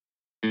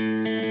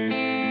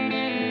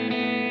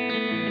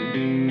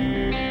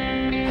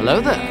Hello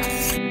there.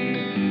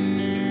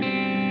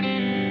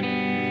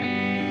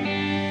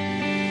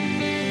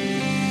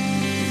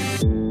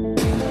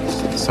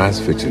 Science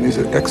fiction is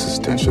an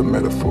existential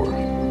metaphor.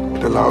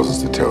 It allows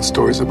us to tell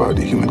stories about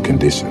the human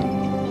condition.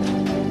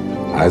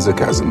 Isaac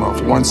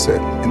Asimov once said,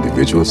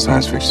 individual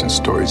science fiction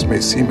stories may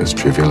seem as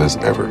trivial as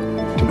ever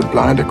to the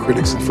blinder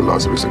critics and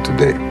philosophers of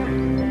today.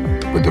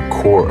 But the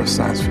core of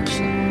science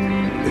fiction,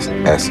 its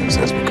essence,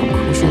 has become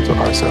crucial to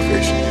our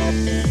salvation.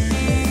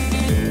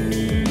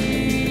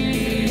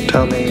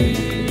 Tell me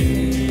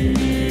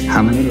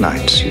how many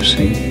lights you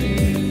see.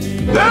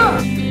 There are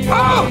 4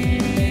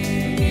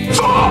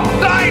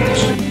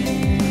 lights!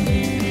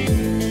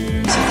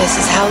 So this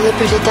is how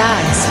liberty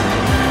dies.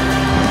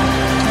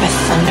 With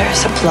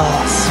thunderous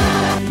applause.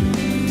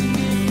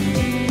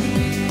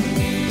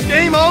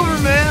 Game over,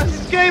 man.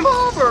 It's game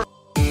over.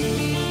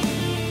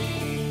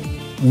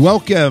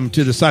 Welcome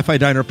to the Sci-Fi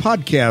Diner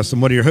podcast. I'm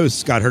one of your hosts,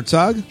 Scott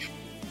Herzog.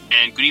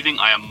 And good evening.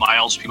 I am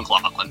Miles P.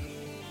 McLaughlin.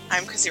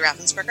 I'm Chrissy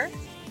Raffensperger.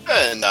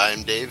 And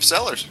I'm Dave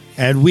Sellers.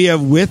 And we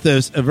have with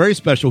us a very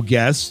special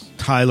guest,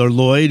 Tyler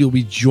Lloyd, who will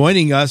be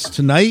joining us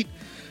tonight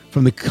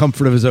from the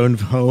comfort of his own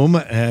home.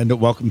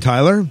 And welcome,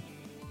 Tyler.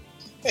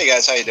 Hey,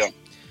 guys. How you doing?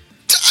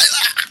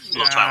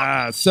 Hello,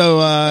 Tyler.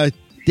 So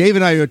Dave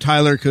and I are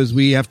Tyler because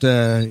we have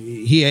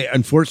to,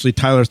 unfortunately,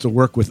 Tyler has to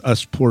work with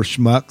us poor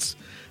schmucks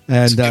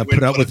and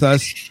put up with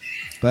us.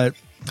 But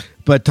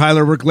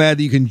Tyler, we're glad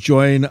that you can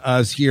join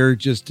us here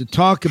just to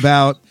talk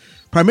about,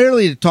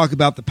 primarily to talk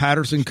about the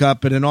Patterson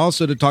Cup, and then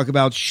also to talk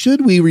about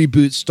should we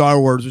reboot Star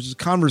Wars, which is a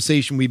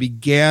conversation we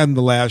began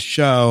the last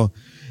show.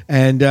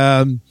 And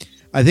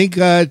I think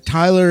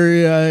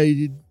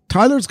Tyler's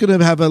going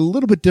to have a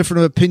little bit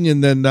different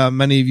opinion than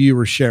many of you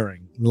were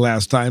sharing the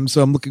last time.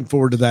 So I'm looking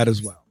forward to that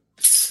as well.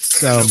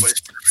 So,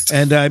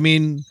 and I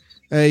mean,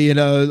 at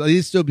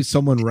least there'll be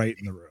someone right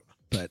in the room,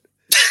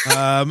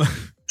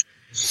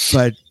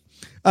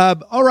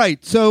 all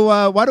right.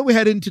 So why don't we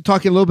head into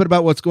talking a little bit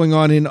about what's going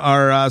on in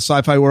our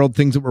sci-fi world,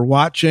 things that we're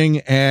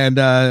watching and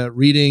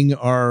reading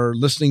or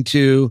listening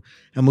to,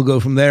 and we'll go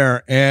from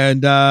there.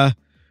 And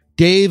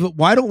Dave,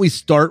 why don't we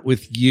start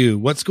with you?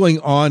 What's going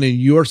on in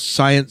your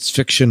science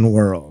fiction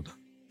world?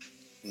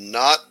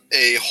 Not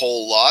a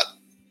whole lot.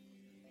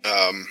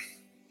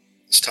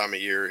 This time of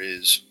year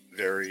is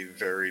very,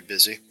 very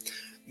busy.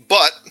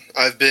 But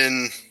I've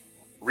been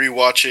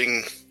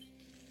rewatching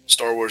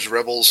Star Wars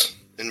Rebels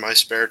in my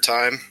spare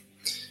time.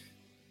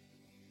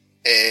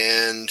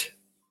 And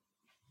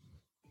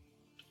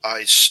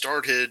I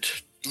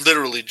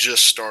literally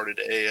just started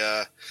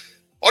a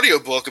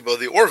audiobook about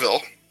the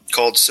Orville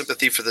called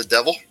Sympathy for the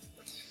Devil.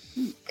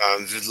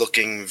 I'm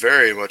looking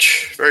very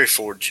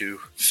forward to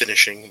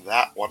finishing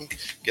that one,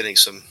 getting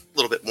some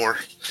little bit more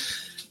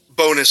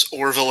bonus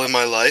Orville in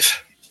my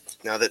life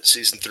now that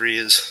season 3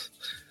 is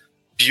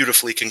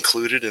beautifully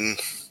concluded, and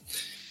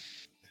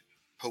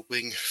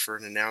hoping for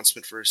an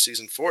announcement for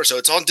season 4. So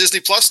it's on Disney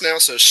Plus now,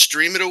 so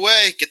stream it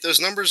away, get those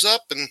numbers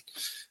up, and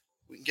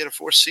we can get a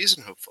 4th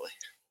season, hopefully.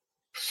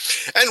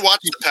 And watch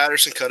the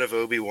Patterson cut of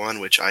Obi Wan,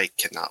 which I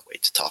cannot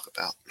wait to talk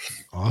about.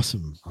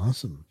 Awesome.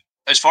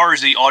 As far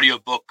as the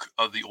audiobook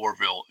of the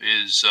Orville,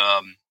 is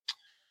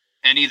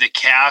any of the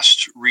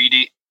cast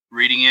reading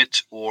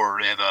it, or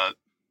they have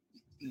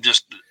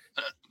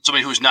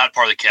somebody who's not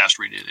part of the cast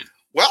reading it?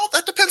 Well,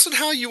 that depends on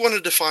how you want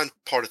to define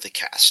part of the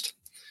cast.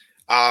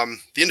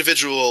 The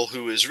individual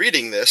who is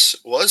reading this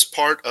was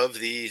part of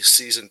the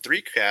season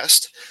 3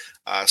 cast.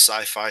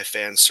 Sci-fi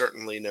fans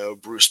certainly know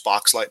Bruce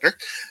Boxleitner.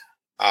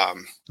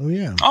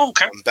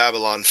 Okay. From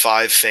Babylon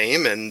 5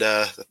 fame and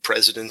the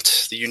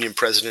Union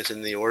president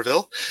in the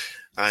Orville.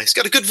 He's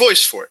got a good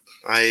voice for it.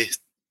 I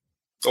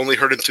only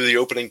heard him through the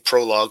opening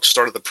prologue,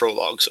 started the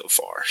prologue so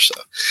far, so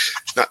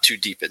not too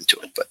deep into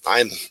it, but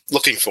I'm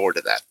looking forward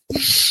to that.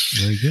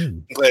 Very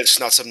good. I'm glad it's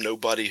not some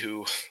nobody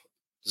whose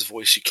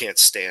voice you can't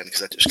stand, because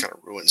that just kind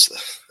of ruins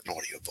an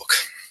audiobook.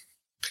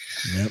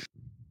 Yep.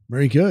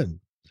 Very good.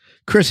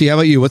 Chrissy, how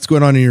about you? What's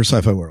going on in your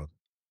sci-fi world?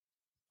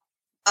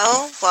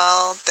 Oh,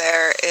 well,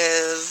 there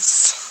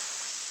is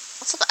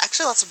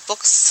lots of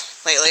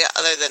books lately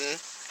other than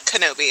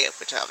Kenobi,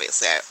 which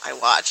obviously I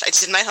watched. I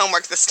did my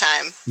homework this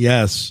time.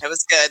 Yes. It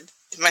was good.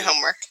 Did my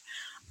homework.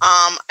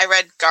 I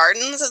read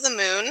Gardens of the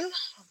Moon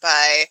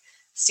by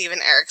Steven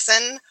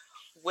Erikson,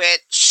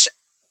 which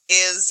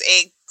is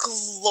a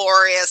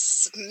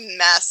glorious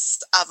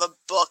mess of a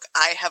book.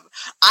 I have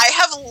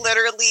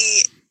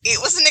literally, it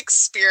was an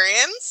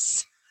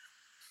experience.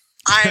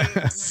 I'm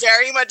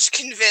very much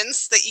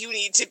convinced that you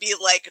need to be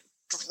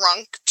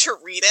drunk to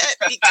read it,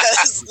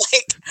 because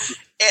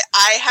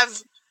I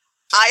have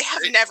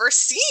never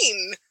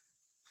seen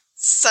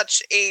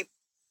such a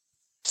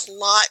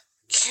plot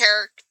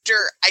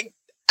character.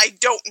 I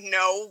don't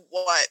know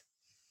what.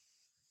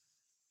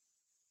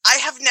 I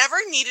have never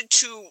needed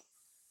to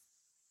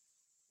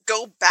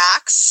go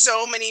back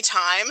so many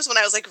times when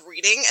I was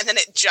reading, and then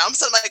it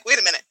jumps, and I'm like, wait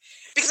a minute,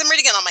 because I'm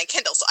reading it on my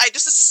Kindle. So I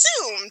just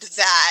assumed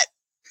that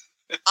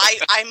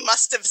I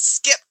must have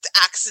skipped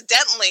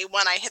accidentally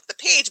when I hit the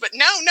page, but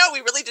no,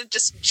 we really did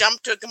just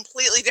jump to a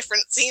completely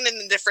different scene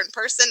and a different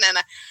person, and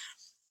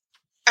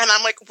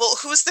I'm like, well,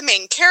 who's the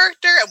main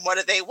character, and what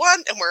do they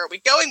want, and where are we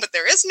going? But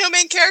there is no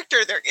main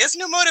character, there is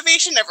no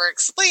motivation ever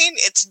explained.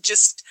 It's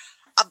just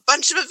a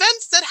bunch of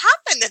events that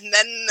happen, and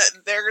then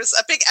there's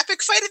a big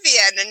epic fight at the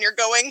end, and you're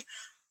going,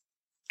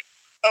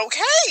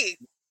 okay,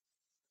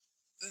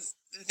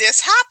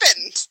 this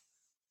happened.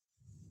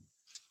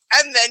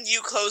 And then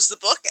you close the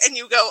book and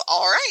you go,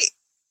 all right,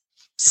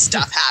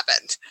 stuff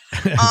happened.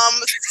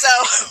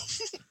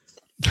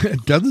 So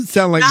it doesn't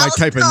sound like my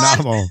type of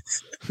novel.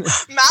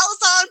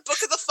 Malazan, Book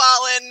of the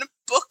Fallen,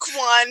 book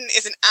 1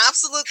 is an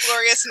absolute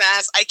glorious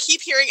mess. I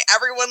keep hearing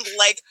everyone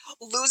like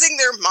losing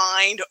their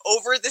mind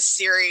over the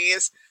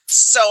series.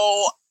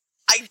 So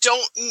I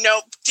don't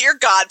know. Dear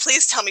God,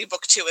 please tell me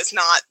book 2 is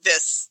not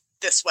this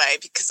way,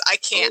 because I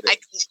can't.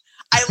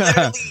 I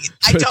literally,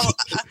 I don't.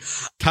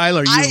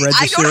 Tyler, you read the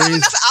series? I don't have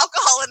enough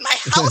alcohol in my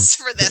house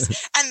for this.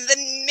 And the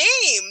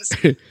names,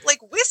 like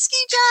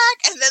Whiskey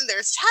Jack, and then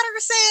there's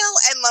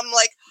Tattersail, and I'm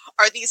like,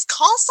 are these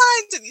call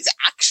signs? Are these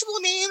actual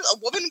names? A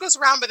woman goes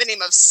around by the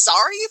name of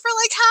Sorry for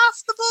like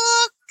half the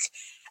book.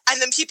 And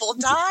then people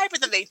die,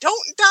 but then they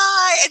don't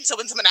die. And so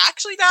when someone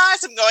actually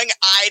dies, I'm going,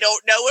 I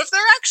don't know if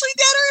they're actually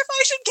dead or if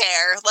I should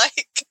care.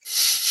 Like,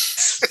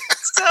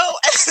 so,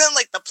 and then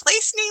like the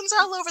place names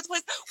are all over the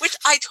place, which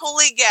I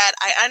totally get.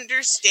 I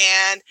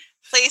understand.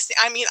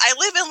 I mean, I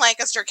live in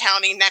Lancaster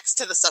County next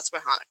to the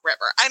Susquehanna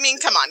River. I mean,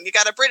 come on, you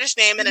got a British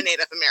name and a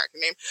Native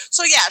American name.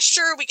 So yeah,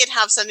 sure, we can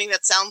have something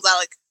that sounds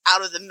like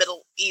out of the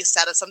Middle East,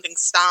 out of something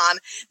Stan,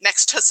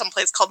 next to some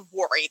place called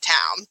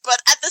Warrytown.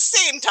 But at the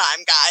same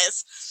time,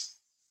 guys,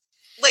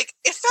 like,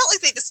 it felt like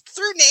they just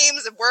threw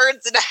names and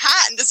words in a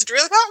hat and just drew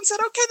them out and said,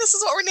 okay, this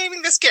is what we're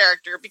naming this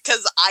character,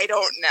 because I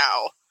don't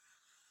know.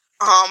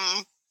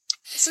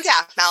 So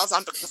yeah,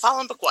 Malazan, Book of the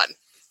Fallen, book 1.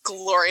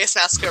 Glorious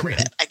mess, go read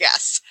it, I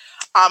guess.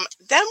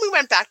 Then we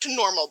went back to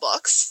normal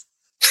books.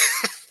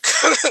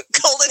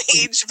 Golden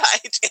Age by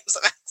James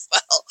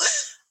Maxwell.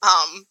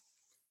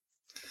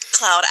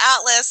 Cloud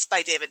Atlas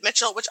by David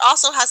Mitchell, which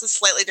also has a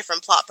slightly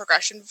different plot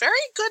progression. Very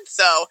good,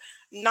 though.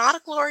 Not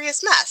a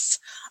glorious mess.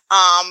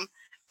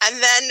 And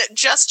then,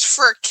 just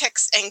for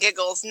kicks and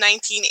giggles,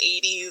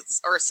 1980s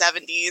or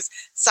 70s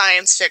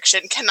science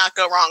fiction cannot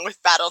go wrong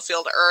with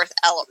Battlefield Earth,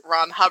 L.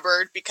 Ron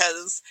Hubbard,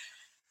 because,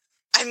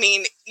 I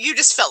mean, you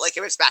just felt like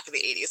it was back in the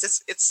 80s.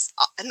 It's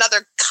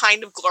another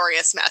kind of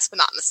glorious mess, but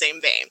not in the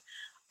same vein.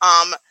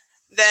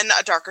 Then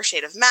A Darker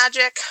Shade of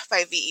Magic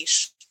by V.E.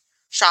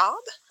 Schaub,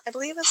 I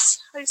believe is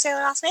how you say the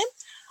last name.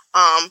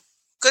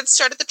 Good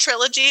start of the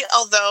trilogy,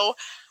 although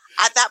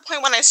at that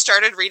point when I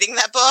started reading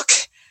that book,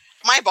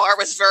 my bar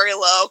was very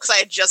low because I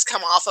had just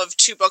come off of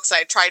 2 books I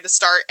had tried to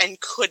start and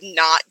could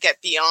not get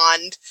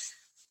beyond.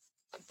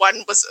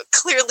 One was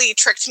clearly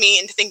tricked me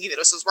into thinking that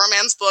this was a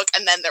romance book,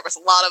 and then there was a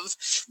lot of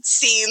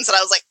scenes that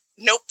I was like,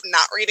 nope,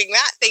 not reading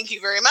that. Thank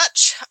you very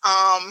much.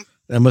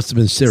 That must have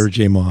been Sarah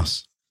J.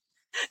 Maas.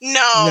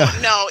 No,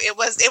 it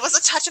was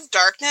a touch of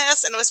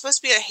darkness, and it was supposed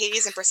to be a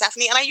Hades and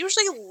Persephone, and I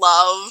usually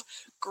love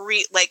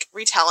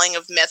retelling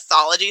of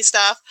mythology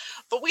stuff,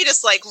 but we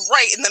just like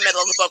right in the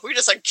middle of the book, we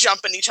just like jump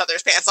in each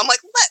other's pants. I'm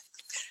like,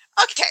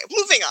 okay,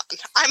 moving on.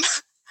 I'm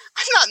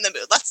not in the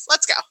mood. Let's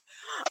go.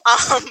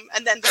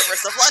 And then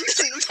Rivers of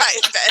London by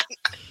Ben.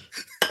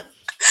 I don't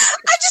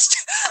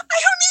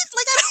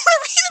want to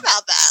read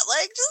about that.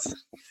 Like,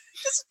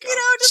 just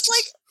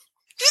like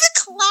do the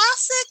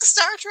classic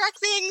Star Trek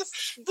thing,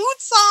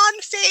 boots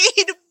on,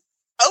 fade,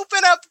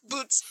 open up,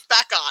 boots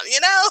back on,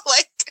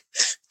 like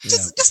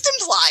just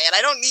imply it.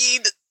 I don't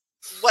need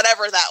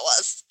whatever that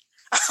was.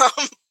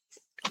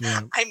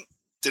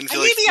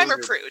 I'm a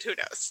prude, who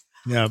knows?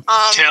 Yeah.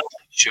 Tell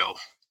show.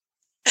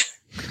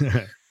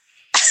 Yeah.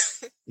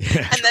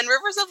 And then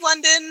Rivers of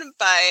London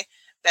by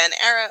Ben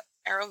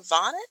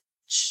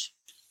Aravonich.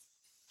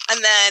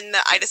 And then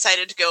I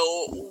decided to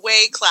go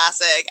way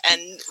classic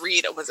and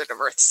read A Wizard of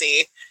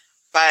Earthsea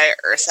by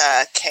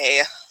Ursula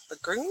K. Le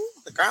Guin.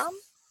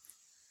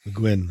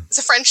 It's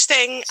a French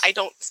thing. I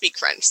don't speak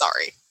French,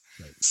 sorry.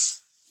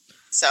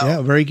 So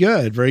yeah, very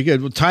good, very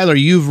good. Well, Tyler,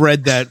 you've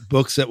read that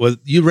book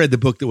you read the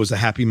book that was a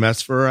happy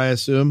mess for her, I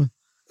assume.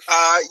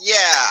 Yeah,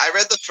 I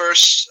read the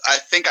first. I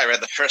think I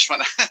read the first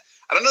one.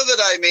 I don't know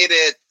that I made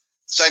it.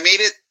 So I made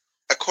it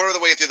a quarter of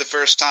the way through the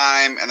first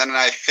time, and then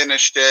I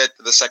finished it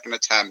the second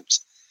attempt.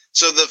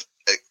 So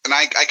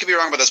I could be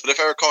wrong about this, but if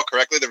I recall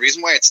correctly, the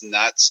reason why it's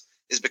nuts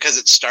is because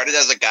it started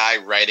as a guy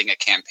writing a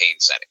campaign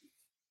setting,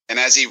 and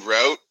as he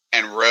wrote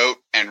and wrote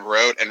and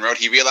wrote and wrote,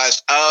 he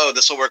realized, oh,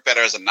 this will work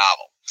better as a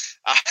novel.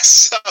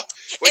 So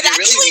it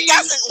actually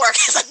doesn't work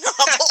as a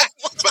novel.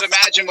 But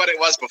imagine what it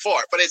was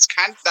before. But that's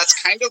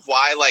kind of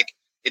why, like,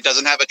 it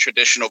doesn't have a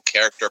traditional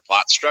character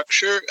plot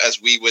structure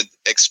as we would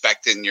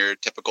expect in your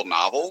typical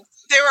novel.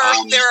 There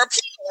are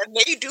people and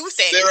they do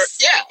things.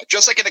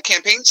 Just like in a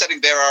campaign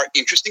setting, there are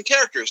interesting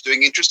characters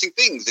doing interesting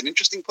things in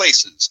interesting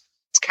places.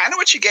 It's kind of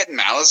what you get in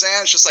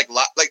Malazan. It's just like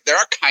there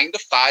are kind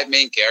of 5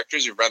 main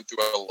characters you run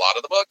through a lot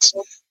of the books,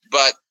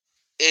 but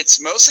it's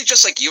mostly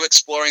just like you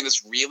exploring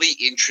this really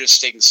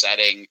interesting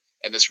setting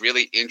and this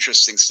really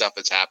interesting stuff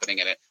that's happening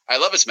in it. I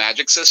love its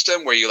magic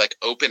system where you like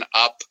open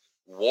up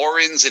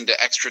warrens into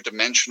extra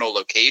dimensional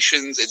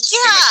locations. It's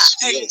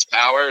steal its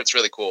power. It's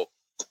really cool.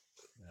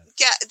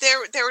 Yeah,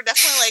 they were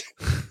definitely like,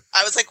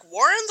 I was like,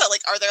 warrens?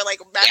 Are there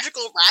like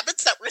magical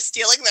rabbits that we're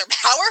stealing their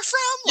power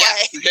from?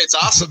 Yeah, it's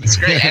awesome. It's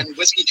great. And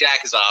Whiskey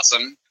Jack is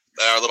awesome.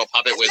 Our little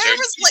puppet wizard.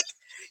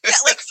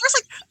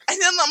 First,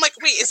 and then I'm like,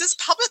 wait, is this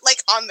puppet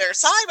like on their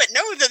side? But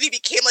no, then he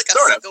became like a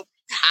psychopathic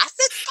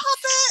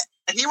puppet.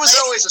 And he was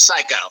always a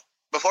psycho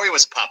before he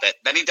was a puppet.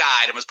 Then he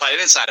died and was put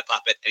inside a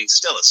puppet, and he's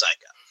still a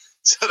psycho.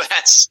 So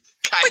that's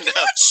kind of.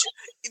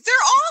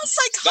 They're all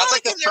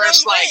psychotic in their own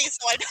way,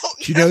 so I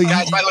don't know.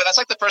 Guys, by the way, that's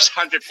like the first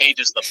 100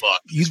 pages of the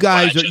book. You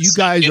guys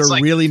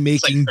are really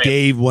making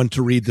Dave want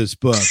to read this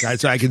book.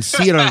 So I can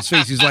see it on his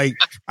face. He's like,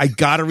 I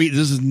gotta read.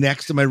 This is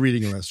next to my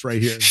reading list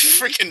right here.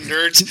 Freaking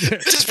nerds.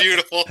 It's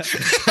beautiful. I'm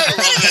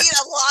gonna need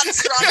a lot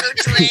stronger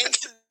drink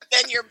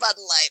than your Bud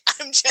Light.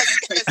 I'm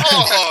just gonna say.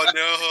 Oh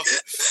no.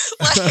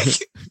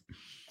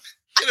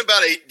 Get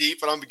about 8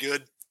 deep and I'm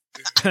good.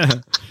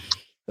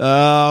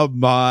 Oh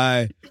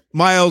my.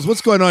 Miles,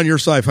 what's going on in your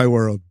sci-fi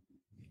world?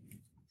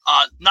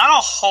 Not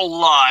a whole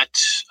lot.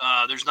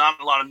 There's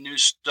not a lot of new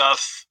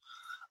stuff.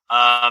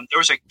 There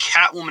was a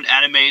Catwoman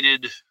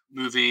animated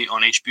movie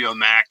on HBO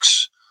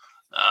Max.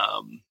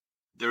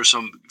 There's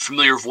some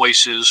familiar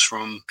voices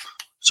from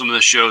some of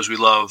the shows we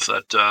love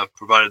that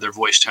provided their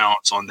voice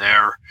talents on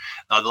there.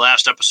 The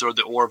last episode of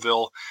The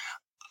Orville.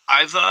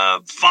 I've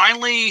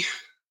finally,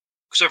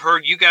 because I've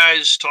heard you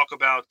guys talk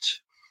about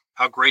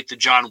how great the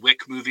John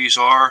Wick movies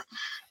are.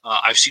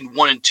 I've seen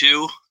 1 and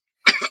 2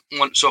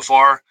 one so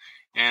far,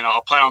 and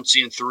I'll plan on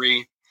seeing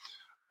 3.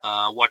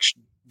 Watch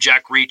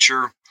Jack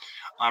Reacher.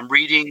 I'm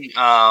reading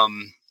a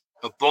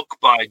book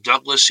by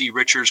Douglas E.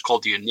 Richards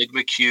called The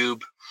Enigma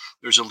Cube.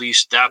 There's at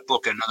least that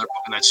book and another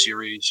book in that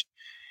series.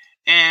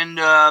 And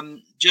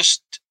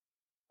just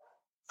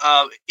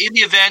in the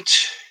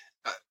event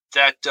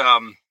that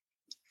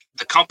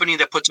the company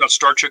that puts out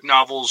Star Trek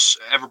novels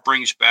ever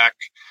brings back,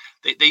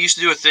 they used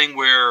to do a thing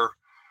where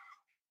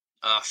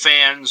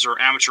fans or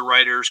amateur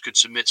writers could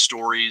submit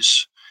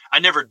stories. I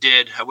never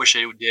did. I wish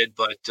I did,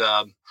 but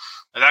I've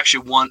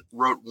actually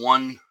wrote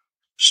one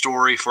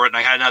story for it, and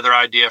I had another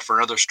idea for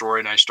another story,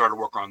 and I started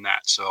working on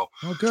that. So,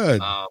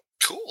 good,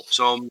 cool.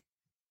 So,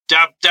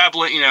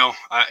 dabbling,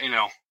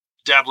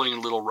 dabbling in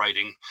a little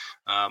writing.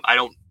 I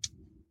don't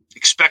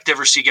expect to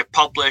ever see it get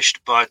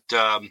published, but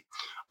I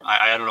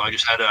don't know. I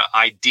just had an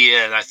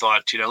idea, and I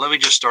thought, let me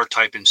just start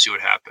typing and see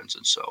what happens.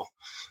 And so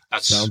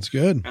that sounds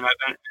good. And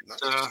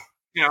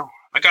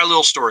I got a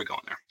little story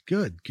going there.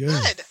 Good.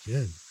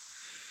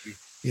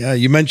 Yeah,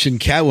 you mentioned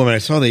Catwoman. I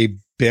saw they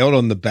bailed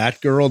on the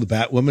Batgirl, the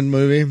Batwoman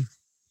movie.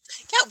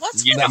 Yeah,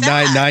 what's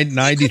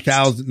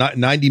that?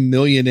 90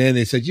 million in.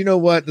 They said, you know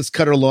what? Let's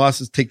cut our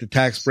losses, take the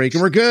tax break,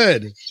 and we're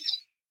good.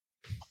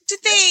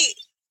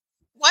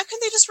 Why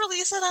couldn't they just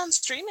release it on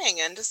streaming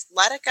and just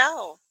let it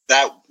go?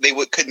 That they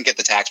couldn't get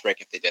the tax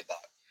break if they did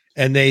that.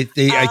 And they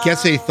I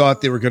guess they thought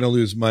they were going to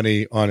lose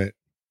money on it.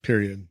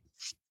 Period.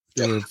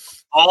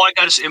 All I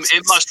got to say,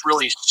 it must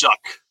really suck.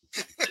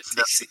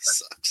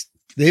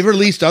 They've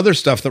released other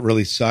stuff that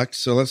really sucks.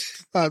 So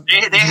let's. They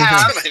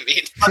have.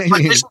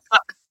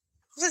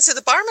 So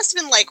the bar must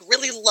have been like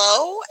really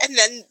low, and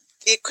then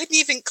it couldn't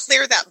even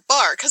clear that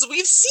bar because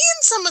we've seen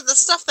some of the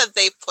stuff that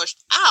they've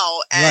pushed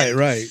out. And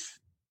right.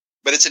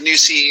 But it's a new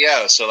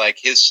CEO, so like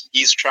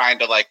he's trying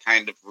to like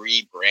kind of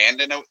rebrand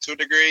to a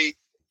degree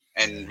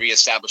and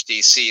reestablish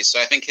DC. So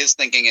I think his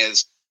thinking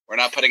is we're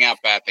not putting out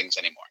bad things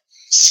anymore.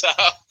 So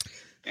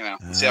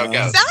see how it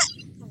goes.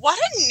 What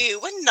a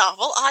new and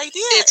novel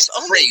idea! It's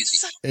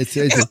crazy. It's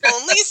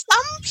only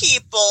some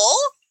people,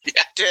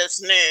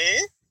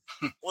 Disney,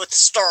 with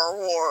Star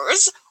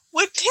Wars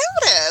would do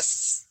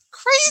this.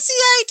 Crazy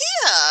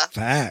idea.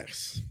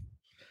 Facts.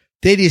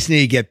 They just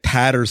need to get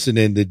Patterson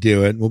in to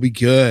do it. We'll be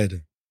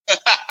good.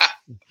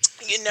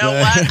 You know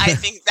what? I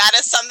think that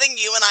is something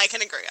you and I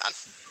can agree on.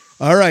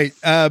 All right.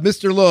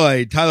 Mr.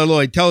 Lloyd, Tyler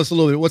Lloyd, tell us a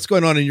little bit. What's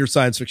going on in your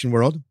science fiction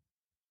world?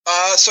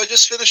 So I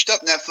just finished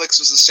up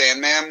Netflix's The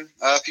Sandman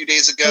a few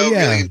days ago.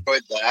 Really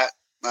enjoyed that.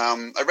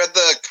 I read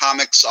the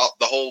comics,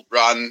 the whole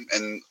run,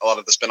 and a lot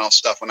of the spinoff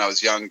stuff when I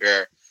was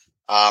younger.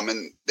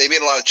 And they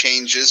made a lot of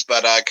changes,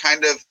 but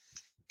kind of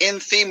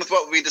in theme with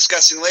what we'll be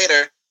discussing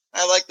later,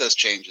 I like those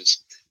changes.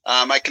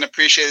 I can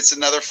appreciate it's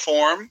another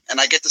form, and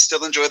I get to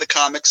still enjoy the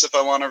comics if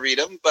I want to read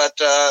them, but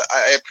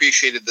I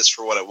appreciated this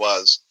for what it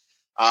was.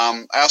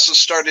 I also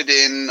started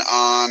in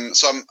on,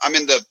 so I'm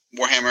into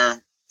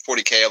Warhammer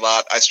 40K a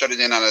lot. I started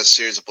in on a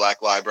series of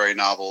Black Library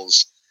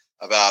novels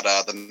about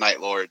the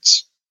Night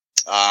Lords,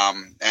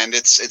 and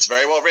it's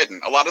very well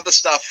written. A lot of the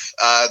stuff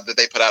that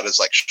they put out is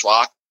like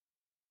schlock,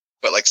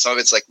 but like some of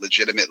it's like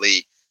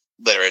legitimately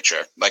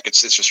literature. Like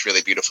it's just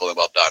really beautiful and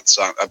well done.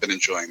 So I've been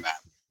enjoying that.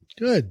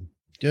 Good.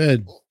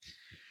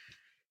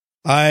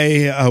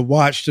 I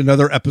watched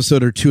another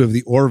episode or two of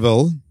The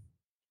Orville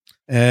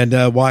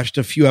and watched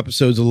a few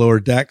episodes of Lower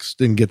Decks.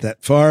 Didn't get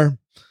that far,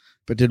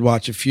 but did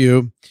watch a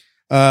few.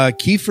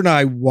 Kiefer and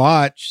I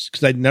watched,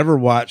 because I'd never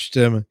watched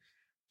him.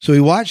 So we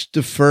watched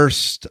the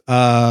first,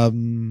 what's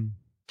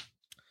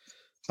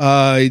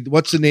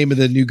the name of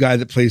the new guy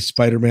that plays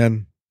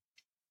Spider-Man?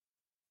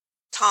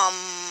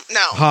 Tom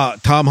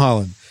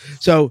Holland.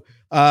 So,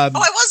 I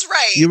was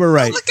right. You were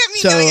right. Look at me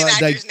knowing an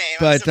actor's name.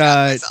 But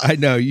I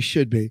know you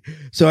should be.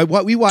 So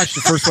we watched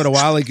the first one a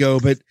while ago,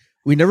 but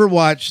we never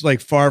watched like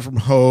Far From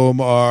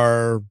Home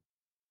or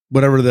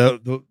whatever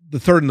the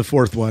third and the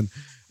fourth one,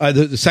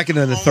 the second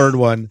and the third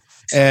one,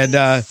 and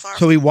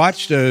so we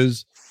watched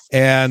those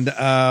and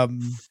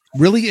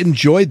really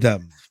enjoyed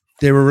them.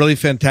 They were really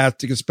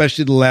fantastic,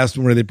 especially the last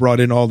one where they brought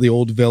in all the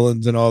old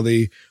villains and all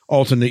the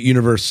alternate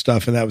universe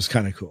stuff, and that was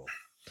kind of cool.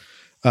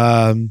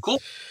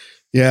 Cool.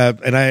 Yeah,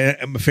 and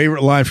my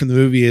favorite line from the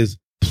movie is,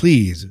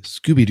 "Please,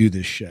 Scooby-Doo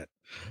this shit,"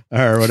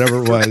 or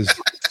whatever it was.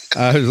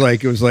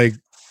 It was like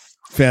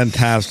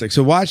fantastic.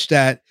 So watch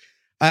that.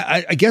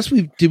 I guess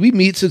we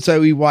meet since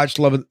we watched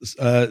Love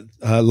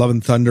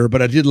and Thunder,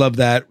 but I did love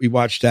that. We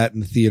watched that in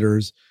the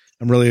theaters.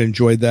 I really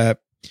enjoyed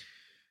that.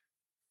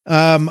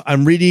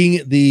 I'm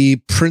reading the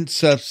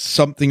Princess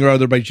something or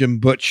other by Jim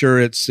Butcher.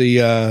 It's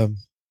the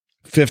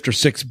fifth or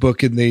sixth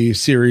book in the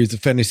series, the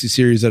fantasy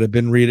series that I've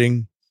been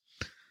reading.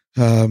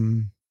 Yeah,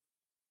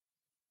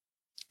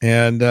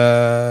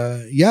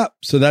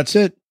 so that's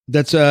it.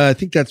 That's I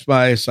think that's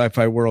my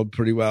sci-fi world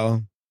pretty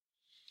well.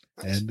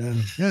 And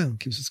yeah, it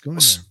keeps us going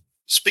there.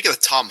 Speaking of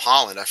Tom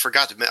Holland, I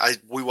forgot to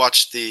mention, we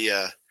watched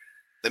the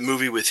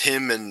movie with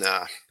him and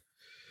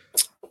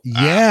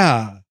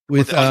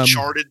with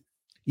Uncharted.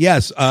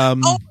 Yes, Mark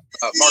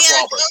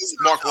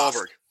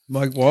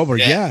Wahlberg.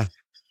 Yeah.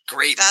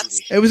 Great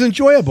movie. It was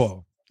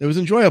enjoyable.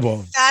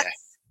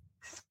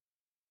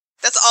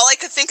 That's all I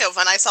could think of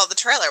when I saw the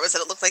trailer, was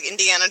that it looked like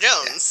Indiana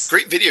Jones.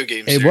 Great video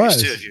game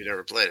series too, if you've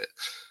never played it.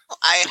 Well,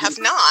 I have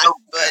not,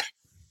 but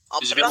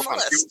I'll put it on the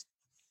list.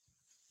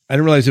 I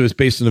didn't realize it was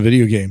based on a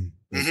video game.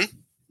 Mm-hmm.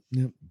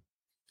 Yep.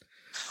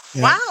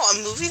 Yeah. Wow, a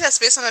movie that's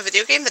based on a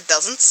video game that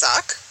doesn't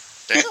suck?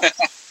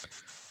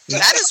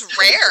 That is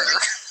rare.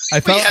 I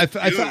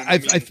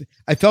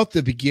felt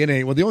the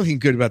beginning. Well, the only thing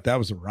good about that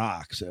was The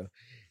Rock. So,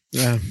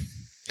 yeah.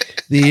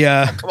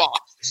 Come on.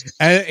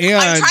 I'm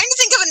trying to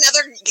think of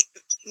another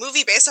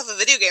movie based off a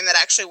video game that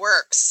actually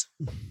works.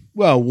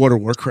 Well, World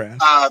of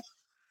Warcraft.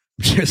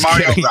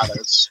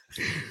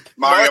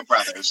 Mario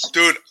Brothers.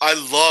 Dude, I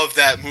love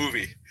that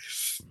movie.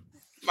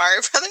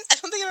 Mario Brothers? I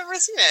don't think I've ever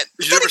seen it.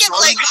 You never saw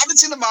it? I haven't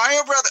seen the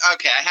Mario Brothers.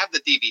 Okay, I have the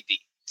DVD.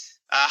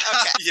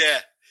 Okay.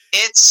 Yeah.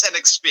 It's an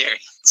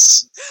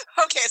experience.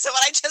 Okay, so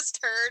what I just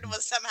heard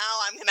was somehow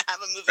I'm going to have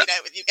a movie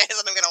night with you guys and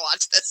I'm going to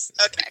watch this.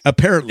 Okay.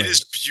 Apparently. It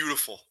is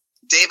beautiful.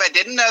 Dave, I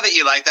didn't know that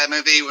you like that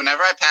movie.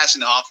 Whenever I pass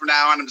in the hall from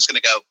now on, I'm just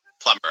going to go,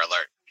 plumber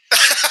alert.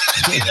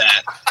 See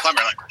that?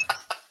 Plumber alert.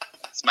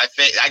 It's my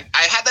favorite.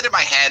 I had that in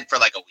my head for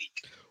like a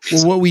week.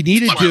 Well, what we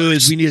need to do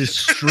is we need to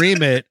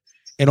stream it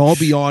and all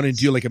be on and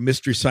do like a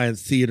Mystery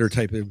Science Theater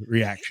type of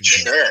reaction.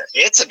 Sure.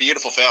 It's a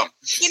beautiful film.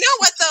 You know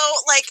what, though?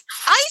 Like,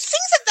 I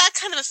think that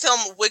kind of a film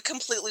would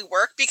completely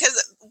work, because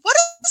what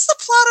is the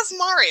plot of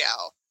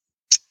Mario?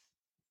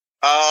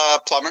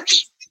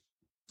 Plumbers.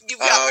 You've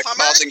got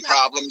plumbers causing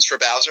problems for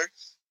Bowser.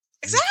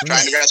 Exactly.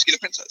 Trying to rescue the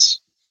princess.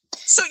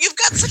 So you've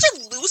got such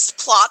a loose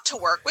plot to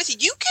work with.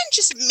 You can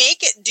just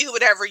make it do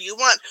whatever you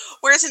want.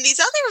 Whereas in these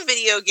other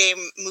video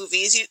game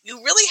movies,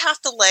 you really have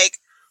to, like,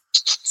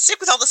 stick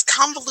with all this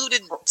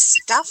convoluted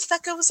stuff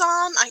that goes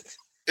on.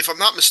 If I'm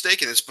not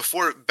mistaken, it's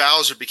before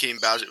Bowser became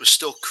Bowser. It was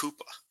still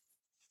Koopa.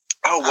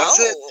 Oh, was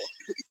it?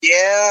 Yeah,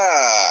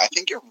 I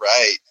think you're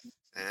right.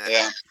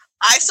 Yeah.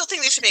 I still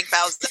think they should make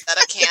Bowser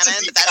a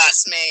canon, but that's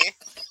just me.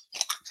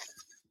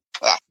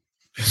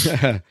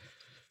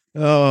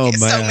 Oh,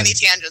 man. So many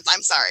tangents.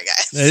 I'm sorry,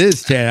 guys. It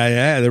is.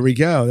 Yeah, there we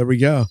go.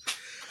 Well,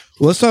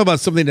 let's talk about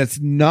something that's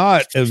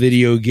not a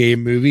video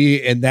game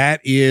movie, and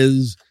that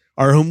is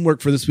our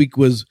homework for this week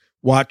was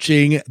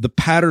watching the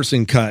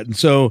Patterson cut. And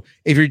so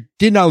if you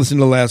did not listen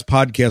to the last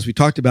podcast, we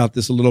talked about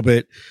this a little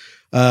bit.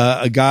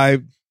 A guy,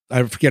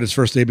 I forget his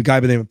first name, a guy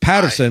by the name of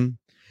Patterson. Kai.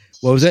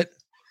 What was it?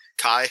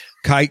 Kai.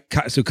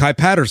 So Kai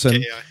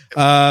Patterson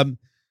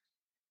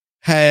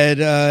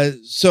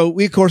so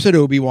we of course had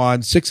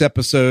Obi-Wan, 6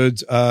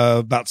 episodes,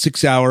 about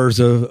 6 hours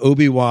of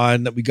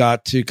Obi-Wan that we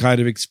got to kind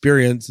of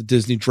experience that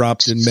Disney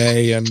dropped in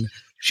May and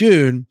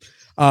June.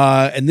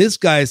 And this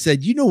guy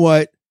said, you know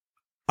what?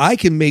 I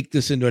can make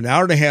this into an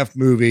hour and a half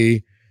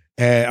movie,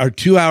 or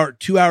 2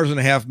 hours and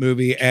a half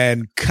movie,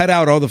 and cut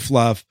out all the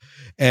fluff.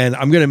 And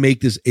I'm going to make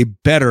this a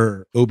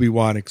better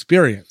Obi-Wan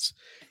experience.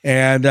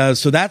 And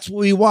so that's what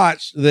we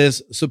watched,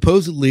 this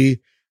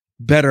supposedly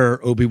better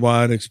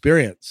Obi-Wan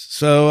experience.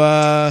 So,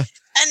 and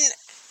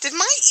did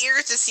my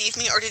ears deceive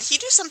me, or did he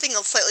do something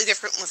slightly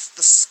different with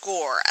the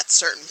score at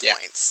certain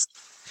points?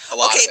 A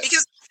lot. Okay,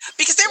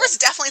 because there was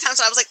definitely times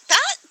when I was like,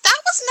 that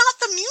was not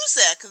the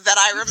music that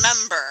I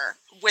remember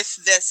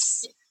with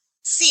this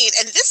scene.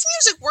 And this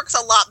music works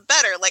a lot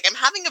better. Like, I'm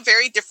having a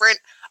very different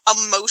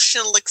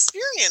emotional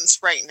experience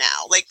right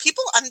now. Like,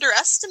 people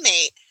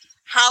underestimate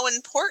how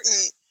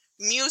important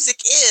music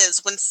is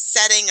when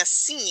setting a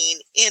scene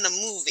in a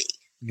movie.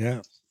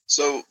 Yeah.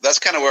 So that's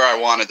kind of where I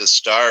wanted to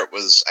start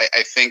was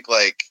I think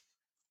like,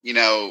 you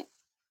know,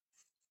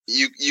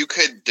 you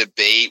could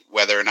debate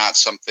whether or not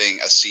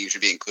a scene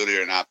should be included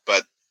or not,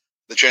 but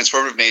the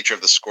transformative nature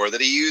of the score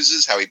that he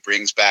uses, how he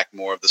brings back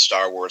more of the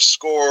Star Wars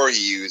score,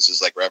 he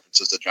uses like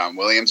references to John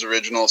Williams'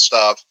 original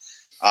stuff.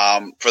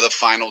 For the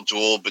final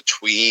duel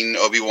between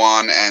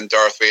Obi-Wan and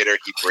Darth Vader,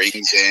 he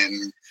brings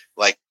in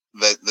like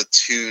the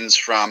tunes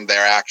from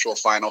their actual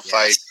final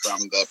fight from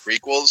the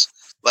prequels.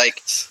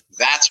 Like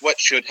that's what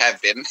should have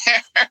been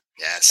there.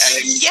 Yes.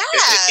 And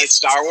it's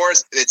Star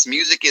Wars. Its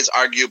music is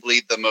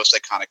arguably the most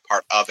iconic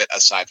part of it,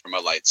 aside from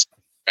a lightsaber,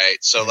 right?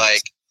 So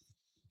like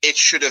it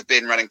should have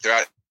been running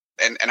throughout.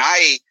 And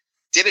I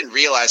didn't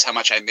realize how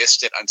much I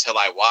missed it until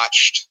I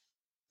watched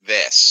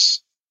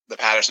the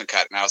Patterson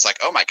cut, and I was like,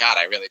 oh my God,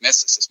 I really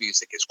miss this. This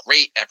music is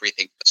great.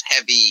 Everything was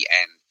heavy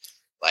and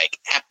like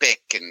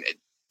epic, and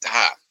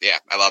yeah,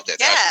 I loved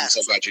it. I'm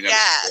so glad you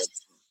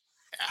noticed.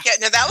 Yeah,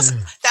 no,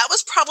 that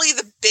was probably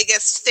the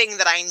biggest thing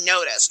that I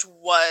noticed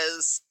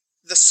was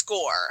the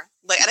score.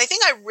 Like, and I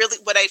think I really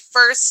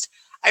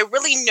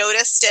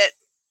noticed it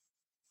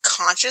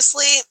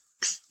consciously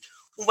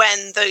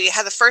when they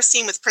had the first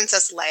scene with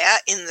Princess Leia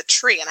in the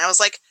tree, and I was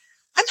like,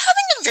 I'm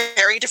having a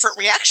very different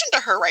reaction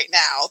to her right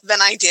now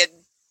than I did.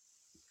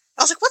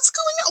 I was like, what's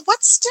going on?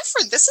 What's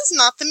different? This is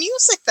not the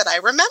music that I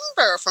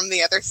remember from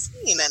the other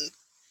scene. And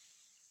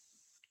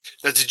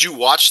now, did you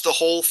watch the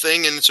whole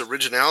thing in its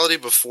originality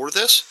before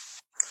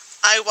this?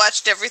 I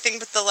watched everything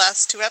but the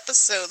last 2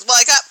 episodes. Well,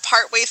 I got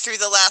partway through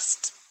the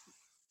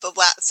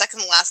second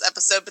to last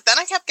episode, but then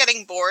I kept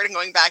getting bored and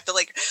going back to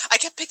I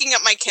kept picking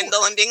up my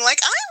Kindle and being like,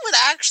 I would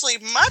actually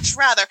much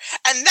rather,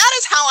 and that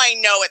is how I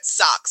know it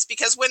sucks,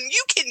 because when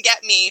you can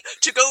get me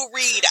to go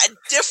read a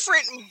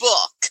different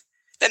book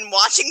than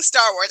watching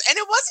Star Wars, and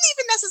it wasn't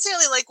even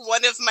necessarily like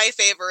one of my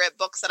favorite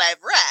books that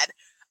I've read.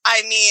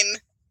 I mean,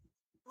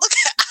 look,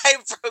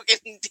 I've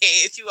broken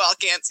Dave. You all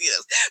can't see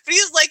this, but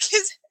he's like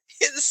his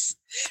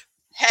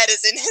head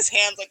is in his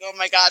hands. Like, oh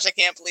my gosh, I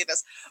can't believe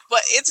this.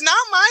 But it's not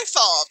my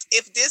fault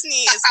if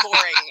Disney is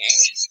boring me.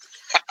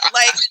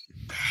 Like,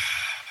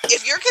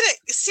 if you're gonna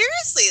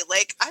seriously,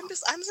 like, I'm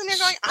sitting there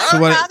going, I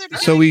would rather.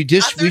 So we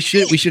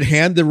should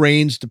hand the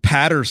reins to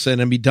Patterson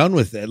and be done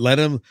with it. Let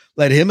him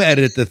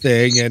edit the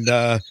thing, and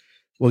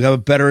we'll have a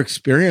better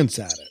experience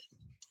at it.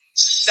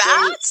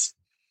 That's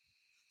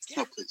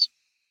please.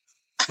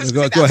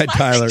 Go ahead,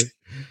 Tyler.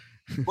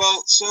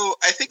 Well, so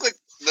I think like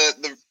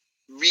the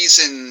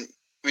reason.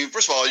 I mean,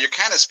 first of all, you're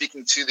kind of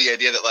speaking to the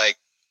idea that like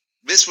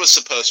this was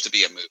supposed to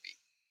be a movie,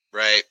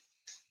 right?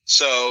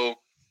 So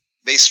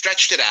they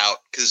stretched it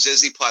out because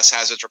Disney Plus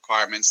has its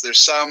requirements. There's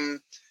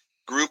some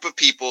group of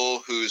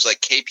people whose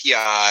like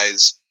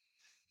KPIs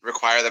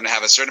require them to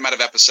have a certain amount of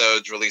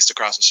episodes released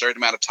across a certain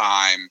amount of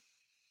time.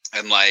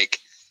 And like,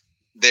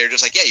 they're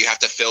just like, yeah, you have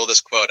to fill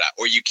this quota,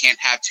 or you can't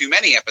have too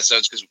many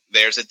episodes because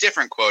there's a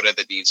different quota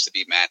that needs to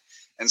be met.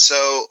 And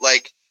so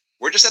like,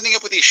 we're just ending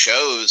up with these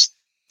shows.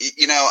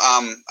 You know,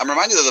 I'm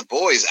reminded of The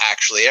Boys,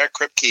 actually. Eric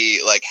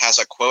Kripke, like, has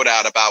a quote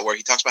out about where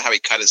he talks about how he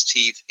cut his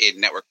teeth in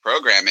network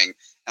programming.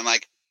 And,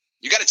 like,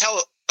 you got to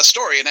tell a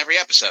story in every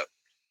episode.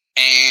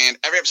 And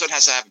every episode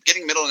has to have a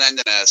beginning, middle, and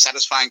end, and a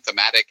satisfying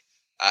thematic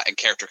and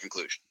character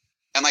conclusion.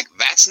 And, like,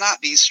 that's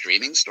not these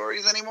streaming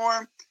stories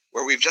anymore,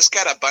 where we've just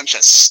got a bunch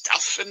of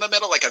stuff in the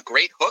middle, like a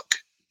great hook,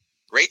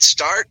 great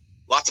start,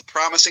 lots of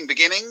promising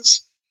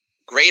beginnings,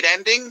 great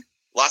ending,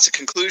 lots of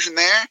conclusion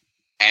there.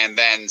 And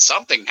then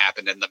something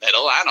happened in the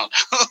middle. I don't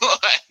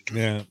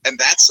know. Yeah. And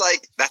that's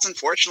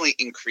unfortunately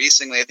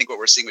increasingly, I think, what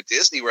we're seeing with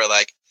Disney, where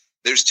like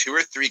there's 2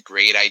 or 3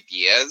 great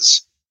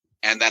ideas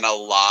and then a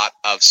lot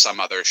of some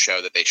other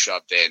show that they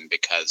shoved in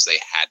because they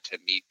had to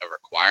meet a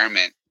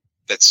requirement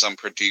that some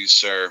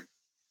producer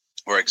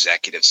or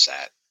executive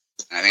set.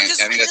 And I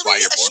think that's why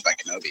you're bored by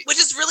Kenobi. Which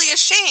is really a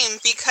shame,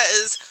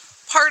 because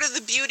part of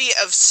the beauty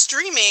of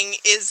streaming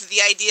is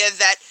the idea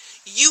that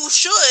you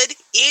should,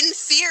 in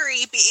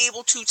theory, be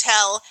able to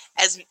tell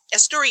as a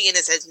story in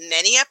as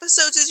many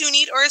episodes as you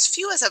need, or as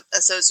few as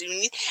episodes you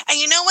need. And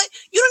you know what?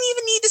 You don't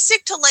even need to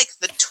stick to like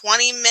the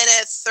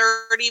 20-minute,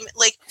 30,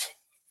 like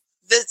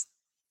the,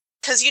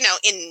 because you know,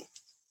 in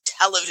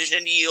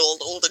television, the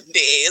olden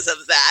days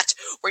of that,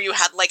 where you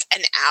had like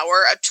an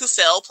hour to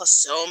fill plus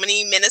so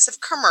many minutes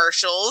of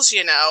commercials,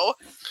 you know.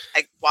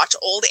 I watch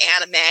old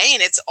anime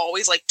and it's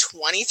always like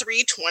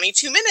 23,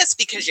 22 minutes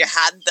because you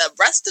had the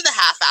rest of the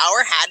half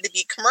hour had to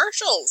be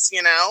commercials,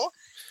 you know.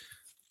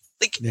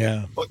 Like,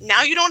 yeah.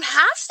 Now you don't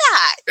have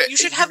that. You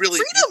should have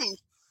freedom.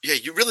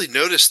 You really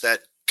noticed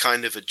that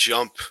kind of a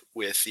jump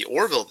with the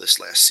Orville this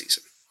last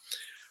season.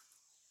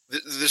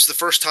 This is the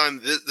first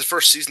time, the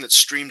first season that's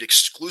streamed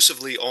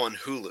exclusively on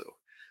Hulu,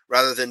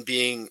 rather than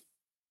being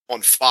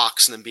on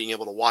Fox and then being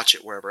able to watch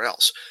it wherever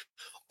else.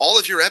 All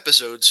of your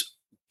episodes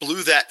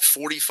blew that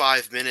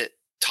 45-minute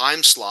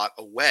time slot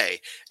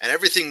away, and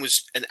everything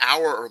was an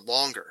hour or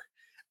longer.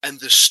 And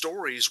the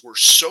stories were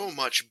so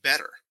much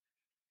better.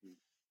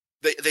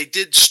 They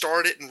did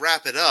start it and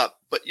wrap it up,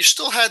 but you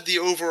still had the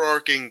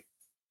overarching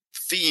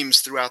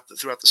themes throughout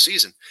the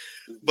season.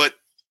 But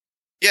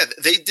yeah,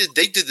 they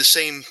did the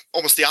same,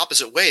 almost the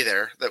opposite way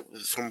there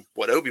from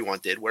what Obi-Wan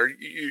did, where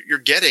you're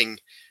getting,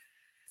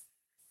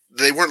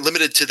 they weren't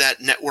limited to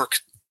that network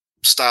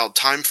styled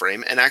time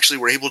frame and actually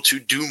were able to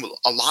do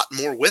a lot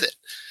more with it.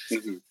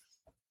 Mm-hmm.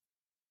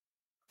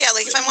 Yeah,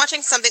 like if I'm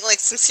watching something like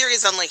some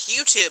series on like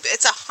YouTube,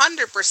 it's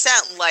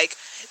 100% like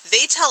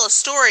they tell a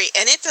story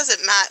and it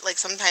doesn't matter. Like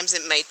sometimes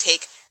it might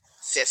take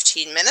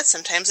 15 minutes,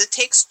 sometimes it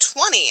takes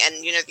 20.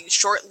 And, you know, these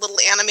short little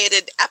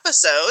animated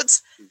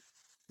episodes,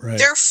 right,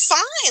 they're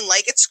fine.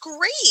 Like it's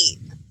great.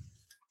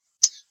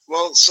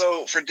 Well,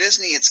 so for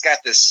Disney, it's got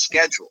this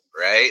schedule,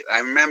 right? I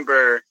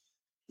remember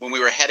when we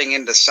were heading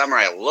into summer,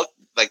 I looked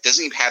like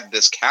Disney had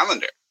this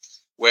calendar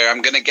where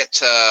I'm going to get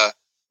to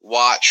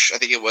watch, I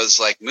think it was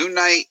like Moon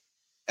Knight,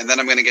 and then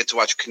I'm going to get to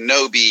watch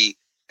Kenobi,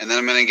 and then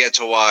I'm going to get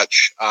to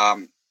watch, correct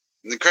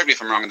me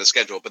if I'm wrong on the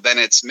schedule, but then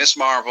it's Miss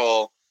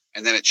Marvel,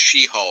 and then it's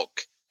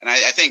She-Hulk. And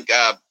I think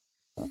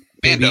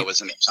Mando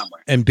was in there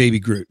somewhere. And Baby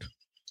Groot.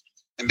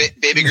 And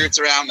Baby Groot's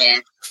around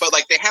there. But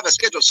like they have a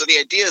schedule. So the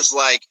idea is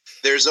like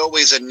there's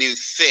always a new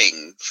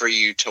thing for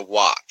you to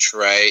watch,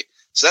 right?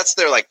 So that's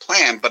their like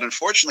plan. But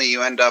unfortunately,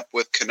 you end up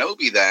with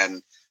Kenobi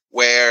then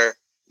where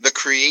the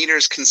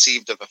creators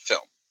conceived of a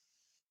film.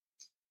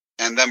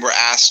 And then we're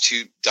asked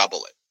to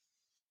double it.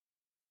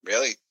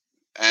 Really?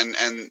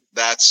 And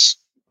that's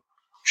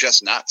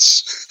just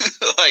nuts.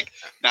 Like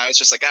now it's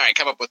just like, all right,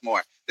 come up with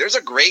more. There's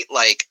a great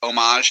like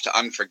homage to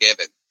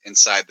Unforgiven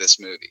inside this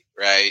movie,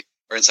 right?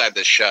 Or inside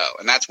this show.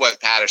 And that's what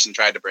Patterson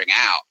tried to bring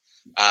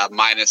out,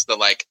 minus the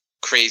like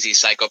crazy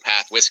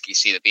psychopath whiskey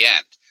scene at the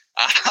end,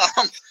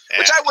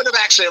 which I would have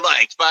actually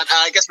liked, but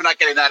I guess we're not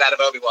getting that out of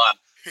Obi-Wan.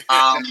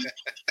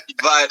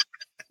 But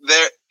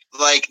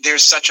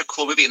there's such a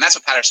cool movie, and that's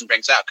what Patterson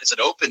brings out, because it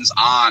opens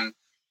on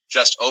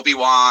just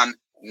Obi-Wan,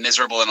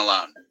 miserable and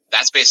alone.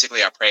 That's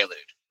basically our prelude,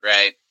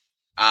 right?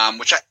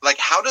 Which I like.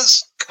 How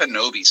does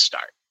Kenobi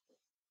start?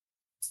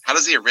 How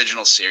does the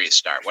original series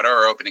start? What are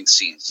our opening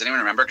scenes? Does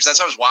anyone remember? Because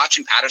as I was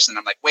watching Patterson,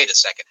 I'm like, wait a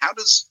second. How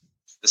does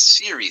the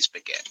series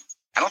begin?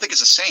 I don't think it's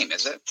the same,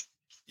 is it?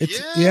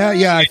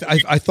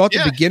 I thought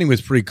the beginning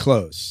was pretty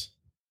close.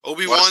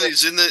 Obi-Wan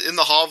is in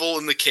the hovel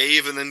in the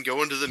cave, and then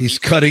going to the. He's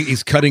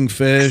cutting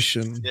fish,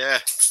 and yeah.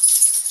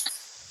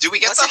 Do we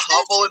get the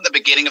hovel in the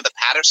beginning of the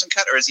Patterson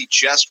cut, or is he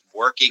just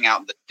working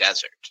out in the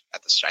desert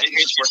at the start?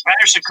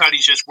 Patterson cut.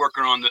 He's just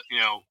working on the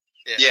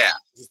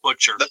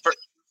butcher.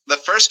 The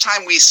first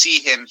time we see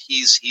him,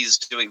 he's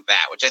doing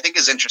that, which I think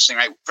is interesting,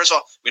 right? First of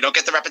all, we don't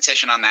get the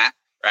repetition on that,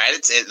 right?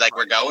 It's like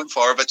we're going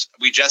forward, but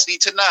we just need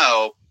to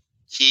know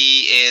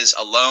he is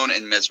alone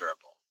and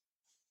miserable.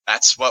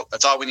 That's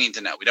all we need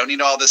to know. We don't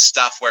need all this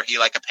stuff where he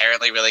like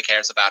apparently really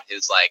cares about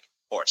his like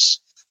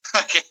horse.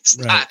 Like it's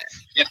not,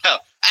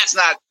 that's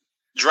not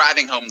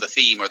driving home the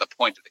theme or the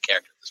point of the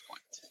character at this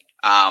point.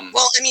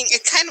 Well, I mean,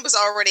 it kind of was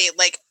already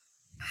like.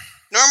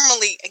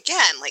 Normally,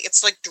 again, like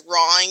it's like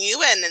drawing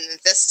you in, and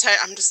this time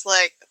I'm just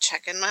like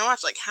checking my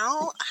watch. Like,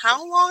 how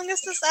long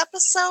is this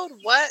episode?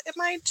 What am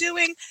I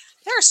doing?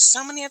 There are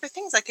so many other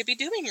things I could be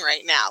doing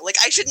right now. Like,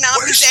 I should not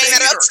be saying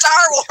that about Star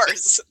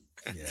Wars.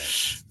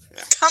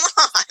 Yeah. Come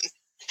on.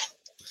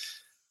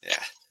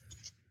 Yeah.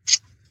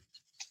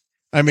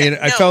 I mean,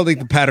 I felt like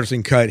the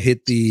Patterson cut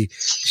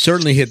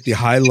certainly hit the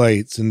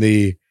highlights and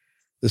the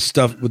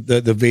stuff with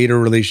the Vader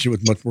relationship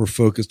was much more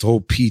focused, the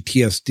whole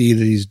PTSD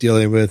that he's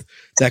dealing with,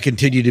 that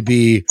continued to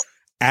be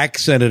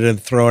accented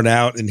and thrown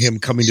out, and him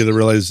coming to the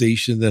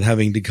realization that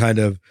having to kind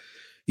of,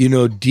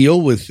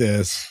 deal with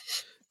this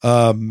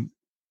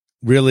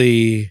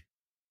really,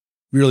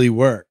 really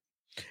worked.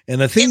 And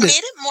the thing made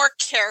it more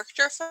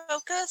character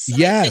focused.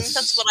 Yes. I think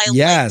that's what I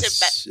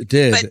liked it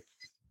did. But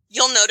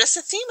you'll notice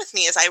a theme with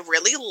me is I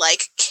really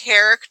like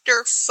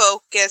character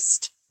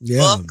focused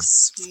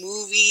books,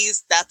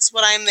 movies. That's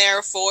what I'm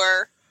there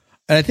for.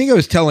 And I think I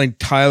was telling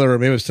Tyler, or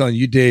maybe I was telling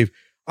you, Dave,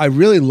 I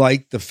really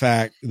like the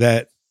fact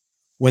that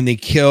when they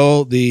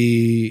kill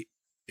the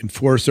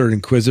Enforcer and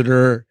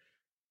Inquisitor,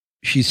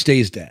 she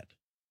stays dead.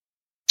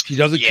 She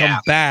doesn't come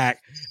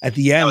back at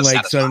the end,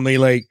 like suddenly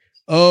like,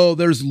 oh,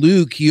 there's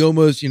Luke. He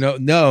almost,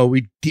 no,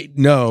 we did.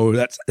 No,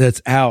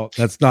 that's out.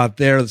 That's not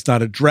there. That's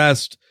not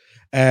addressed.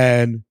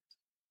 And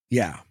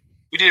yeah.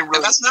 We didn't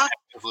really. That's not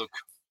Luke.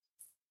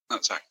 Oh,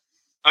 sorry.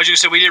 I was going to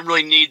say, we didn't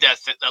really need that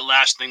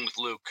last thing with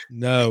Luke.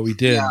 No, we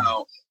didn't.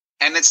 No.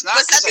 And it's not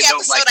was that the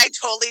episode I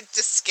totally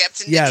just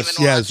skipped and didn't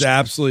even watch?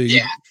 Absolutely.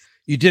 Yeah.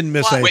 You didn't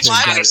miss anything. Which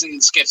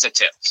Patterson skips it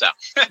too. So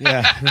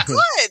yeah.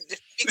 Good,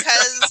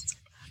 because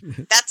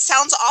that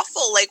sounds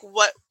awful. Like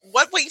what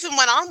even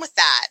went on with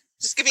that?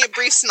 Just give me a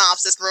brief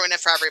synopsis, ruin it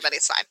for everybody.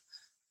 It's fine.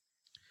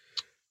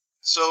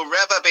 So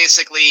Reva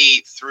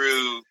basically,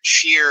 through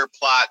sheer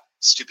plot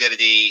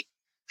stupidity,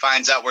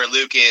 finds out where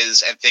Luke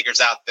is and figures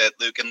out that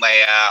Luke and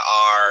Leia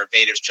are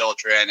Vader's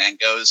children and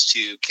goes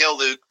to kill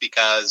Luke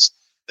because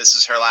this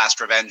is her last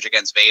revenge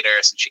against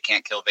Vader, since she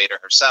can't kill Vader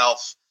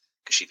herself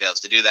because she fails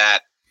to do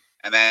that.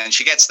 And then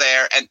she gets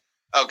there and,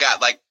 oh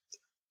God, like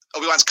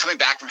Obi-Wan's coming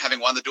back from having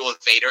won the duel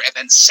with Vader and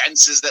then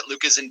senses that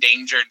Luke is in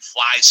danger and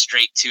flies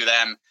straight to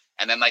them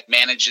and then like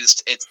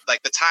manages. It's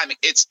like the timing.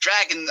 It's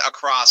dragging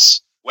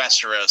across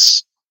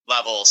Westeros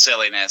level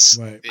silliness.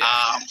 Right.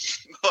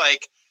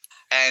 Like,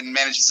 and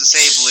manages to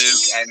save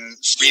Luke, and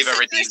Reva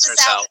redeems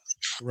herself.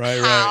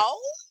 Right. How?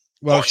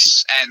 Well,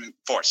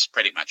 Force,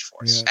 pretty much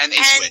force, Yeah. and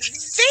intuition.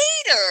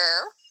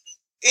 Vader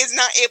is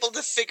not able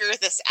to figure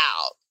this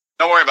out.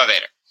 Don't worry about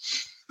Vader.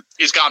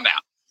 He's gone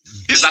now.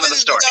 He's not in the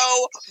story.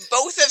 So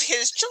both of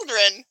his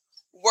children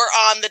were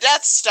on the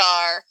Death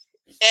Star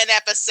in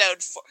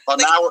episode 4. Well,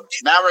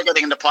 now we're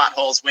getting into plot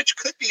holes, which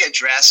could be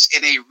addressed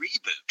in a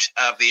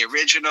reboot of the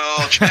original.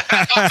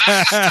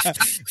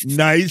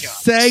 Nice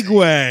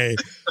segue.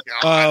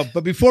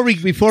 But before we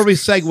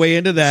segue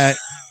into that,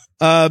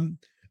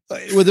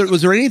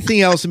 was there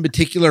anything else in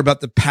particular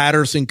about the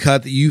Patterson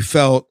cut that you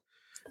felt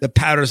that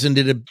Patterson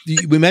did?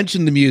 We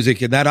mentioned the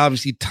music, and that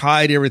obviously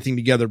tied everything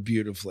together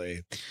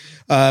beautifully.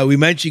 We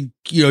mentioned,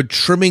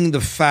 trimming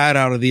the fat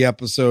out of the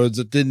episodes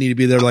that didn't need to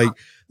be there, like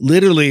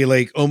literally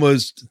like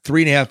almost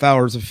 3.5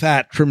 hours of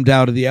fat trimmed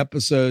out of the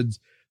episodes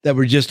that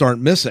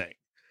aren't missing.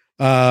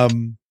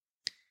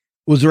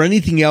 Was there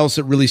anything else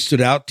that really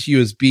stood out to you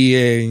as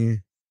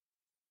being,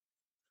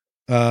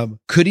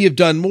 could he have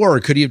done more? Or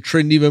could he have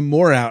trimmed even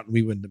more out and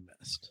we wouldn't have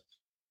missed?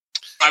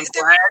 I'm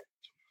glad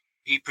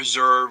he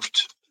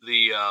preserved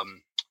the,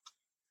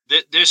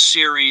 this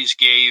series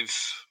gave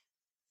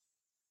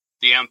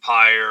the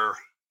Empire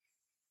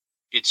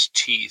its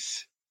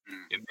teeth.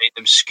 It made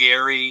them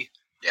scary.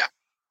 Yeah.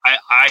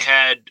 I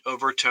had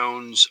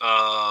overtones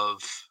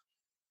of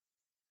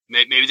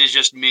maybe there's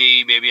just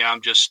me. Maybe I'm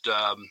just,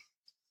 I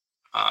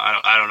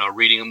don't know,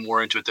 reading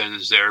more into it than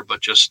is there, but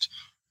just,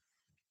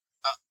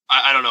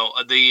 I don't know.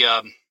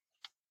 The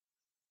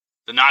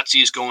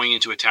Nazis going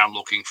into a town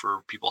looking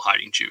for people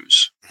hiding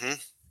Jews. Mm-hmm.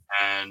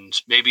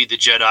 And maybe the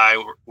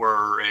Jedi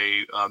were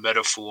a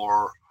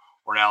metaphor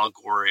or an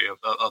allegory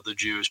of the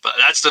Jews. But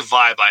that's the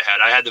vibe I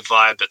had. I had the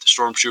vibe that the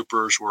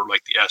stormtroopers were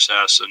like the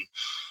SS, and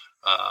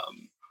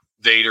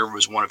Vader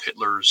was one of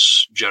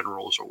Hitler's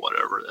generals or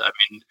whatever. I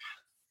mean,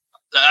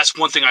 that's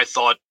one thing I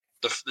thought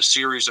the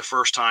series the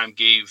first time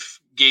gave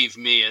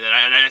me, and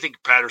I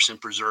think Patterson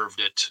preserved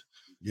it.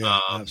 Yeah,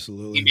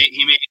 absolutely.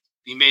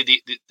 He made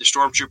the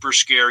stormtroopers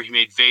scary. He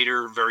made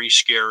Vader very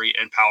scary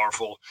and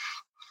powerful.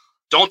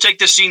 Don't take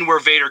the scene where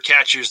Vader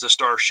catches the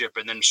starship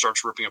and then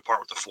starts ripping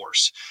apart with the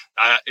Force.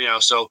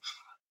 So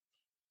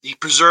he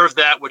preserved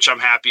that, which I'm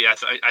happy. I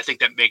think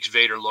that makes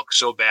Vader look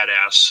so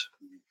badass.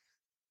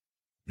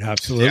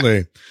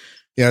 Absolutely.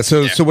 Yeah.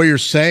 So what you're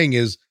saying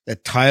is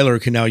that Tyler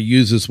can now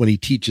use this when he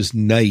teaches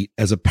Night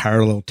as a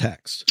parallel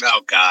text.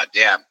 Oh God.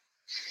 Yeah.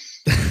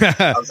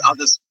 I'll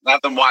just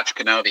let them watch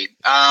Kenobi.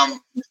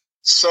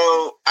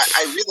 So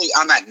I really,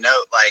 on that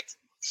note, like,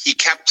 he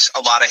kept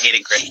a lot of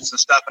hating Christians and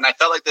stuff, and I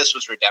felt like this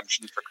was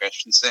redemption for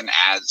Christensen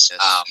as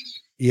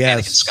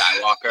Anakin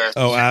Skywalker.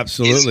 Oh,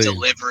 absolutely. His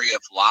delivery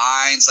of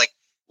lines, like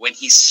when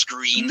he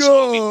screams,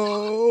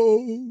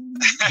 no,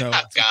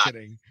 God,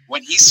 kidding.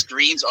 When he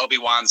screams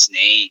Obi-Wan's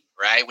name,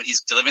 right? When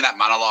he's delivering that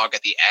monologue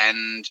at the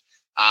end,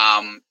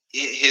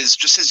 his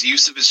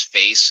use of his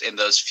face in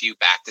those few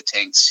back to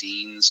tank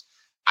scenes,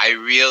 I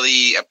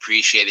really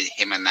appreciated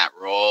him in that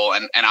role.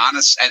 And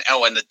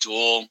the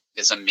duel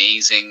is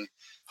amazing.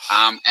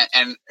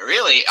 And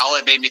really, all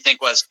it made me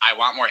think was, I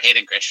want more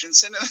Hayden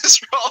Christensen in this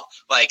role.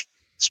 Like,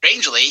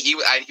 strangely, he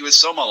was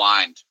so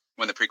maligned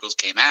when the prequels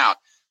came out,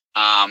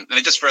 and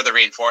it just further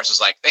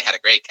reinforces, like, they had a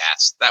great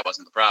cast. That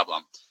wasn't the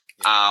problem.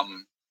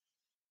 And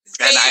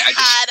I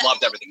just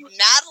loved everything.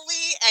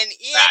 Natalie and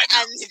Ian,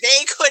 and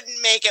they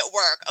couldn't make it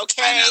work.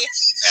 Okay,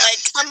 yeah. Like,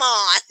 come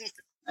on.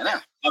 I know.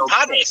 Oh,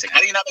 pod racing. How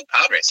do you not make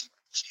pod racing?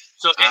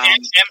 So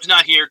M's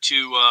not here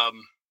to.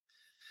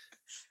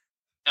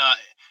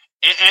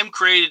 M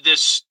created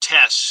this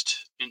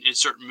test in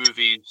certain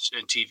movies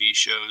and TV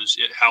shows,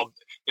 how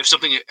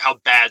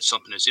bad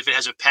something is, if it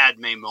has a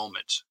Padme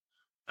moment.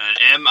 And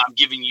M, I'm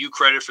giving you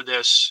credit for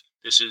this.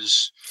 This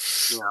is,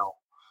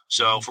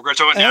 so if we're going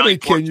to talk about Natalie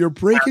Anakin, Portman, you're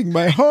breaking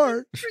my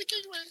heart.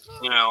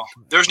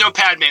 There's no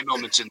Padme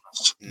moments in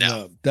this.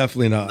 No,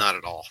 definitely not. Not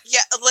at all. Yeah,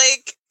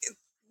 like,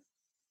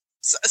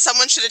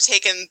 someone should have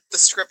taken the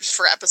script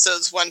for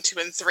episodes 1, 2,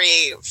 and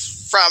 3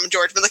 from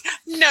George, but like,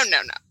 no.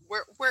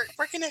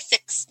 We're gonna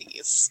fix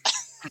these.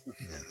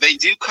 They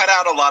do cut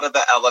out a lot of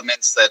the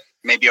elements that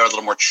maybe are a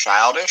little more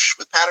childish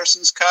with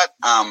Patterson's cut.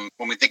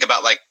 When we think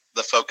about like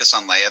the focus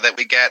on Leia that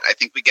we get, I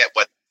think we get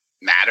what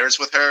matters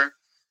with her.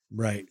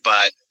 Right.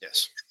 But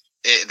yes,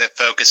 the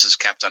focus is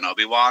kept on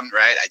Obi-Wan,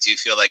 right? I do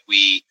feel like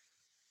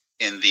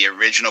in the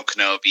original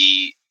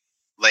Kenobi,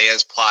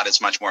 Leia's plot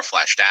is much more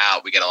fleshed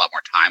out. We get a lot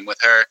more time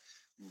with her,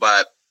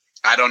 but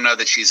I don't know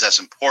that she's as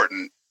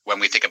important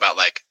when we think about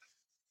like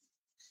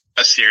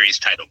a series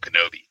titled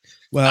Kenobi.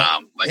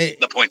 Well,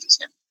 the point is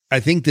him. I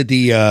think that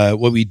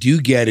what we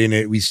do get in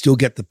it, we still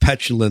get the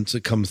petulance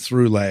that comes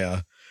through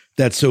Leia.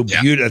 That's so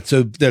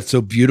beautiful. That's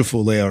so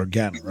beautiful, Leia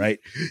Organa, right?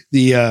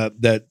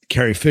 That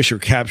Carrie Fisher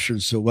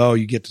captured so well.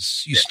 You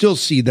still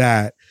see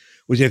that,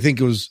 which I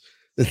think was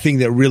the thing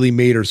that really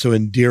made her so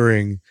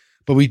endearing.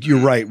 But you're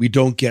right. We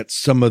don't get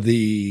some of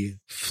the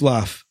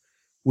fluff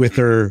with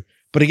her.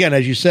 But again,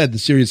 as you said, the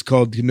series is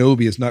called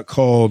Kenobi. It's not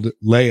called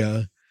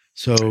Leia.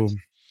 So,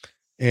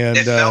 and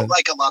it felt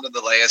like a lot of the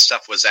Leia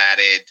stuff was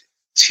added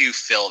to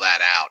fill that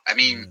out. I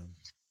mean,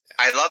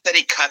 I love that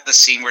he cut the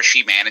scene where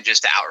she manages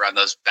to outrun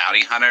those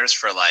bounty hunters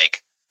for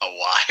like a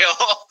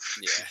while.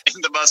 Yeah.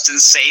 In the most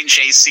insane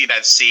chase scene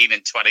I've seen in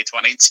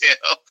 2022.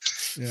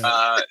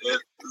 Yeah.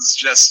 It was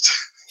just,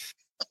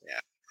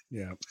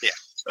 yeah.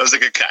 That was a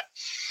good cut.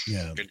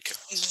 Yeah. Good cut.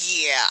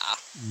 Yeah.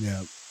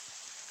 Yeah.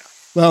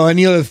 Well,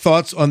 any other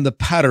thoughts on the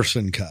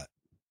Patterson cut?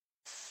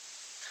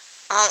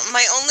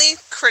 My only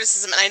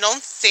criticism, and I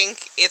don't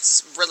think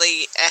it's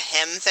really a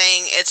him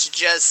thing, it's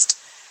just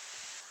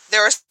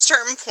there were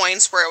certain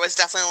points where it was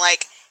definitely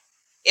like,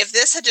 if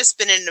this had just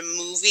been in a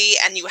movie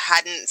and you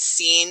hadn't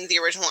seen the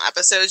original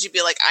episodes, you'd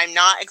be like, I'm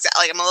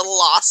a little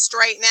lost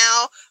right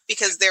now,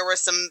 because there were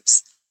some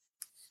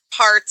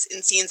parts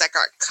and scenes that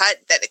got cut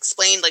that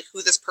explained like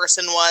who this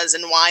person was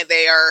and why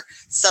they are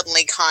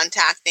suddenly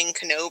contacting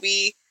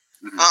Kenobi.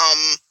 Mm-hmm.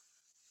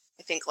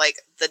 I think like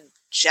the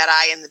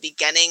Jedi in the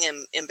beginning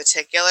in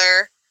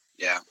particular.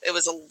 Yeah. It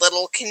was a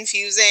little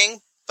confusing,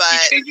 but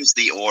he changes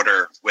the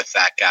order with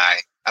that guy.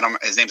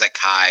 His name's like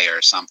Kai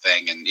or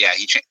something. And yeah,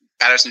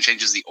 Patterson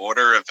changes the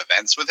order of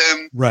events with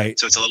him. Right.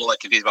 So it's a little like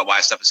confused about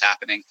why stuff is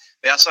happening.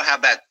 They also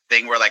have that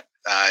thing where like,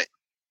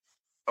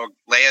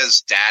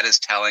 Leia's dad is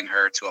telling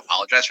her to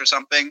apologize for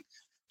something.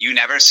 You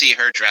never see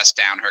her dress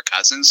down her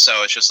cousins.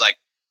 So it's just like,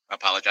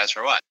 apologize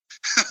for what?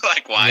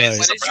 Like, why is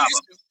this a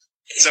problem?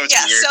 So it's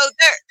weird.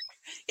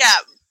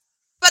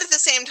 But at the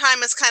same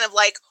time, it's kind of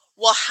like,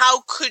 well,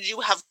 how could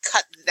you have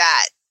cut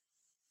that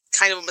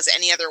kind of almost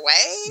any other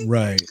way?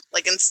 Right.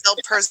 Like, and still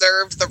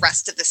preserved the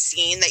rest of the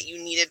scene that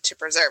you needed to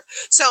preserve.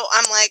 So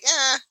I'm like,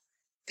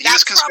 he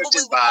was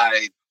constricted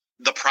by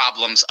the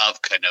problems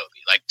of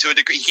Kenobi. Like, to a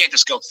degree, he can't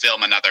just go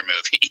film another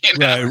movie. You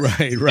know?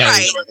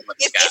 Right.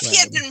 If he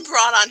had been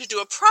brought on to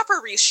do a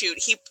proper reshoot,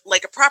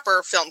 a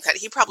proper film cut,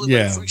 he probably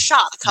would have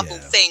reshot a couple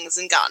things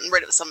and gotten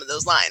rid of some of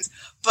those lines.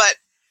 But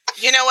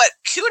you know what?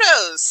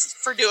 Kudos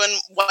for doing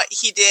what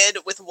he did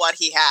with what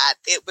he had.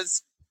 It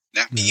was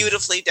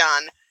beautifully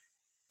done.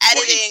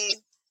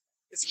 Editing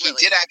is really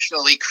He did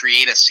actually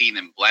create a scene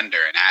in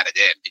Blender and add it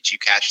in. Did you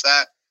catch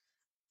that?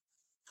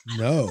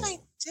 No. I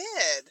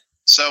did.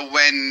 So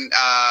when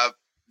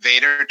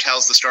Vader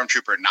tells the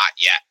stormtrooper not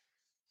yet,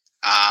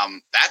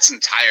 that's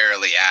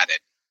entirely added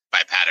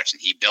by Patterson.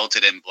 He built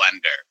it in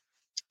Blender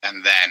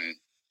and then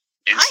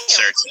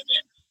inserts it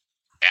in.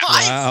 Yeah.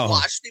 Wow. I've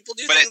watched people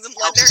do things in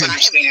Blender, and I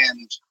am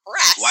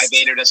impressed. Why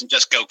Vader doesn't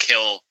just go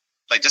kill,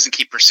 like doesn't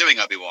keep pursuing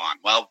Obi-Wan.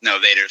 Well, no,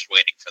 Vader's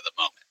waiting for the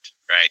moment,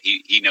 right?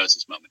 He knows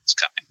his moment is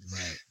coming,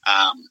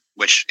 right?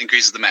 Which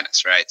increases the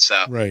menace, right?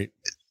 So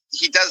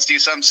he does do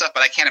some stuff,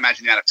 but I can't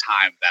imagine the amount of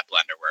time that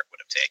Blender work would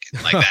have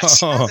taken. Like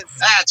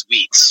that's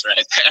weeks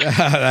right there.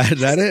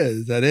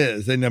 that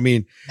is. And I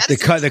mean, the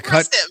cut,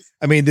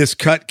 I mean, this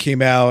cut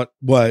came out,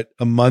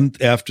 a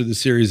month after the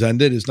series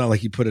ended? It's not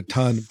like he put a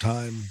ton of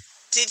time.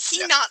 Did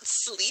he not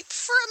sleep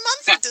for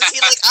a month? Does he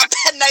up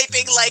at night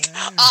being like,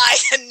 I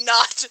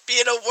cannot be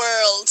in a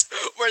world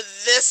where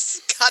this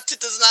cut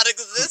does not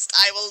exist.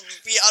 I will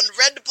be on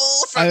Red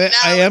Bull from now.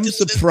 I am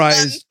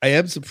surprised. I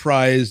am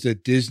surprised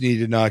that Disney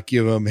did not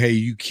give him, hey,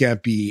 you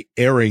can't be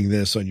airing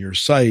this on your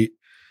site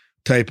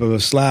type of a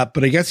slap.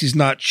 But I guess he's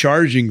not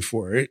charging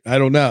for it. I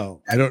don't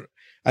know. I don't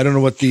know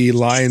what the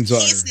lines are.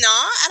 He's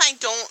not,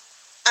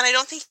 and I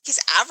don't think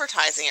he's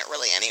advertising it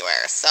really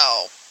anywhere. So.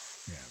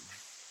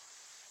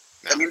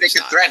 I mean, they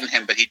could threaten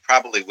him, but he'd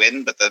probably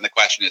win. But then the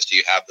question is, do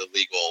you have the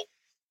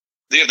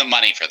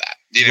money for that?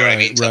 Do you know what I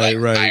mean?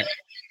 Right.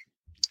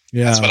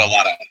 Yeah, that's what a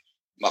lot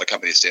of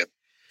companies do.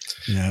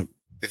 Yeah.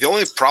 The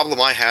only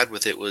problem I had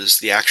with it was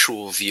the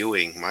actual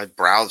viewing. My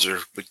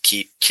browser would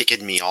keep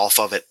kicking me off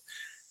of it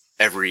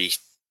every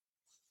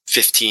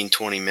 15,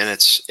 20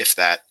 minutes, if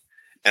that.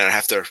 And I'd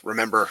have to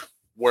remember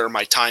where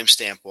my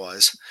timestamp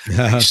was.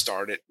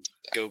 Start it.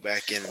 Go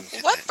back in.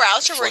 What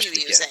browser were you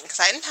using? Because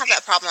I didn't have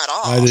that problem at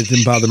all. It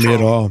didn't bother me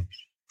at all.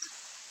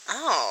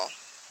 Oh,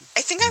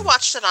 I think I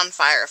watched it on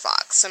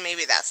Firefox, so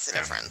maybe that's the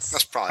difference.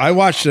 That's probably. I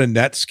watched it on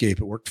Netscape.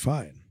 It worked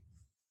fine.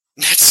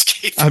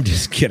 Netscape. I'm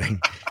just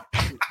kidding.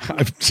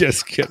 I'm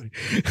just kidding.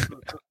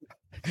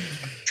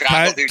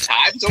 Travel through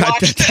time to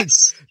watch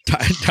this.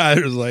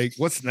 Tyler's like,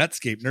 "What's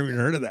Netscape? Never even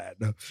heard of that."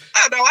 No.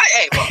 Oh no,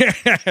 I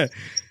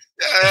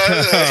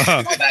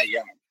not that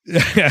young.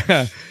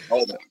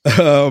 Hold on.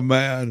 Oh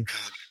man,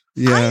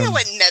 yeah. I know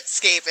what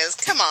Netscape is.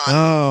 Come on.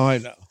 Oh, I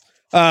know.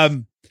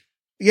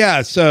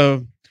 Yeah.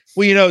 So,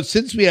 well,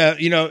 since we have,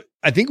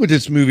 I think what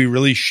this movie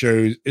really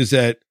shows is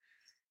that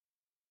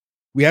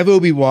we have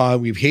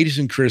Obi-Wan, we have Hayes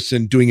and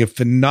Kristen doing a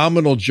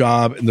phenomenal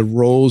job in the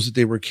roles that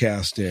they were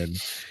cast in,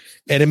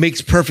 and it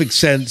makes perfect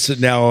sense that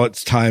now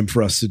it's time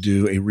for us to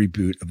do a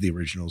reboot of the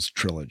original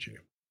trilogy.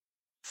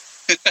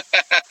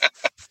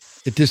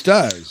 It just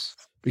does.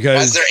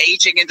 Because as they're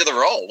aging into the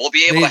role, we'll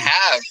be able to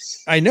have.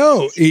 I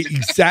know.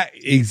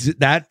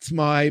 That's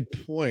my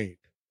point.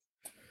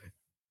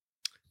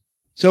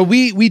 So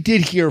we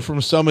did hear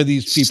from some of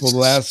these people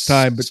last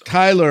time, but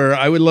Tyler,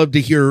 I would love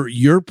to hear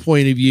your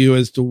point of view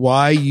as to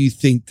why you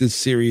think this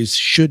series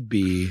should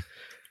be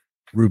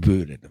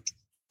rebooted.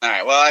 All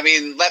right. Well, I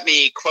mean, let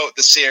me quote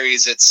the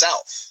series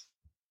itself.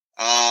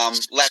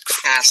 Let the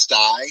past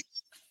die.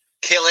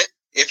 Kill it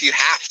if you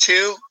have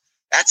to.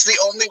 That's the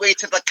only way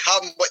to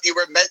become what you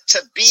were meant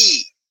to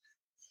be.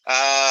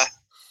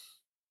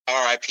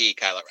 R.I.P.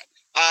 Kylo Ren.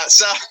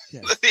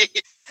 And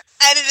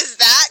it is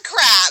that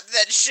crap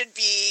that should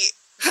be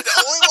the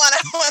only one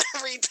I want to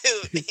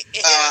reboot. Is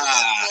the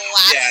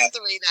last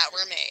three that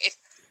were made.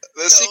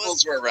 The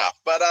sequels were rough,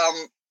 but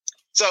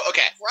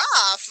okay.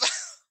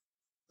 Rough.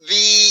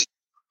 The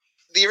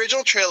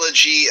original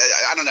trilogy,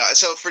 I don't know.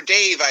 So for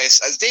Dave,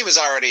 as Dave is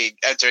already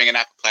entering an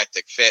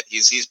apoplectic fit,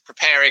 he's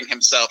preparing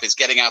himself. He's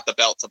getting out the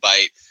belt to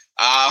bite.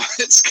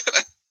 It's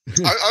gonna.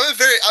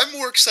 I'm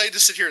more excited to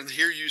sit here and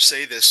hear you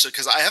say this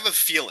because I have a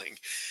feeling,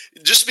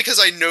 just because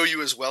I know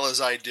you as well as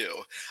I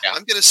do,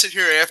 I'm going to sit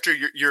here after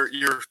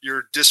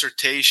your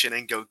dissertation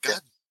and go,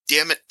 God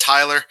damn it,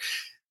 Tyler,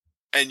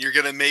 and you're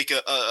going to make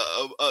a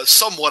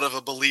somewhat of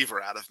a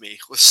believer out of me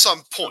with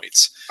some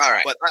points. All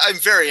right, but I'm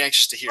very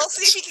anxious to hear. We'll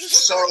see if you can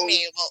convert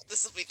me. Well,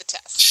 this will be the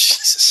test.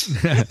 Jesus.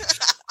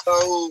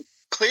 So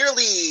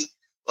clearly,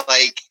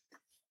 like,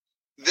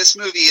 this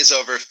movie is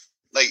over.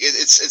 Like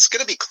it's going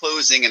to be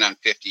closing in on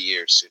 50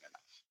 years soon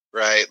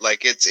enough, right?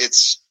 Like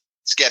it's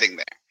getting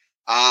there.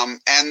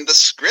 And the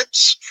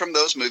scripts from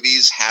those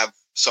movies have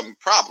some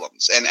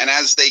problems, and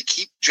as they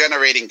keep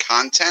generating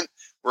content,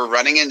 we're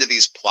running into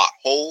these plot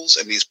holes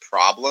and these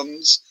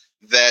problems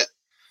that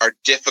are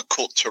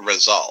difficult to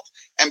resolve.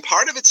 And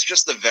part of it's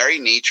just the very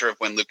nature of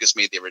when Lucas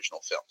made the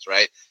original films,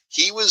 right?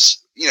 He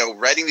was,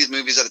 writing these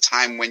movies at a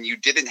time when you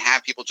didn't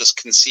have people just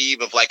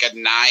conceive of like a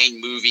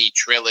 9-movie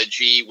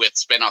trilogy with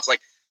spinoffs,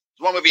 like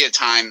one movie at a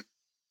time,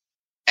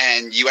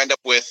 and you end up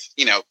with,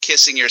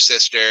 kissing your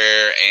sister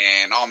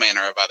and all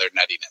manner of other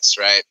nuttiness,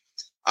 right?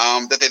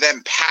 That they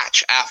then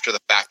patch after the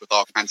fact with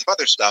all kinds of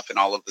other stuff and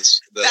all of this.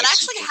 That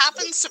actually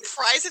happens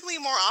surprisingly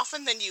more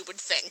often than you would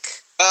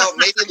think. Well,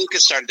 maybe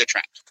Lucas started a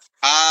trend.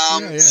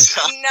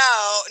 So,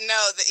 no,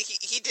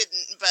 he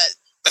didn't. But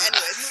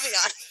anyways, moving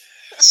on.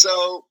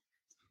 So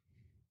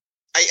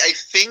I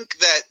think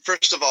that,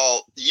 first of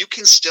all, you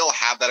can still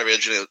have that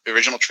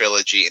original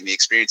trilogy and the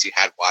experience you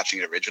had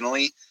watching it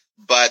originally.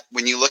 But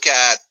when you look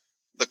at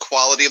the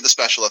quality of the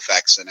special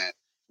effects in it,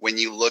 when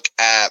you look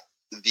at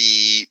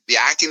the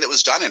acting that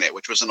was done in it,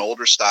 which was an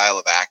older style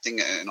of acting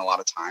in a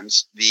lot of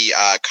times, the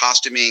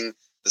costuming,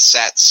 the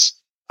sets,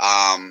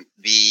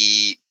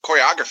 the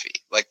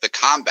choreography, like the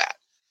combat.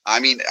 I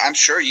mean, I'm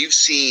sure you've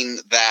seen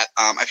that.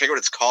 I forget what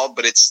it's called,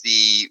 but it's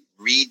the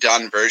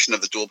redone version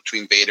of the duel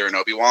between Vader and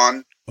Obi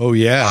Wan. Oh,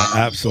 yeah,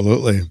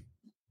 absolutely.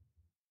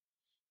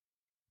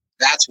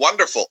 That's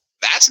wonderful.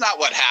 That's not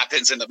what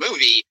happens in the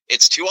movie.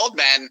 It's two old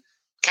men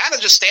kind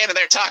of just standing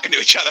there talking to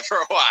each other for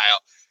a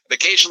while, and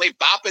occasionally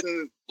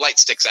bopping light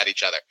sticks at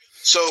each other.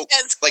 So,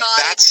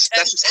 that's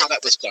just how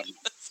that was done.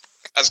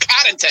 As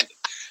God intended.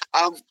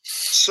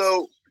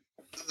 So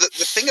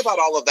the thing about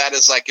all of that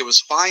is, like, it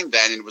was fine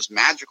then and it was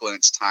magical in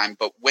its time.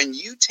 But when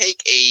you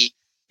take a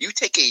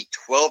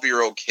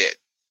 12-year-old kid,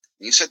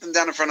 and you sit them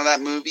down in front of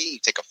that movie, you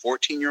take a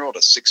 14-year-old, a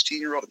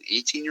 16-year-old, an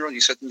 18-year-old,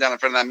 you sit them down in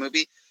front of that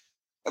movie.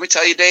 Let me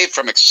tell you, Dave,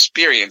 from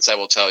experience, I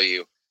will tell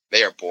you,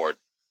 they are bored.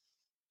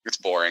 It's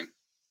boring.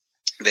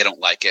 They don't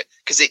like it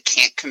because it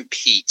can't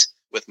compete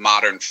with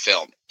modern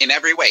film in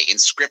every way, in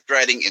script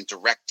writing, in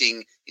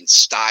directing, in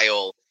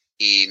style,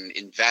 in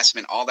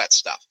investment, all that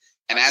stuff.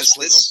 And as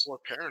this poor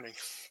parenting.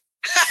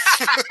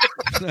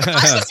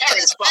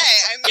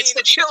 It's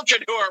the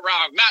children who are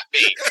wrong, not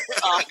me.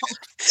 That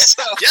is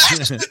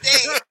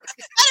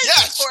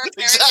poor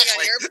parenting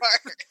on your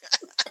part.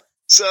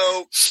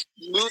 So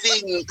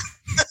moving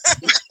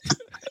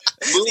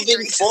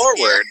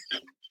forward,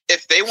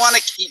 if they want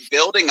to keep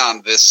building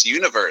on this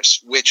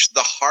universe, which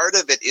the heart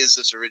of it is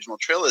this original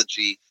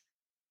trilogy,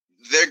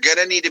 they're going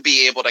to need to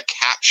be able to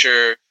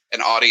capture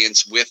an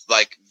audience with,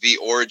 like, the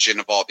origin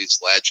of all these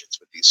legends,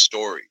 with these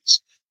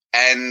stories.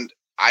 And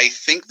I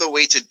think the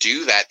way to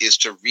do that is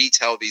to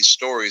retell these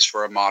stories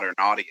for a modern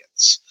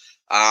audience.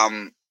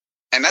 And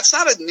that's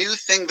not a new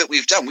thing that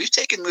we've done. We've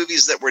taken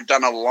movies that were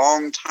done a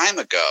long time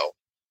ago,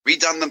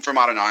 redone them for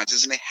modern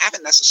audiences, and they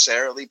haven't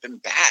necessarily been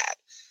bad.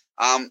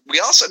 We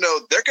also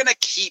know they're going to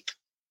keep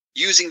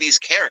using these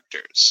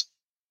characters,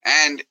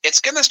 and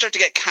it's going to start to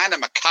get kind of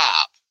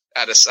macabre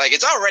at us. Like,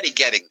 it's already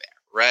getting there,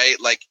 right?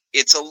 Like,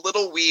 it's a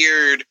little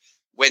weird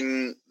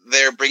when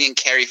they're bringing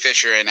Carrie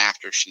Fisher in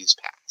after she's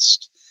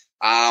passed.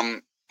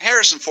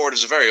 Harrison Ford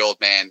is a very old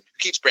man who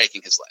keeps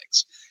breaking his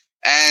legs,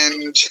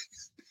 and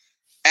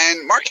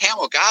Mark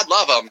Hamill, God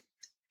love him,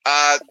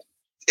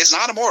 is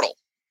not immortal.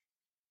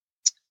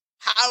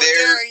 How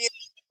dare you?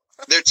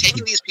 They're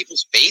taking these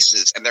people's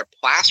faces and they're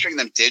plastering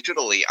them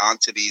digitally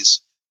onto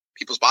these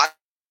people's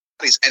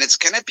bodies. And it's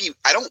going to be,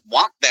 I don't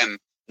want them,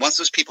 once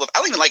those people, I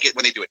don't even like it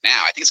when they do it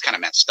now. I think it's kind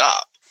of messed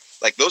up.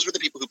 Like, those were the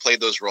people who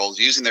played those roles.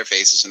 Using their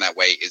faces in that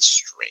way is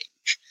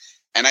strange.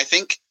 And I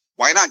think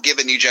why not give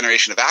a new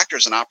generation of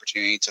actors an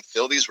opportunity to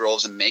fill these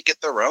roles and make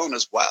it their own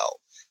as well?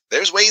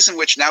 There's ways in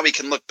which now we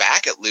can look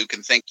back at Luke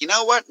and think, you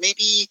know what,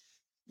 maybe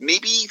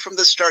from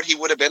the start he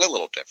would have been a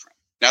little different.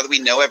 Now that we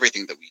know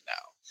everything that we know,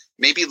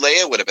 maybe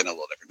Leia would have been a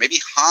little different. Maybe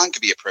Han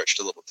could be approached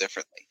a little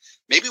differently.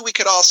 Maybe we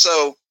could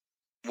also,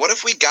 what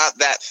if we got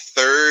that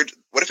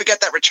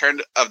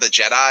Return of the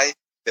Jedi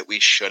that we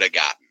should have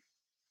gotten?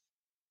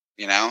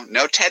 You know,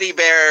 no teddy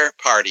bear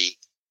party.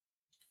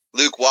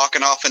 Luke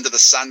walking off into the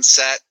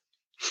sunset,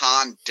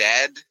 Han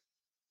dead,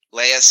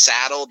 Leia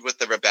saddled with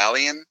the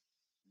rebellion.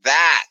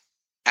 That,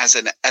 as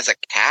a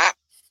cat,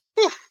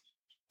 whew,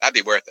 that'd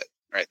be worth it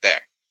right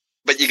there.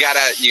 But you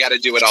gotta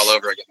do it all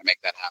over again to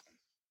make that happen.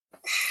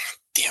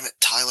 Damn it,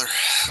 Tyler.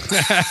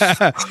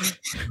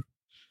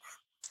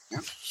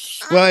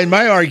 Well, and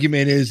my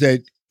argument is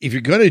that if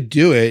you're going to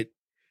do it,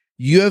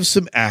 you have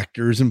some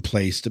actors in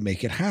place to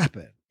make it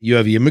happen. You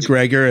have Ian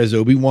McGregor as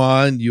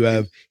Obi-Wan. You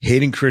have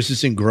Hayden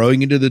Christensen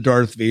growing into the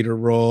Darth Vader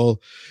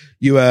role.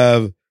 You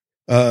have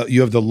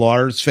the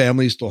Lars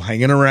family still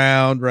hanging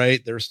around,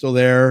 right? They're still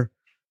there.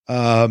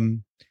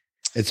 And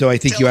so I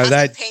think Still you have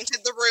that painted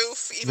the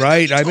roof,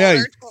 right. I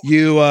mean,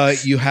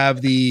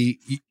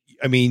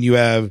 you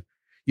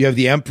have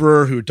the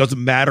Emperor, who it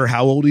doesn't matter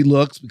how old he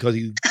looks because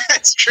he.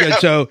 That's true.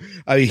 So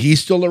I mean,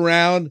 he's still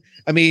around.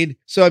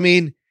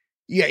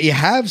 Yeah, you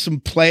have some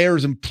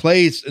players in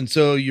place, and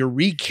so you're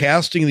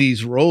recasting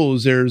these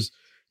roles.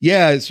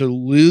 So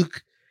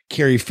Luke,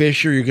 Carrie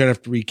Fisher, you're gonna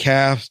have to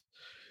recast,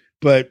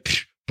 but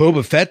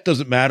Boba Fett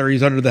doesn't matter.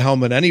 He's under the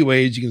helmet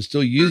anyways. You can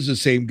still use the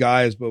same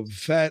guy as Boba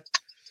Fett.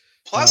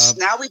 Plus,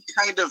 now we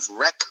kind of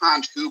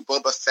retconned who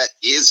Boba Fett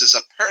is as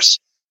a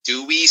person.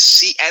 Do we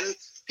see? And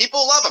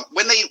people love him.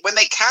 When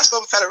they cast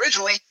Boba Fett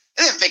originally,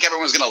 they didn't think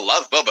everyone was going to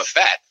love Boba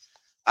Fett.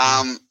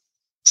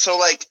 So,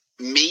 like,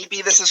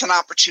 maybe this is an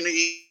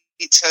opportunity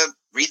to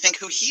rethink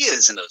who he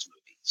is in those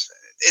movies.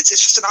 It's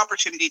just an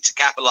opportunity to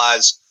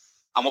capitalize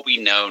on what we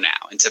know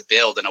now and to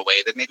build in a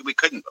way that maybe we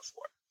couldn't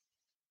before.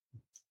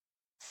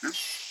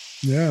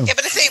 Yeah. Yeah,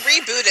 but if they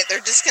reboot it, they're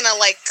just going to,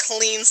 like,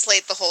 clean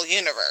slate the whole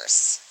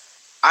universe.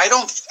 I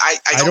don't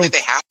think they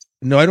have to.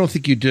 No, I don't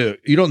think you do.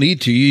 You don't need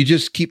to. You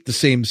just keep the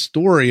same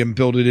story and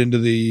build it into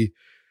you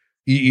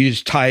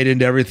just tie it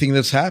into everything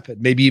that's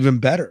happened, maybe even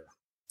better.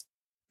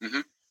 Mm-hmm.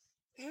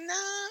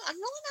 No, I'm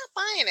really not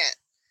buying it.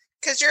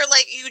 Because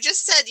you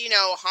just said,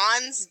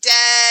 Han's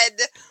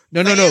dead.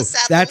 No.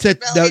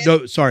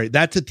 That's sorry.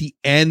 That's at the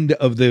end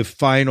of the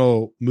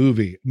final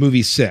movie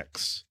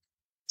 6.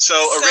 So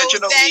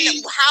originally,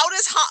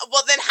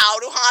 then how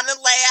do Han and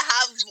Leia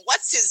have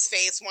what's his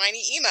face,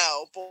 whiny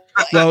emo boy?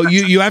 Well,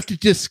 you have to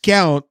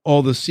discount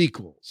all the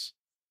sequels.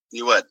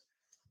 You would,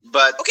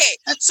 but okay.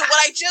 So what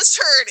I just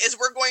heard is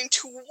we're going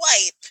to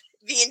wipe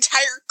the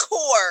entire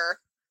core.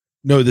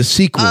 No, the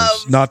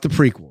sequels, not the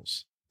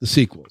prequels. The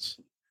sequels.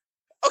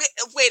 Okay,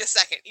 wait a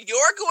second.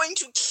 You're going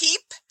to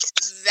keep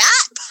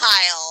that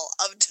pile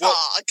of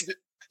talk? Well,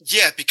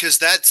 yeah, because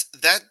that's.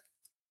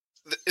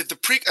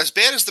 As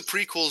bad as the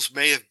prequels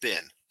may have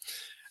been,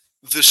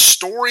 the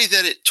story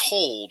that it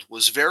told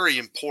was very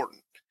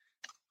important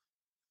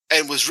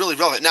and was really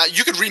relevant. Now,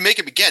 you could remake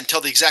it again,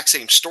 tell the exact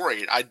same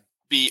story, and I'd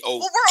be okay. Well,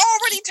 we're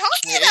already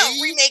talking about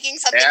remaking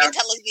something and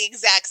telling the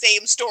exact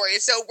same story,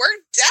 so we're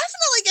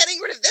definitely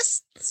getting rid of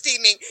this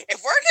steaming.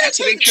 If we're going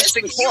to take this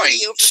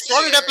point,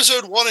 start at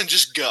episode 1 and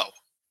just go.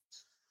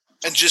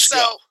 And just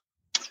go.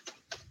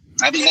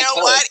 I mean, you know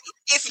what?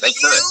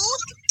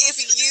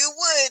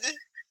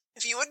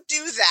 If you would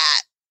do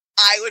that,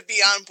 I would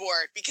be on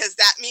board, because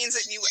that means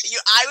that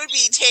I would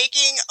be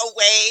taking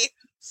away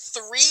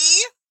 3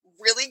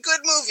 really good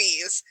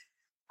movies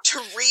to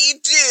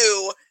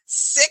redo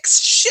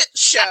 6 shit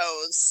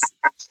shows.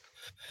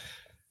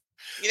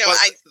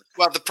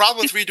 Well, the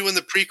problem with redoing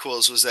the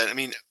prequels was that, I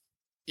mean,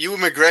 Ewan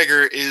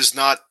McGregor is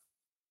not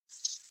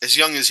as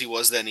young as he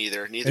was then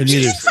either. Neither.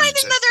 You can find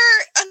another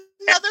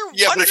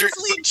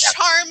wonderfully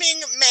charming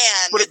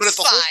man. But it's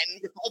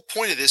fine. The whole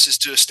point of this is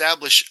to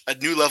establish a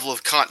new level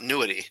of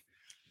continuity.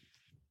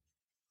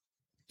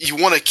 You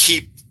want to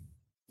keep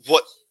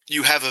what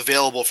you have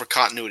available for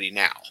continuity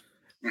now.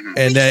 Mm-hmm.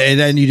 And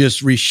then you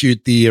just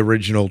reshoot the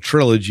original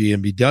trilogy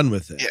and be done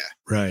with it. Yeah.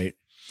 Right.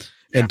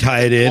 And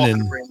tie it in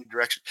and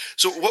direction.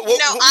 So I'm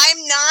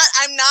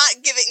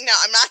not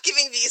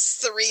giving these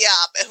 3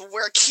 up if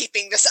we're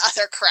keeping this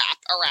other crap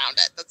around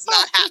it. That's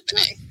not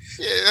happening.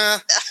 Yeah.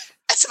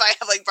 That's if I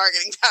have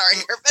bargaining power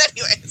here. But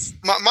anyways.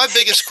 My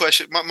biggest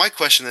question, my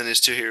question then is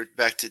to hear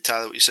back to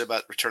Tyler, what you said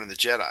about Return of the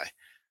Jedi.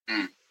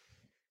 Mm.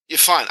 Yeah,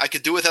 fine. I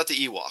could do without the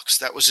Ewoks.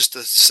 That was just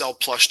to sell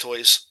plush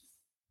toys.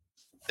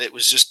 It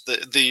was just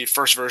the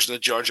first version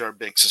of Jar Jar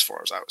Binks as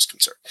far as I was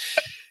concerned.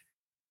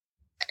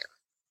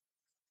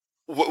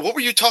 What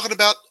were you talking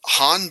about?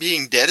 Han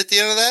being dead at the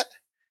end of that?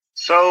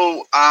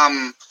 So,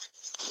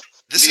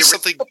 this is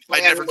something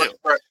I never knew.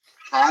 For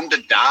Han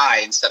to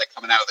die instead of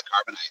coming out of the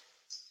carbonite.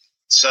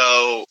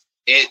 So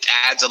it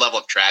adds a level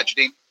of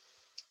tragedy.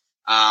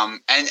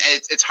 And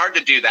it's hard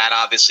to do that,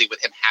 obviously,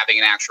 with him having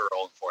an actual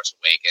role in Force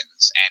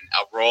Awakens and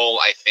a role,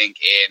 I think,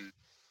 in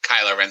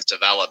Kylo Ren's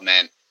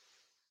development.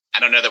 I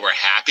don't know that we're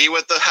happy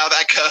with how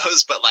that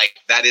goes, but like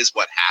that is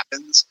what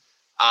happens.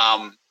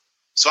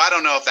 So I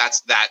don't know if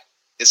that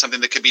is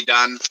something that could be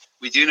done.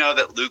 We do know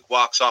that Luke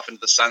walks off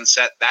into the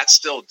sunset. That's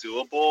still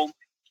doable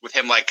with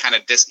him, like kind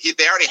of they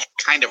already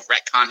kind of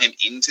retcon him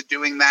into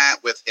doing that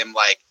with him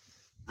like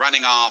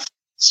running off,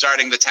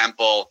 starting the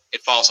temple,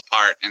 it falls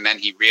apart, and then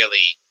he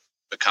really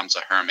becomes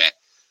a hermit.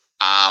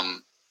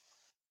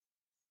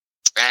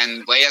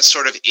 And Leia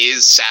sort of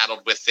is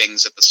saddled with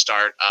things at the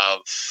start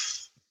of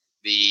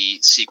the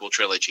sequel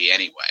trilogy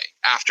anyway.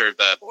 After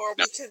the or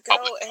we could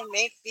go and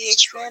make the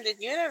expanded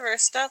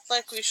universe stuff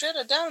like we should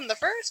have done in the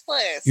first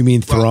place. You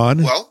mean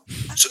Thrawn? Well,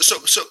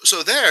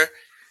 so there,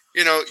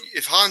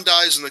 if Han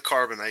dies in the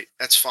carbonite,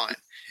 that's fine.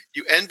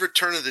 You end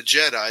Return of the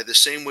Jedi the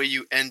same way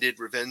you ended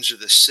Revenge of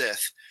the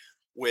Sith,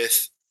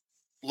 with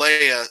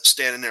Leia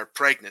standing there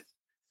pregnant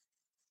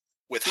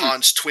with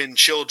Han's twin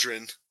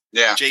children.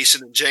 Yeah,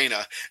 Jason and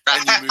Jaina,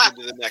 and you move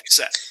into the next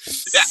set.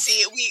 Yeah.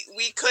 See,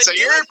 we could. So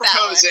you're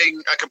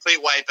proposing a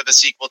complete wipe of the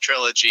sequel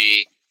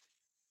trilogy.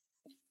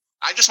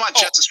 I just want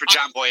justice for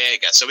John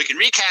Boyega, so we can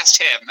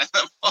recast him.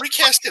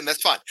 Recast him,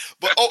 that's fine.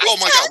 But oh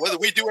my God, whether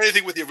we do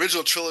anything with the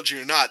original trilogy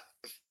or not,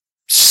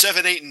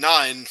 7, 8, and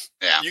 9,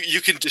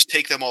 you can just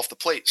take them off the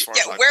plate. As far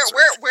as I'm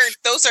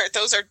concerned.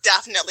 Those are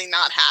definitely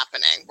not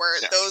happening.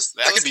 Those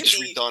could be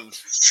just redone.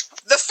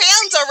 The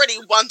fans already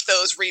want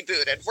those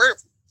rebooted.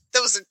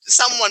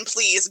 Someone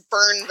please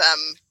burn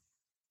them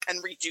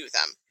and redo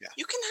them. Yeah.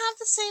 You can have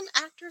the same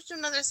actors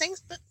doing other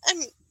things, but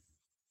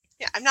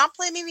I'm not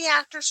blaming the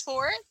actors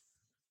for it.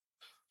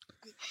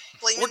 I'm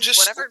blaming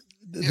whatever.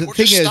 Or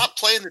just stop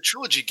playing the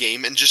trilogy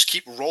game and just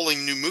keep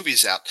rolling new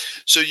movies out,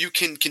 so you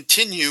can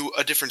continue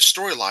a different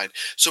storyline.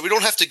 So we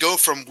don't have to go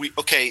from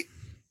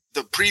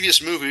the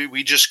previous movie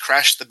we just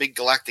crashed the big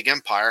galactic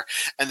empire,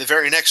 and the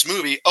very next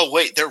movie, oh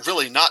wait, they're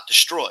really not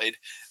destroyed;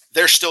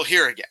 they're still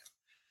here again.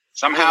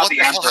 Somehow the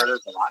Emperor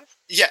is alive.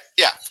 Yeah.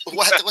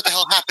 What the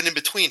hell happened in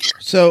between here?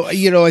 So,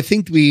 I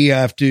think we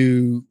have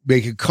to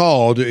make a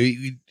call.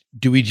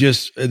 Do we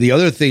just, the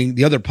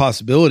other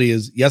possibility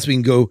is, yes, we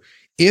can go,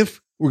 if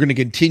we're going to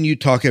continue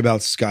talking about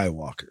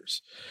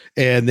Skywalkers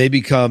and they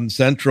become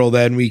central,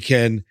 then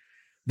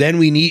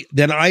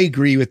I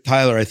agree with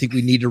Tyler. I think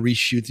we need to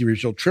reshoot the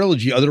original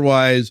trilogy.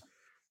 Otherwise,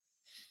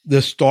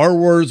 the Star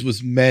Wars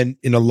was meant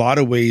in a lot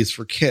of ways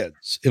for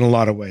kids. In a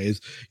lot of ways,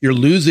 you're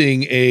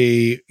losing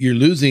a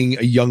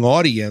young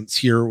audience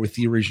here with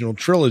the original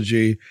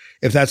trilogy.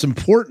 If that's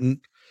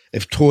important,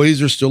 if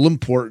toys are still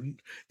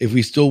important, if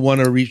we still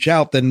want to reach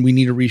out, then we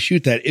need to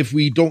reshoot that. If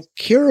we don't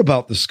care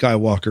about the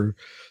Skywalker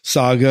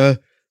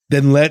saga,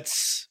 then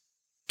let's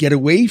get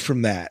away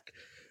from that.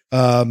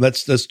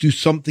 Let's do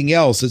something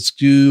else.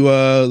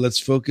 Let's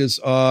focus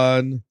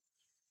on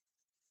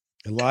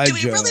Elijah.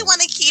 Do we really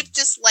want to keep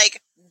just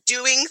like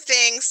doing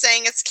things,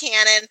 saying it's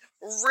canon,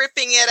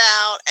 ripping it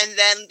out, and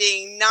then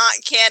being not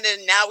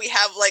canon? Now we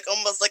have like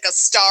almost like a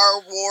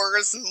Star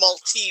Wars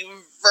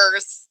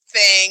multiverse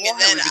thing. Well,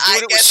 and then we've been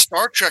doing it with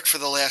Star Trek for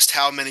the last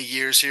how many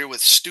years here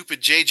with stupid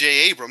J.J.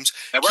 Abrams.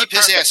 Keep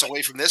his ass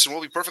away from this and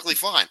we'll be perfectly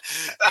fine.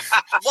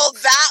 Well,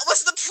 that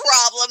was the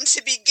problem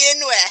to begin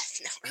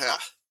with. No. Yeah.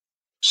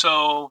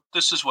 So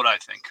this is what I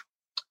think.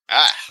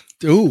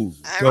 Ooh,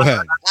 go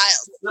ahead.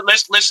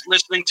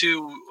 Listening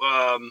to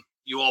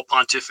you all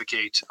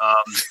pontificate.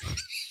 Love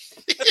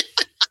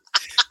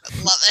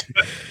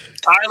it.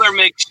 Tyler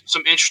makes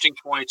some interesting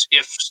points.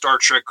 If Star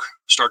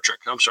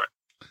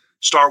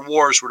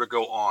Wars were to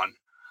go on,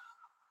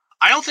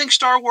 I don't think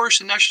Star Wars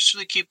should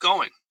necessarily keep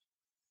going.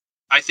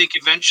 I think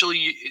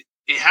eventually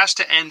it has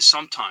to end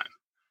sometime.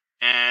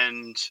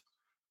 And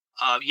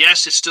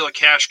yes, it's still a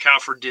cash cow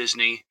for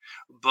Disney,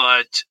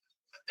 but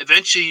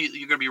eventually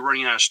you're going to be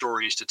running out of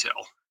stories to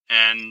tell.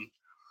 And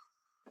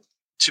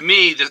to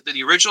me,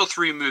 the original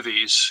 3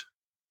 movies,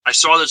 I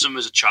saw them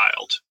as a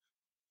child.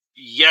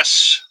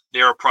 Yes,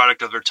 they're a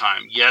product of their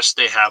time. Yes,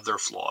 they have their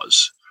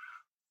flaws.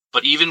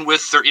 But even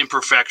with their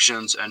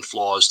imperfections and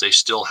flaws, they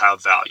still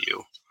have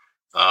value.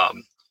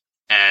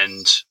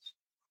 And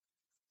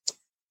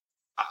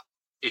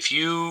if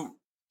you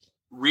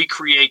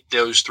recreate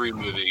those 3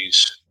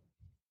 movies,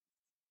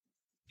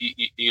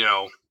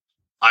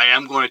 I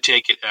am going to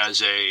take it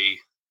as a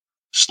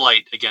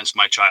slight against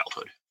my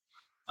childhood.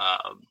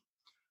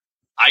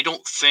 I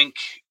don't think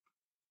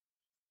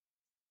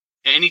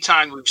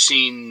anytime we've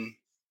seen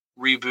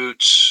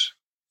reboots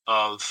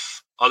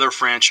of other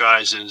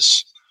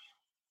franchises,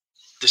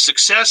 the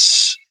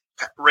success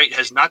rate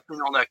has not been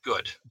all that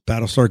good.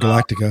 Battlestar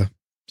Galactica,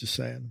 just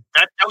saying.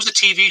 That was a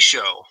TV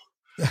show,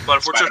 but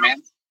if we're talking about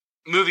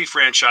movie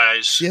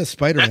franchise, yeah,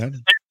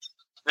 Spider-Man.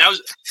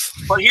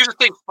 But here's the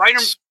thing: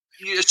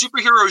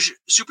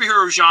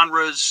 superhero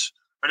genres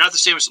are not the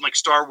same as like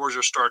Star Wars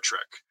or Star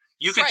Trek.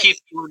 You can keep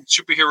doing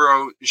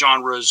superhero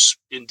genres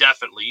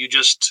indefinitely. You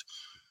just,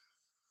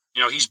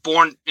 he's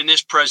born in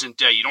this present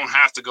day. You don't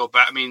have to go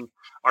back. I mean,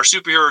 our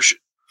superheroes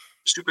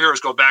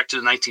go back to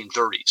the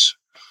 1930s.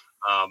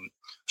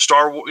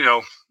 Star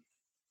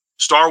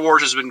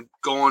Wars has been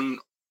going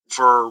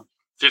for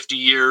 50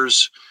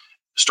 years,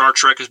 Star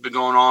Trek has been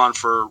going on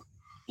for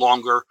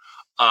longer.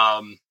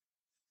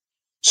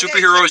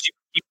 Superheroes,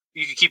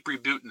 you can keep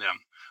rebooting them,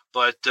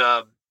 but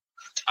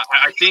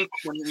I think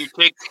when you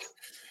take,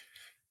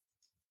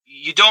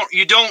 you don't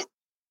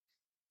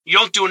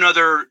do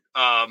another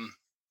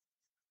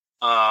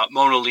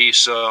Mona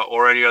Lisa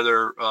or any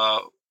other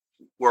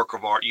work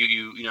of art.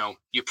 You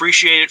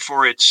appreciate it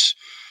for its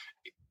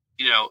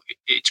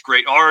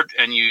great art,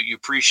 and you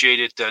appreciate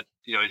it that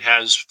it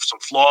has some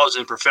flaws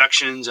and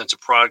imperfections, and it's a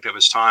product of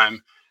its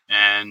time,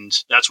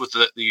 and that's what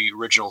the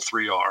original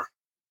three are.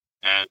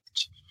 And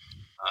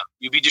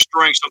you'd be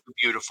destroying something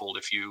beautiful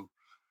if you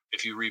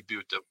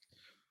reboot them.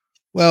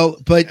 Well,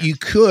 but you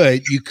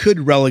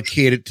could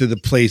relegate it to the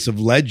place of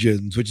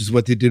legends, which is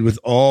what they did with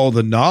all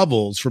the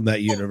novels from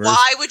that universe.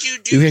 Why would you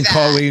do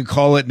that? We can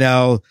call it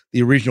now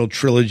the original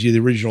trilogy, the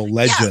original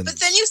legends. Yeah, but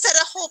then you said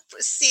a whole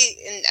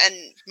and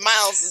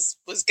Miles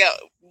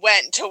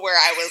went to where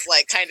I was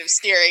like kind of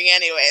steering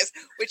anyways,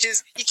 which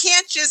is you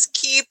can't just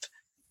keep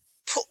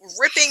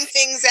ripping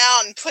things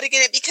out and putting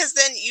in it, because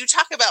then you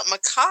talk about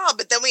macabre,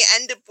 but then we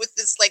end up with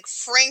this like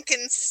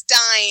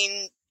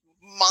Frankenstein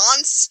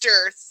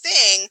monster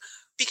thing,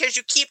 because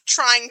you keep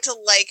trying to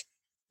like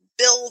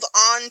build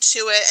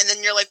onto it, and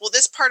then you're like, well,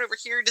 this part over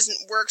here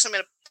doesn't work, so I'm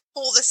going to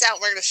pull this out,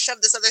 we're going to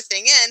shove this other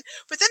thing in,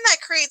 but then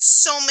that creates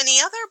so many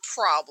other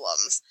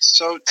problems.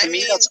 So to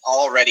me, that's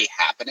already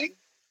happening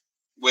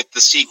with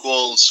the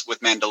sequels, with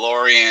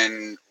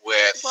Mandalorian,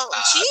 with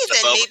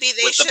maybe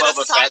they should have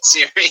thought Fett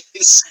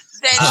series.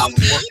 Then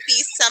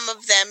maybe some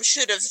of them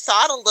should have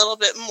thought a little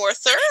bit more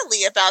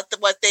thoroughly about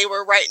what they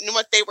were writing and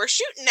what they were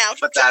shooting out.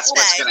 But that's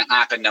what's going to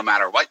happen no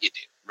matter what you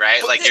do, right?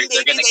 Well, like they're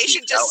going to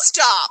keep going. Just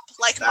stop.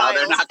 Like no,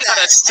 they're not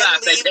going to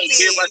stop. They pay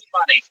too much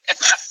money.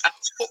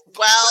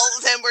 Well,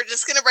 then we're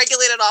just going to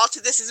regulate it all to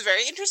this is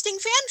very interesting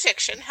fan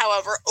fiction.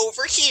 However,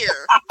 over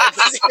here,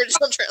 the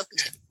original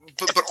trilogy.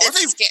 But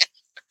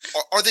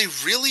are they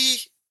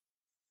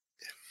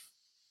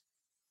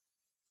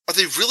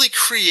really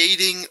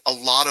creating a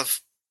lot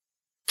of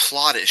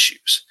plot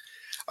issues?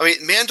 I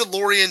mean,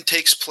 Mandalorian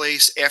takes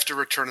place after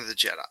Return of the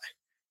Jedi,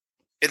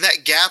 in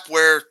that gap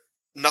where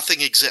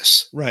nothing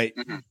exists. Right.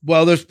 Mm-hmm.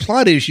 Well, there's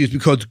plot issues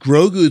because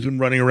Grogu's been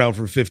running around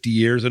for 50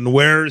 years, and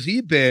where has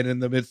he been in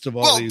the midst of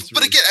all these?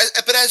 But again,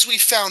 as we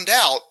found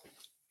out,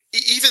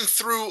 even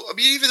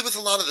with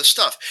a lot of the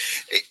stuff,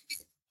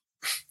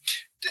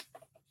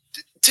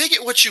 take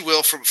it what you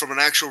will from an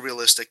actual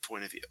realistic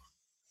point of view.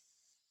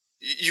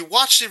 You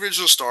watch the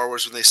original Star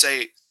Wars when they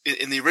say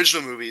in the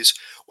original movies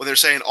when they're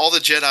saying all the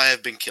Jedi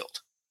have been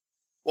killed.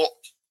 Well,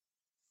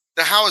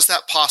 now how is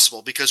that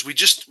possible? Because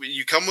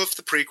you come with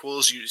the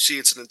prequels, you see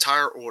it's an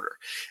entire order.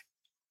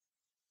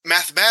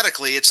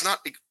 Mathematically, it's not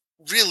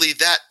really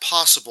that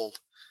possible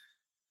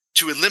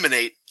to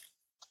eliminate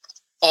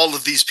all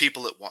of these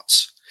people at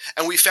once.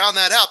 And we found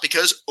that out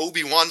because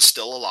Obi Wan's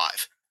still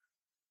alive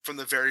from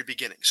the very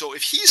beginning. So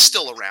if he's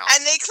still around,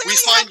 and they clearly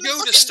we find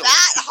haven't Yoda still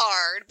that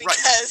hard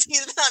because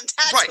he's on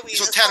Tatooine. Right.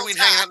 So Tatooine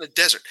hanging out in the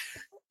desert.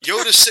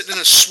 Yoda's sitting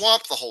in a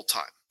swamp the whole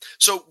time.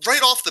 So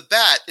right off the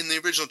bat in the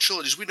original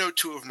trilogies, we know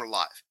 2 of them are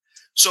alive.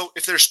 So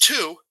if there's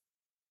 2,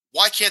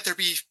 why can't there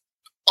be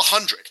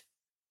 100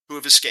 who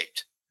have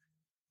escaped?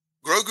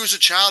 Grogu's a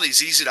child.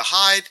 He's easy to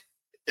hide.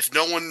 If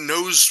no one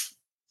knows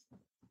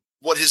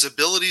what his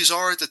abilities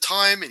are at the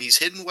time and he's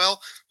hidden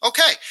well,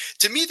 okay.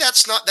 To me,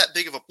 that's not that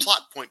big of a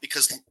plot point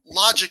because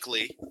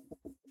logically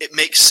it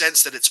makes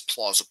sense that it's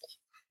plausible.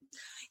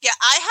 Yeah,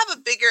 I have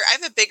a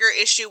bigger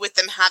issue with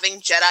them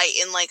having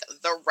Jedi in like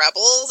the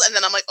Rebels, and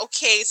then I'm like,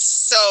 okay,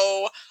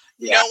 so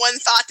no one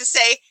thought to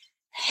say,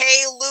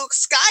 hey, Luke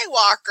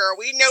Skywalker,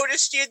 we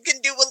noticed you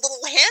can do a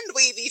little hand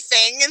wavy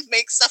thing and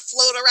make stuff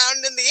float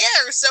around in the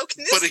air, so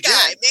can this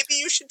guy. Maybe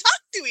you should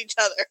talk to each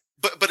other.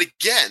 But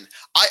again,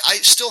 I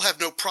still have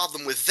no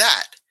problem with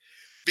that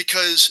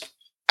because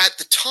at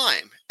the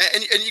time,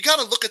 and you got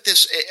to look at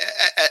this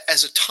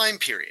as a time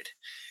period.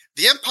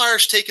 The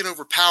Empire's taken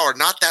over power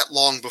not that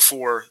long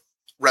before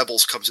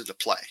Rebels comes into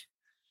play.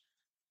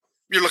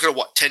 You're looking at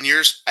what, 10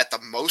 years at the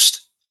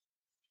most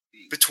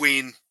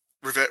between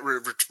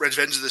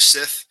Revenge of the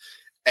Sith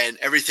and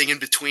everything in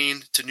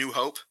between to New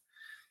Hope.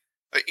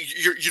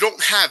 You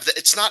don't have that.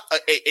 It's not a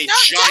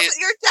giant.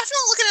 You're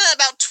definitely looking at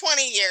about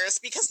 20 years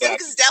because Luke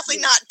is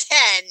definitely not 10.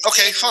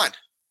 Okay, fine.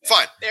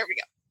 There we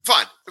go.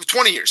 Fine.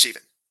 20 years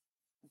even.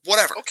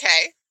 Whatever.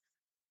 Okay.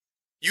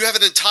 You have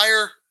an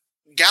entire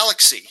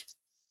galaxy,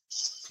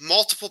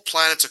 multiple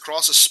planets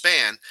across a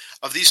span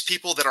of these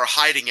people that are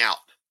hiding out.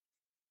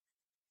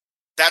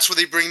 That's where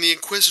they bring the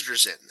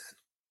Inquisitors in then.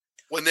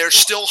 When they're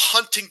still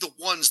hunting the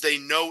ones they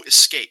know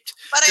escaped.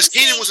 Because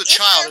Kanan was a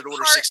child at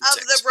Order 66.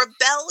 Of the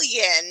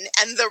rebellion,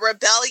 and the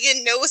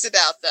rebellion knows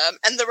about them,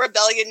 and the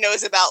rebellion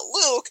knows about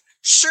Luke,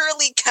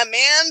 surely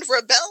Command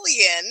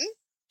Rebellion.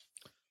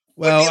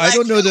 Well, I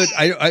don't know that.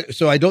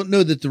 I don't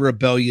know that the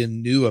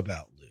rebellion knew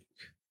about Luke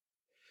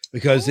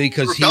because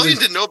rebellion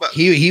didn't know about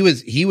he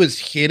was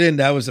hidden.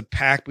 That was a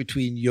pact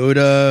between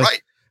Yoda,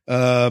 right?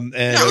 And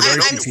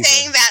I'm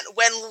saying that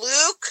when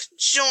Luke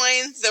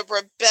joined the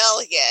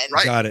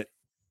rebellion, Got it.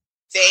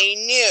 they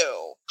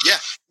knew. Yeah.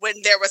 When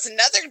there was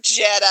another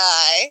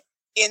Jedi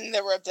in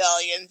the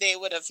rebellion, they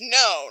would have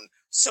known.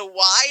 So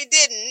why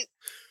didn't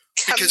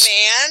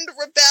Command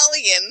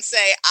Rebellion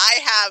say, I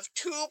have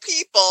two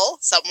people,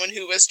 someone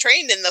who was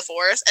trained in the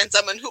Force and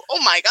someone who,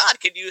 oh my God,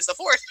 could use the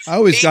Force. I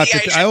always got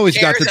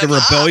that the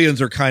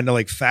rebellions are kind of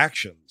like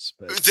factions.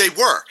 But. They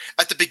were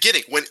at the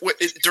beginning when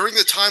during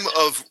the time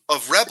of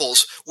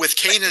Rebels with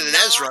Kanan and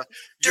Ezra.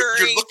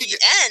 You're looking the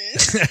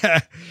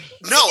end.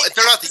 No,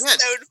 they're not the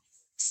end.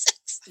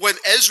 When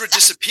Ezra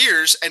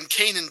disappears and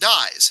Kanan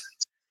dies,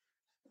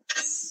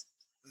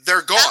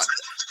 they're gone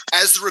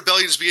as the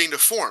rebellion is beginning to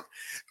form.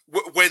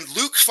 When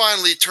Luke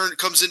finally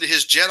comes into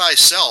his Jedi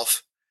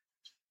self,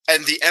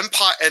 and the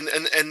Empire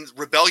and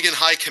Rebellion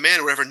High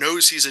Command, whoever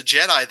knows he's a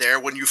Jedi there,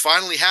 when you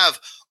finally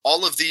have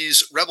all of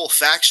these rebel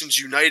factions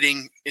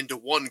uniting into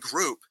one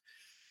group,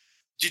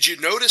 did you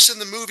notice in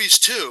the movies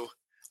too,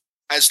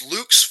 as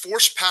Luke's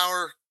force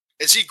power,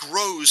 as he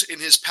grows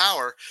in his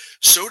power,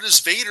 so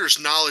does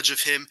Vader's knowledge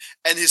of him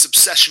and his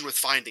obsession with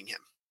finding him.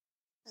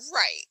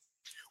 Right.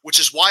 Which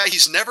is why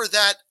he's never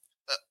that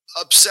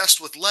obsessed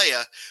with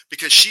Leia,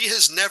 because she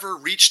has never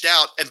reached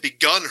out and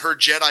begun her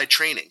Jedi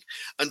training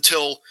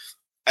until,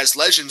 as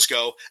legends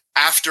go,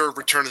 after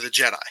Return of the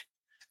Jedi,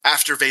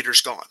 after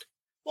Vader's gone.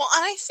 Well,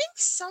 and I think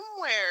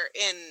somewhere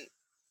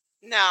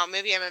no,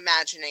 maybe I'm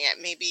imagining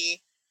it.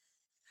 Maybe,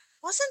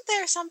 wasn't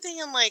there something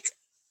in like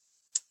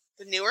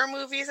the newer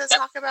movies that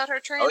talk about her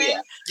training?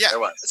 Oh yeah, there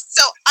was.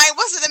 So I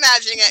wasn't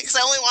imagining it because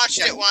I only watched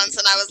it once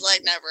and I was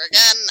like, never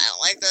again. I don't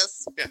like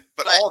this. Yeah,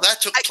 but all that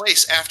took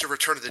place after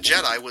Return of the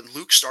Jedi when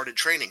Luke started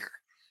training her.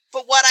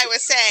 But what I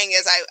was saying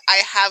is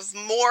I have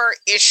more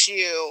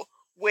issue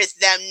with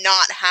them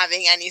not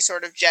having any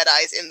sort of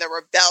Jedis in the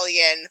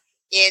rebellion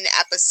in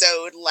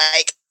episode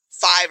like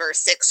 5 or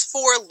 6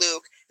 for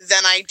Luke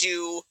than I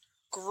do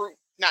Groot.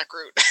 Not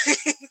Groot.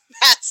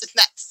 that's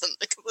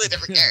a completely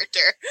different character.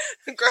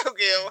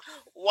 Grogu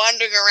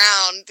wandering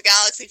around the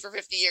galaxy for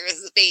 50 years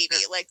as a baby.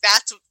 Like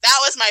that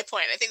was my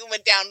point. I think it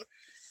went down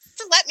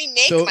to let me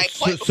make my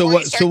point before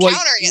you start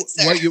countering it,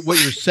 sir. What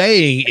you're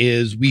saying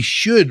is we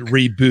should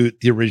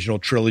reboot the original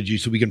trilogy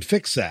so we can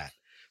fix that.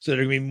 So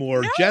there are going to be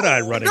more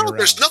Jedi running around. No,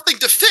 there's nothing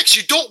to fix.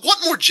 You don't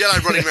want more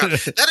Jedi running around.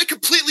 That had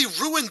completely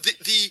ruined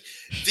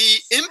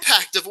the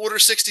impact of Order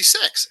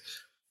 66.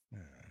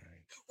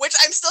 Which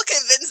I'm still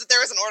convinced that there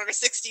was an Order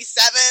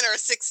 67 or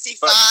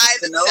 65 that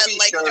said,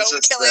 like, don't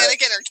kill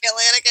Anakin or kill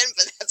Anakin,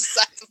 but that's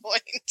beside the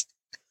point.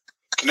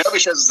 Kenobi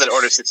shows us that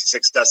Order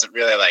 66 doesn't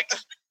really,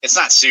 it's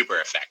not super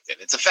effective.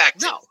 It's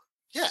effective. No.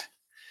 Yeah.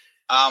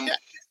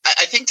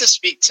 I think to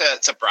speak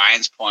to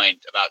Brian's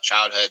point about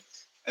childhood,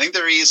 I think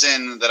the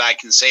reason that I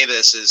can say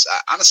this is,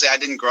 honestly, I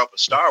didn't grow up with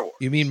Star Wars.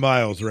 You mean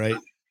Miles, right?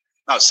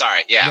 Oh,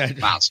 sorry. Yeah,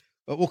 Miles.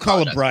 But we'll call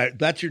him Brian.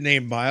 That's your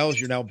name, Miles.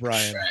 You're now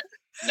Brian. Right.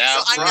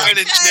 No, so Brian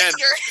and Jen.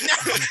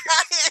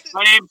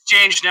 My name's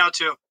changed now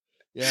too.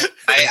 Yeah,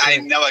 I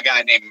know a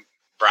guy named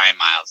Brian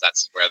Miles.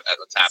 That's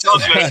what's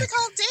happening.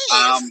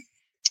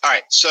 All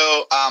right,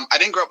 so I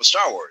didn't grow up with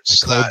Star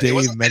Wars. I called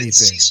Dave many things.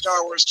 See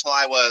Star Wars till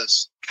I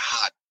was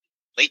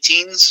late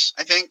teens,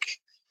 I think.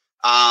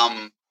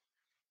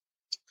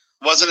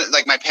 Wasn't it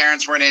like my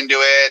parents weren't into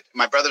it?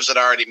 My brothers had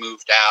already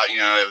moved out.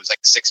 It was like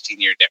a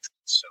 16-year difference.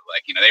 So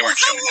they weren't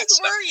showing that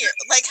stuff. How old were you?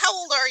 Like, how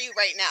old are you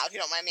right now, if you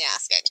don't mind me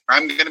asking?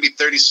 I'm going to be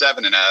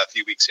 37 in a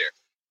few weeks here.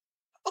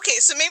 Okay,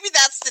 so maybe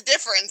that's the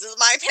difference, is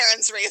my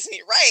parents raised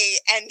me right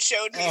and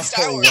showed me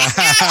Star Wars.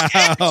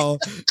 Wow.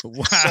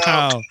 Wow.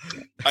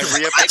 So, I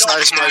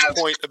reemphasize my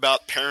point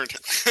about parenting.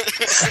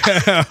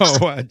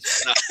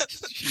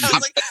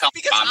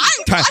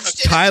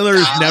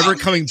 Tyler's never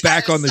coming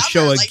back on the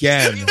show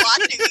again. Like,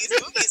 watching these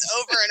movies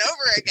over and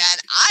over again.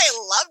 I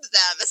loved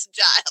them as a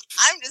child.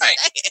 I'm just saying.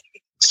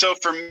 So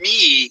for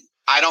me,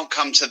 I don't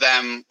come to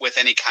them with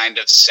any kind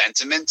of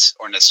sentiment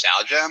or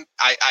nostalgia.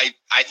 I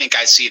think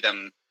I see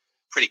them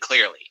pretty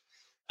clearly.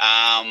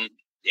 I'm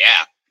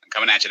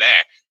coming at you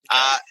there.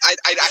 I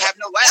have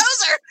no lens.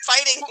 Those are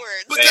fighting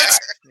words.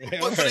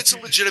 But it's a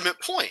legitimate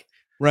point.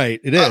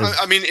 Right, it is.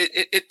 I mean,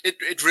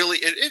 it really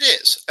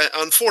is.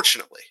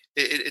 Unfortunately,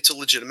 it's a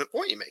legitimate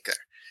point you make there.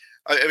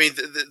 I mean,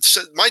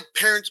 my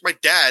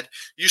dad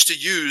used to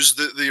use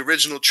the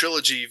original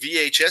trilogy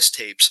VHS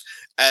tapes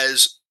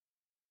as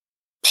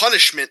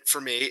punishment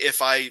for me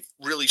if I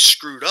really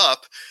screwed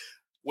up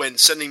when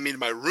sending me to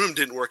my room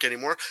didn't work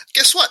anymore.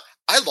 Guess what?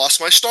 I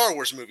lost my Star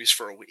Wars movies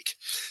for a week.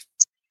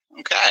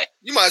 Okay.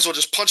 You might as well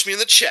just punch me in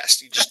the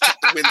chest. You just took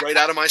the wind right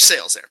out of my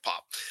sails there,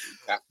 Pop.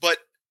 Okay. But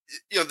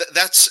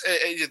that's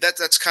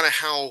kind of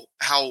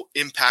how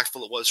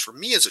impactful it was for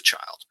me as a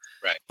child.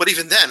 Right. But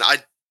even then,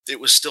 it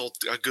was still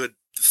a good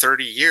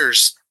 30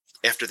 years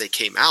after they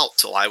came out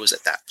till I was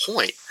at that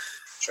point.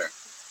 Sure.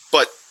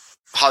 But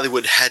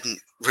Hollywood hadn't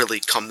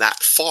really come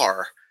that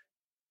far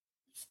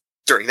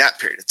during that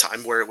period of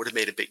time where it would have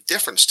made a big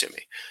difference to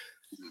me.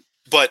 Mm-hmm.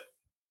 But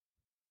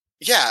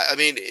yeah, I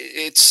mean,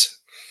 it's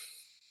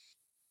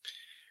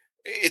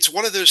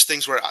one of those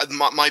things where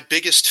my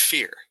biggest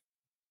fear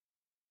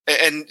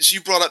And so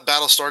you brought up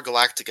Battlestar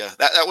Galactica.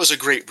 That was a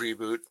great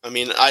reboot. I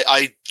mean,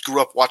 I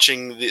grew up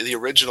watching the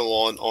original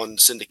on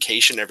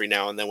syndication every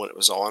now and then when it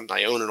was on.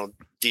 I own it on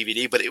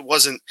DVD, but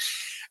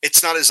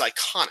it's not as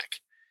iconic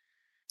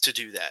to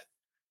do that.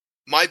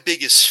 My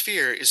biggest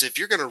fear is if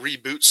you're going to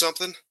reboot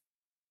something,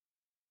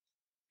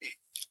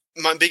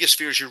 my biggest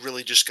fear is you're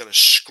really just going to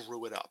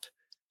screw it up.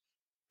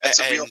 That's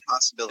a real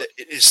possibility.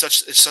 It's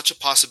such a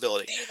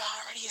possibility. They've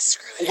already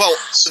screwed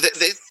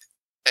it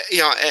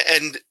up.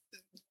 And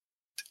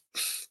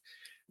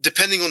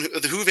depending on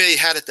who they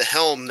had at the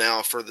helm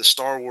now for the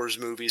Star Wars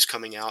movies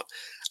coming out,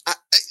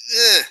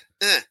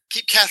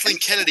 keep Kathleen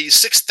Kennedy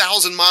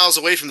 6,000 miles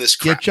away from this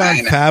crap. Get Jon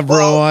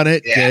Favreau on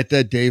it. Yeah.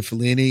 Get Dave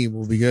Filoni.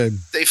 We'll be good.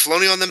 Dave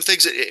Filoni on them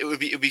things. It would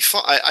be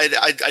fun.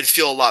 I'd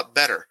feel a lot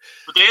better.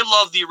 But they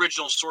love the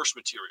original source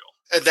material.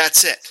 And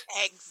that's it.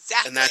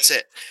 Exactly. And that's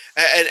it.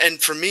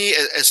 And for me,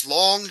 as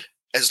long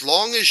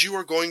as you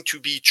are going to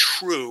be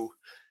true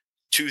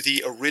to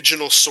the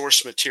original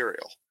source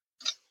material,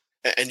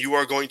 and you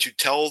are going to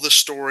tell the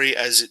story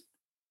as it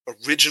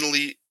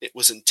originally it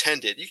was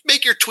intended, you can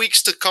make your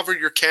tweaks to cover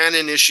your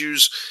canon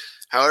issues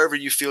however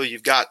you feel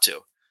you've got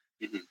to.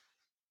 Mm-hmm.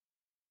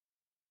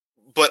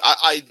 But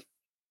I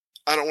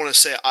don't want to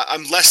say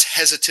I'm less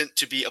hesitant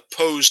to be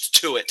opposed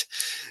to it.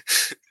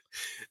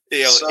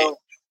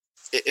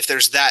 If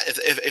there's that,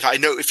 if I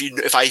know, if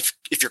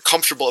you're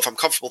comfortable, if I'm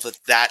comfortable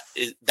that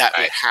right.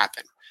 would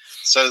happen.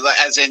 So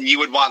as in you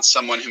would want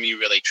someone whom you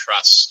really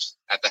trust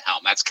at the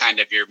helm. That's kind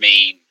of your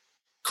main.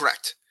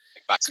 Correct.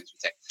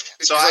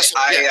 So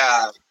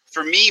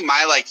for me,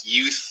 my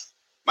youth,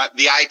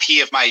 the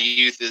IP of my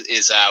youth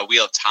is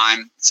Wheel of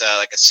Time. It's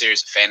like a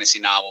series of fantasy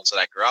novels that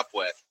I grew up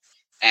with.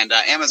 And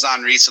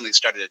Amazon recently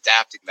started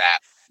adapting that.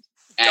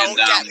 And, Don't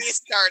get me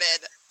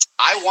started.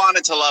 I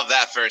wanted to love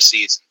that first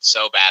season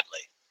so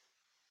badly.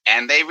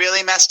 And they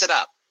really messed it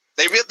up.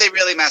 They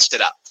really messed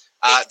it up.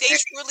 They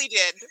truly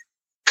did.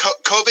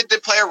 COVID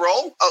did play a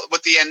role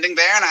with the ending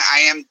there, and I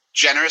am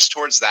generous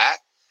towards that.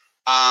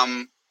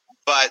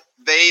 But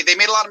they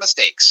made a lot of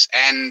mistakes,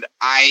 and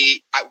I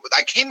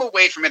came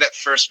away from it at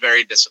first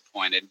very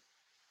disappointed.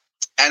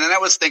 And then I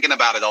was thinking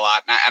about it a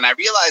lot, and I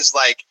realized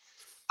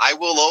I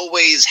will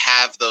always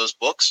have those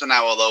books, and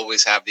I will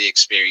always have the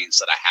experience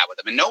that I have with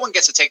them, and no one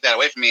gets to take that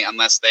away from me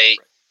unless they,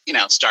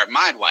 start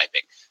mind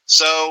wiping.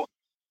 So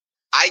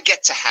I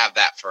get to have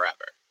that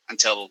forever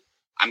until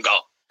I'm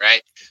gone,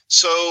 right?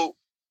 So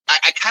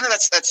I kind of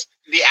that's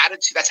the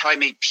attitude. That's how I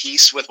made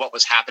peace with what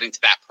was happening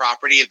to that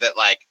property. That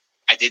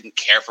I didn't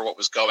care for what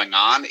was going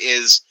on.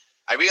 Is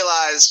I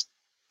realized,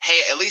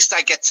 hey, at least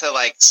I get to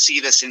see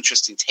this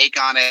interesting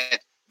take on it.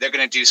 They're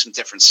going to do some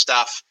different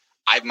stuff.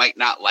 I might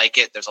not like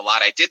it. There's a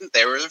lot I didn't.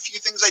 There were a few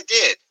things I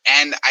did,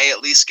 and I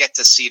at least get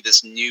to see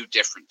this new,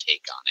 different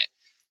take on it.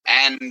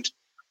 And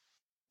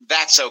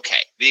that's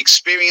okay. The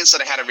experience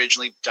that I had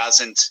originally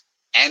doesn't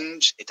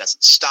end. It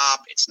doesn't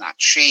stop. It's not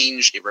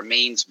changed. It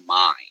remains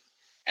mine.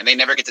 And they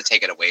never get to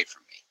take it away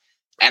from me.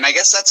 And I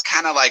guess that's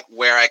kind of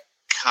where I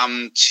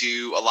come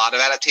to a lot of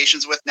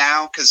adaptations with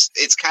now, because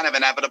it's kind of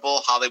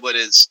inevitable. Hollywood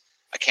is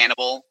a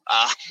cannibal.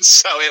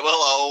 So it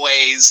will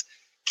always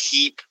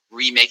keep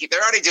remaking.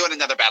 They're already doing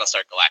another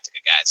Battlestar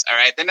Galactica, guys. All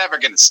right. They're never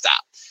going to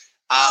stop.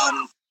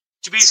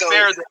 To be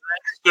fair,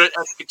 that's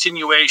a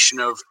continuation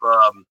of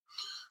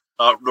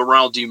the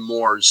Ronald D.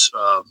 Moore's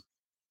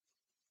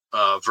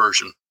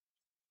version.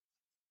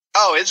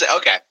 Oh, is it?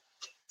 Okay.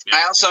 Yeah.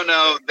 I also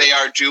know they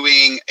are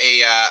doing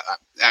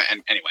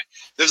and anyway,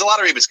 there's a lot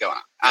of reboots going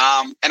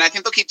on. And I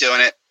think they'll keep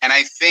doing it. And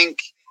I think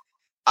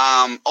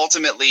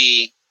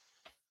ultimately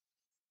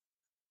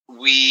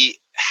we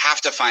have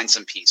to find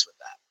some peace with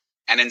that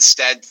and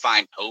instead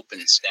find hope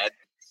instead,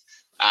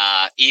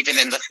 even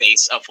in the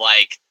face of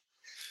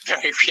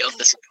very real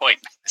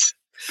disappointment.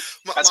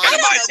 That's kind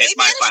of my final thing. They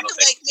managed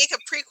to make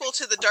a prequel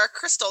to the Dark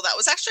Crystal that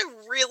was actually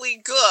really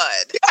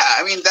good. Yeah,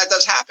 I mean that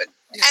does happen.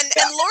 And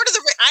Lord of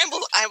the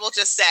Rings, I will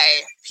just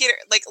say, Peter,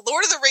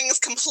 Lord of the Rings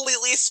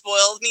completely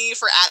spoiled me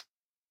for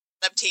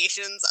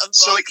adaptations of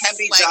books. So it can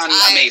be done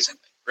amazingly,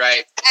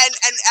 right?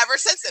 And ever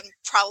since then,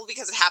 probably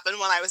because it happened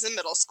when I was in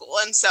middle school,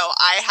 and so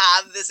I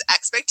have this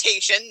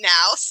expectation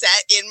now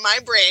set in my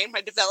brain,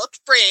 my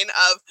developed brain,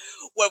 of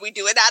when we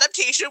do an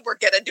adaptation, we're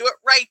gonna do it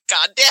right.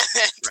 God damn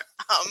it.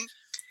 Right.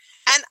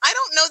 And I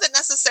don't know that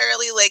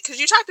necessarily, because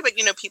you talked about,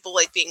 people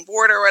being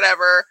bored or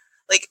whatever,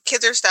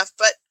 kids or stuff,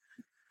 but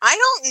I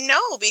don't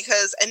know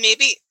because, and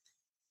maybe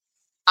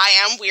I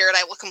am weird.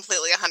 I will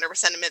completely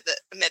 100% admit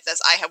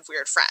this. I have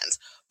weird friends.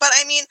 But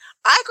I mean,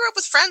 I grew up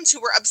with friends who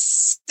were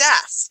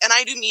obsessed, and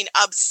I do mean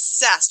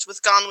obsessed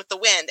with Gone with the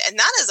Wind. And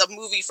that is a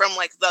movie from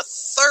the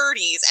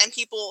 30s, and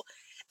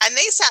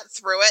they sat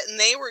through it and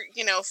they were,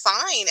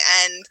 fine,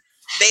 and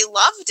they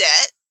loved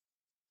it.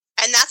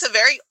 And that's a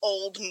very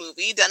old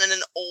movie done in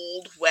an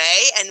old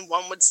way. And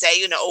one would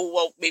say, oh,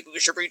 well, maybe we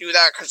should redo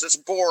that because it's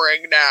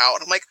boring now.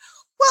 And I'm like,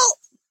 well,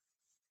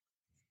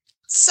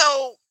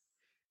 so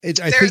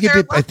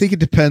I think it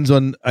depends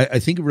on, I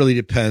think it really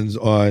depends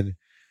on,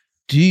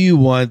 do you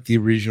want the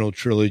original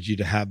trilogy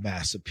to have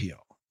mass appeal?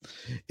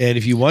 And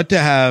if you want to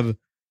have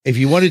if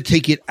you want to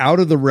take it out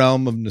of the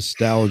realm of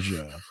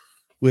nostalgia,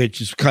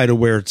 which is kind of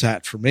where it's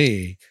at for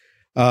me,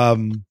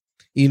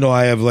 you know,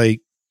 I have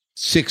like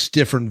 6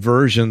 different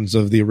versions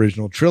of the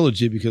original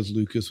trilogy because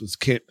Lucas was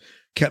kept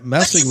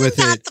messing with it.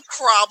 Isn't that the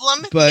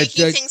problem? But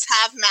making things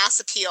have mass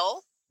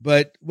appeal.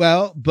 But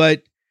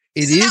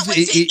isn't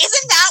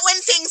that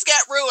when things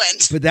get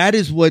ruined? But that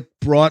is what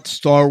brought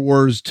Star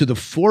Wars to the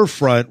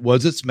forefront,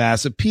 was its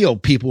mass appeal.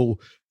 People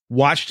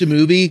watched a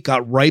movie,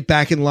 got right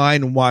back in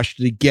line and watched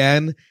it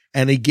again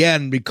and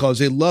again because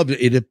they loved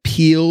it. It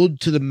appealed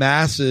to the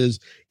masses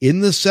in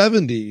the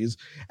 70s.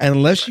 And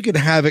unless you could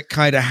have it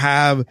kind of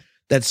have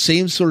that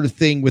same sort of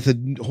thing with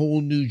a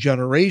whole new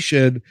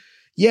generation,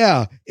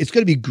 yeah, it's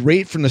going to be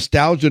great for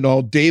nostalgia and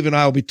all. Dave and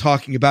I will be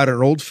talking about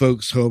our old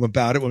folks' home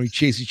about it when we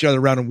chase each other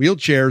around in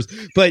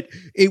wheelchairs, but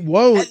it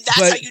won't. And that's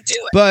how you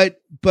do it.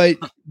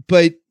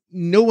 But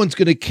no one's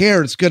going to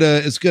care. It's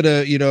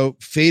gonna, you know,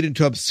 fade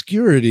into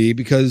obscurity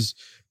because,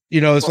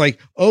 you know, it's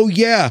like, oh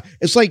yeah,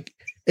 it's like,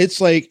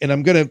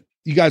 and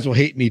you guys will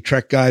hate me,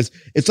 Trek guys.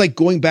 It's like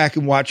going back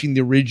and watching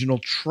the original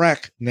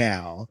Trek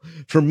now.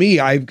 For me,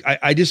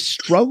 I just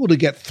struggle to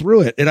get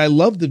through it. And I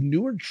love the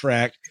newer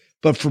Trek,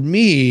 but for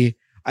me,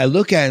 I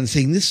look at it and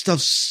saying this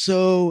stuff's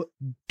so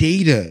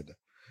dated.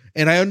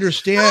 And I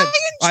understand,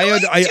 I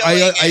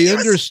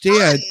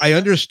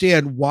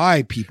understand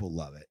why people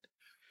love it.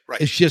 Right.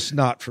 It's just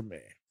not for me.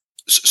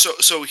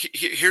 So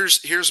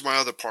here's my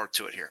other part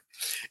to it here.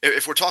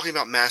 If we're talking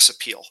about mass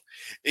appeal,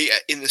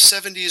 in the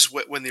 70s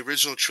when the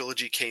original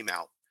trilogy came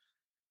out,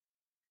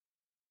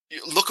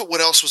 look at what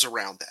else was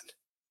around then.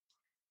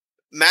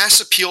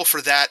 Mass appeal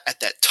for that at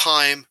that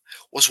time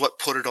was what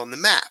put it on the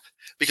map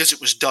because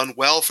it was done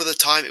well for the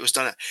time. It was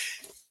done.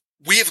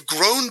 We have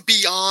grown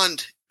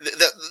beyond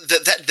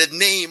the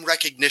name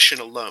recognition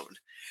alone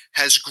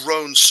has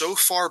grown so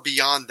far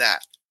beyond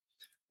that,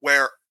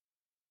 where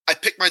I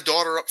pick my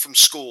daughter up from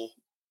school,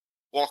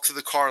 walk through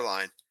the car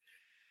line,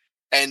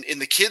 and in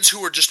the kids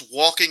who were just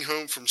walking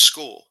home from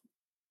school,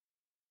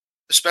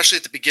 especially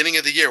at the beginning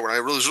of the year when I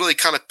was really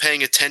kind of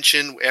paying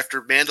attention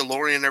after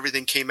Mandalorian and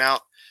everything came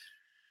out,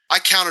 I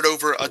counted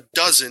over a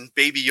dozen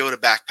Baby Yoda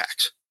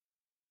backpacks.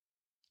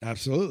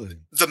 Absolutely.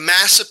 The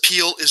mass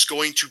appeal is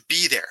going to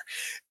be there.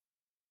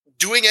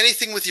 Doing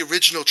anything with the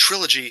original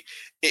trilogy,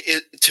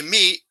 to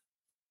me,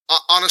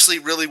 honestly,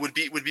 really would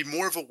be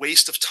more of a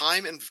waste of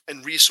time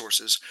and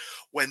resources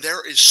when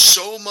there is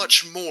so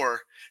much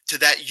more to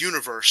that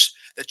universe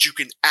that you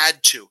can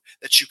add to,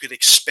 that you can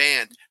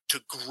expand, to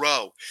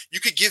grow. You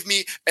could give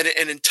me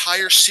an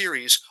entire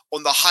series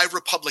on the High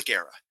Republic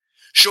era.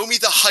 Show me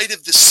the height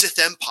of the Sith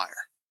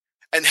Empire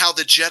and how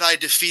the Jedi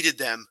defeated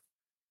them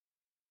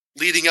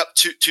leading up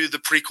to the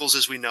prequels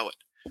as we know it.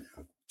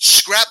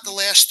 Scrap the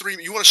last 3.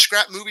 You want to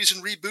scrap movies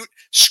and reboot?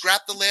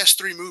 Scrap the last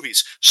 3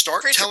 movies.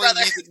 Start telling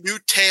me the new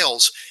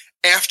tales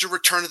after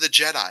Return of the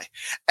Jedi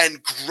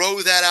and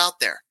grow that out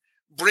there.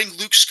 Bring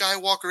Luke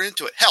Skywalker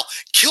into it. Hell,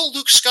 kill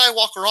Luke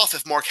Skywalker off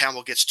if Mark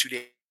Hamill gets too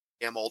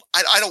damn old.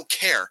 I don't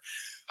care.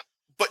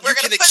 But we're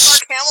going to put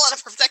Mark Hamill in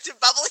a protective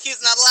bubble.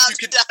 He's not allowed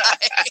to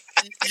die.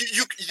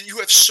 You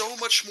have so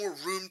much more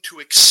room to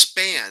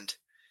expand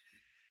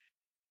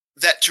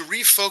that to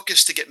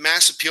refocus to get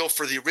mass appeal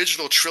for the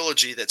original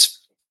trilogy that's,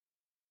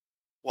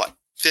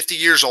 50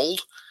 years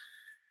old?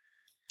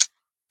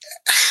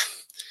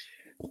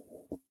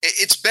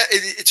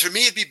 For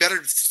me, it'd be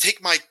better to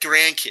take my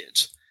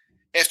grandkids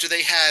after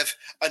they have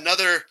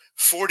another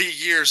 40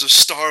 years of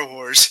Star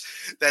Wars,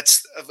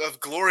 that's of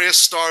glorious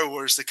Star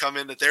Wars to come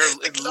in that they're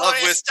in love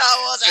with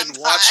and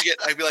watching it.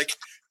 I'd be like,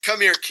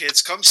 come here,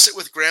 kids, come sit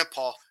with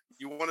Grandpa.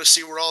 You want to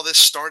see where all this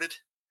started?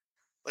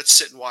 Let's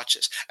sit and watch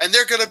this. And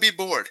they're going to be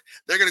bored.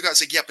 They're going to go out and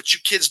say, yeah, but you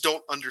kids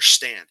don't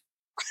understand.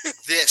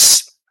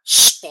 This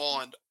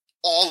spawned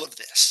all of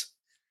this.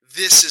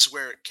 This is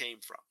where it came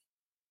from.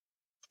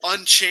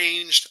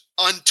 Unchanged,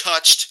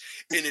 untouched,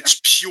 in its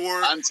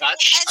pure,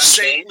 untouched.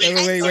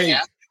 Wait.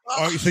 Yeah.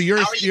 So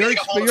you're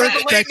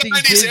expecting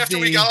Disney after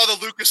we got all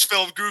the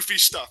Lucasfilm goofy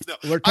stuff. No,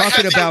 we're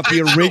talking about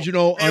the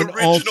original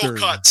unaltered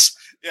cuts.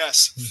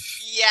 Yes,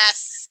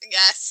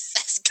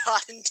 as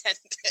God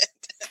intended.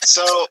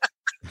 So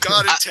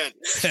God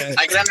intended.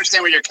 I can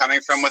understand where you're coming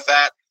from with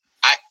that.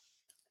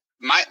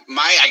 My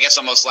I guess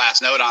almost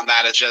last note on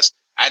that is just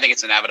I think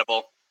it's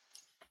inevitable.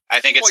 I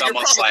think it's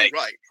almost like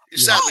right.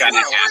 We're not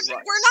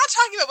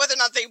talking about whether or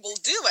not they will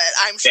do it.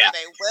 I'm sure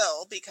they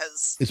will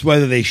because it's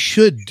whether they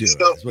should do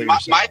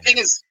it. My thing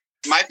is,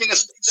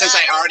 since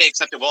I already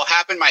accepted what will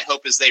happen, my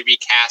hope is they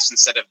recast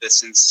instead of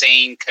this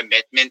insane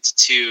commitment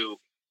to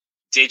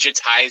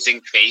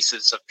digitizing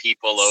faces of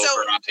people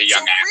over onto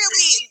young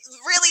actors.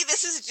 Really,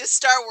 this is just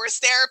Star Wars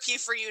therapy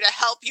for you to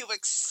help you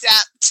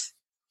accept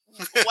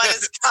what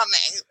is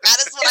coming. That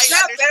is what it's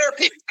not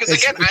therapy because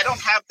again, I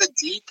don't have the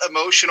deep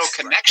emotional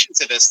connection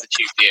to this that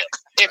you do.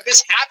 If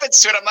this happens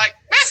to it, I'm like,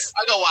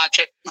 I'll go watch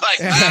it. Like,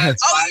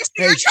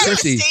 you're trying to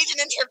stage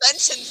an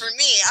intervention for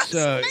me. That's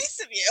nice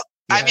of you.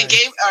 I mean,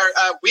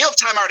 Wheel of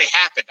Time already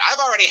happened. I've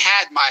already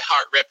had my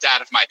heart ripped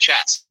out of my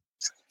chest.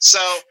 So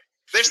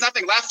there's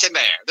nothing left in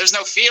there. There's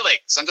no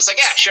feelings. I'm just like,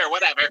 yeah, sure,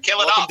 whatever.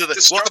 Kill it Welcome all. to the-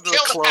 Just welcome to the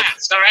kill club. the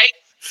past, all right?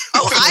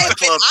 Oh, I have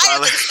been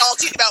Tyler.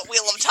 salty about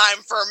Wheel of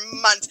Time for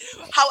months.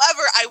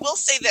 However, I will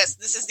say this: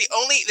 this is the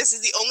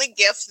only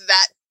gift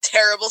that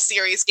terrible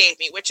series gave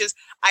me, which is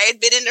I had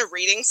been in a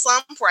reading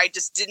slump where I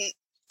just didn't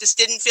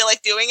feel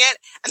like doing it,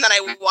 and then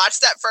I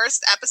watched that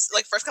first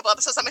couple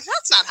episodes. I'm like,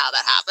 that's not how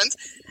that happens,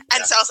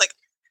 and so I was like,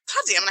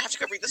 God damn, I'm gonna have to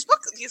go read these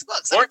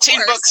books.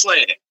 14 books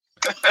later.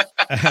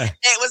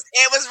 It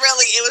was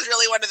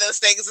really one of those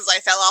things as I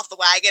fell off the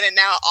wagon, and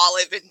now all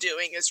I've been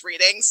doing is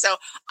reading. So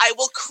I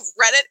will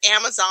credit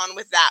Amazon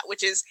with that,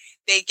 which is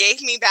they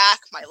gave me back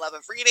my love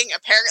of reading.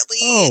 Apparently,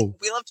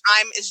 Wheel of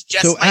Time is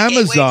just so my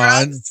Amazon, gateway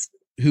drugs.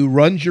 who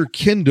runs your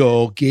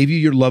Kindle, gave you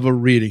your love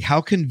of reading.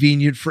 How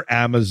convenient for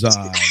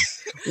Amazon.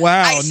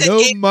 Wow, no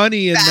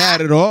money in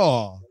that at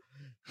all.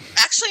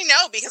 Actually,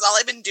 no, because all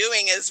I've been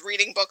doing is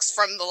reading books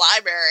from the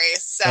library.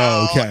 So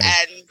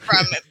and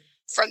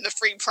from the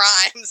free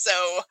Prime,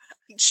 so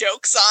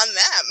jokes on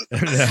them.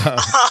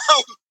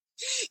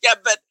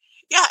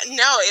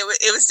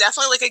 It was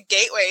definitely like a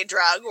gateway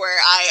drug where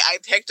I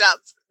picked up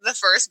the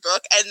first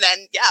book and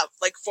then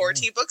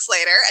 14 books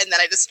later, and then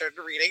I just started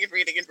reading,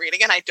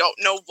 and I don't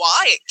know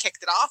why it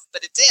kicked it off,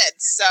 but it did.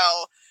 So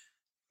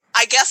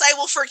I guess I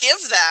will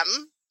forgive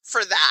them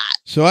for that.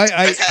 So I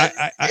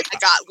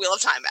got Wheel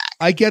of Time back.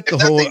 I get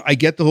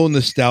the whole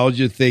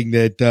nostalgia thing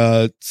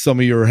that some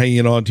of you are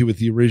hanging on to with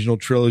the original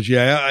trilogy.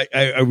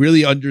 I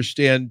really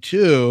understand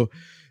too,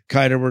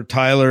 kind of where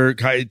Tyler,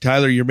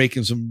 you're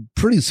making some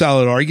pretty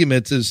solid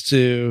arguments as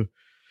to,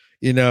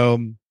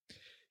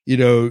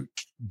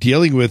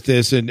 dealing with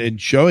this and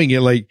showing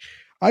it. Like,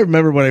 I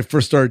remember when I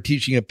first started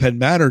teaching at Penn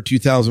Manor,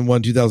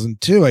 2001,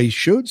 2002, I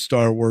showed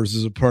Star Wars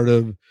as a part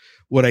of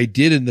what I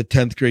did in the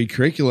 10th grade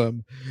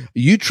curriculum.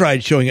 You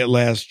tried showing it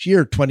last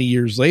year, 20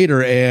 years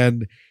later,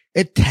 and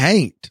it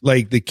tanked.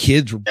 Like, the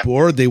kids were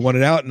bored. They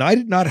wanted out. And I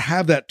did not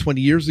have that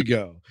 20 years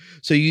ago.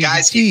 So you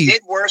he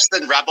did worse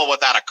than Rebel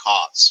Without a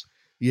Cause.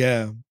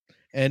 Yeah.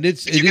 And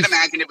you can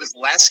imagine it was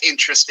less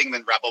interesting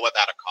than Rebel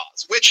Without a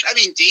Cause, which, I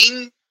mean,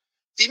 Dean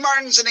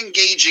Martin's an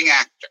engaging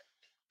actor.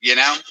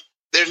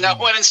 There's no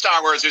one in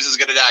Star Wars who's as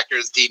good an actor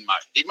as Dean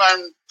Martin. Dean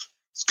Martin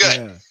is good.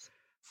 Yeah.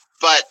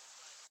 But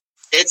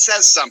it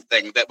says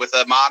something that with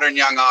a modern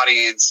young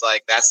audience,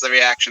 like, that's the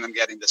reaction I'm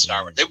getting to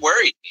Star Wars. It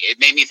worried me. It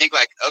made me think,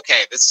 like,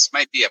 okay, this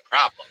might be a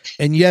problem.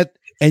 And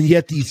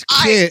yet these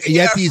kids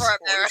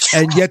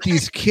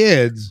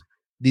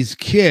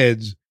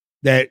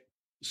that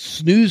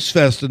snooze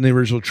fest in the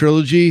original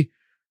trilogy,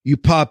 you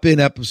pop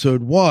in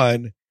episode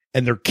 1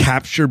 and they're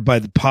captured by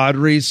the pod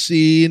race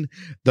scene,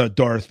 the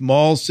Darth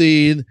Maul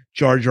scene.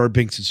 Jar Jar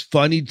Binks is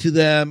funny to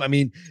them. I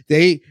mean,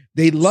 they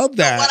love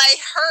that. What I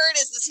heard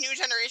is this new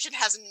generation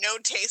has no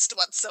taste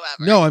whatsoever.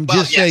 No, I'm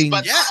just saying.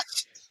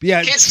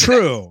 Yeah,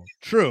 true.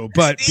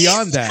 But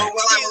beyond that, but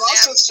what I will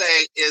also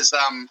say is,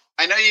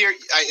 I know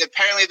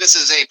apparently this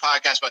is a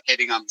podcast about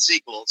hating on the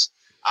sequels.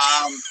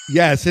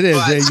 Yes, it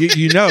is.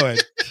 You know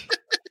it.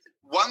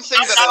 One thing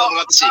that I love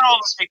about the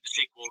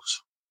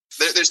sequels.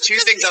 There's two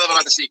things I love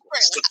about the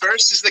sequels. The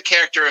first is the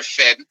character of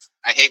Finn.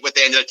 I hate what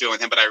they ended up doing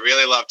with him, but I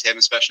really loved him,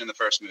 especially in the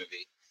first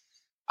movie.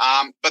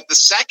 But the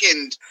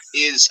second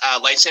is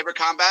lightsaber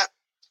combat.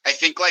 I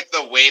think, like,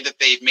 the way that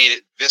they've made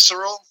it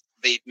visceral,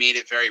 they've made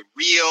it very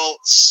real,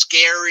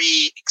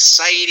 scary,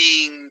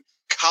 exciting,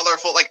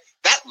 colorful. Like,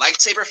 that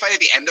lightsaber fight at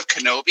the end of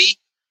Kenobi,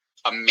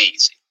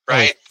 amazing,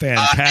 right? Oh,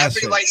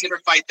 fantastic. Every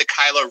lightsaber fight that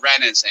Kylo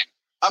Ren is in,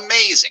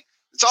 amazing.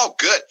 It's all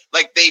good.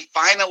 Like, they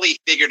finally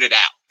figured it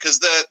out. Because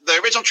the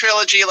original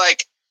trilogy,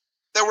 like,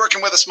 they're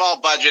working with a small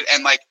budget,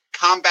 and, like,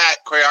 combat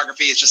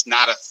choreography is just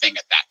not a thing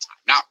at that time.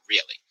 Not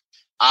really.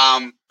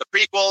 The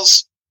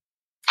prequels,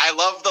 I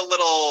love the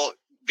little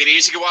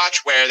videos you can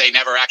watch where they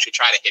never actually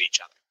try to hit each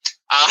other.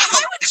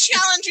 I would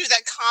challenge you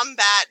that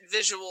combat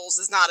visuals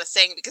is not a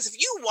thing, because if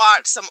you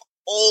watch some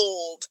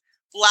old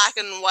black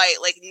and white,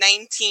 like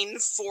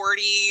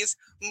 1940s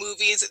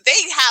movies,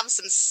 they have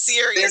some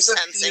serious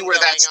fencing where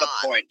going that's on.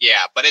 The point,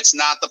 yeah, but it's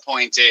not the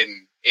point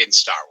in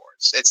Star Wars.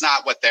 It's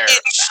not what they're about.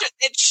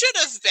 It should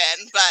have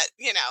been, but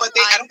But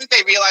I don't think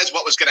they realized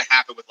what was going to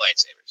happen with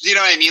lightsabers. You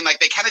know what I mean? Like,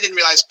 they kind of didn't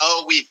realize,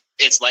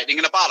 it's lightning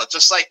in a bottle,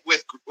 just like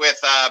with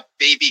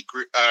baby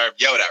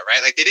Yoda,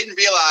 right? Like, they didn't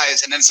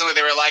realize, and then suddenly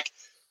they were like,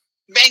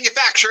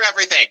 manufacture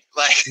everything.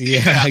 Like,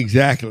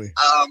 exactly.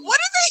 What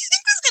did they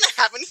think was going to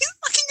happen? He's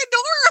fucking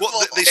adorable.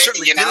 Well, they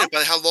certainly didn't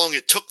by how long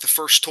it took the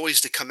first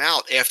toys to come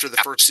out after the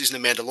first season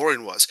of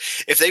Mandalorian was.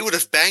 If they would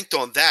have banked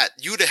on that,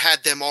 you would have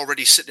had them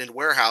already sitting in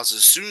warehouses.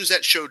 As soon as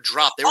that show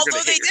dropped, they were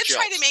going to hit your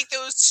Although they did try to make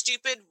those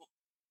stupid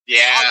the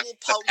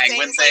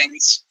penguin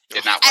things.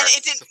 Did not work. And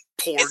it didn't.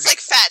 It's like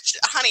fetch,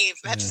 honey.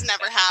 Fetch is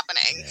never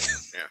happening.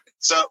 Yeah.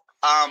 So,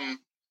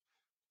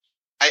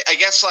 I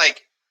guess,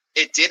 like,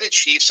 it did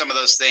achieve some of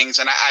those things,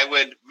 and I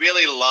would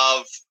really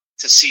love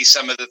to see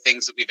some of the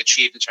things that we've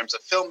achieved in terms of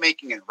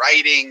filmmaking and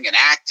writing and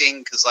acting,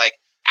 because, like,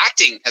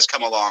 acting has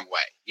come a long way.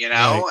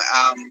 Right.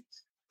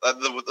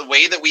 The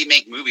way that we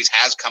make movies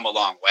has come a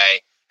long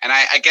way, And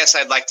I guess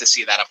I'd like to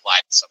see that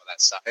applied to some of that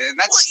stuff. And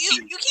that's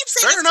you keep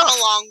saying it's come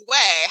a long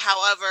way.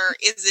 However,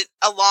 is it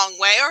a long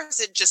way, or is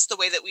it just the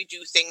way that we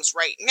do things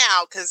right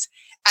now? Because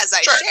as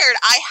I shared,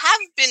 I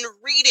have been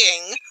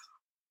reading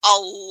a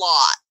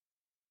lot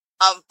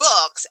of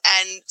books,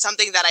 and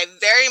something that I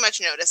very much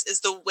notice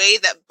is the way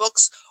that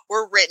books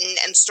were written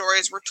and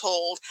stories were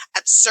told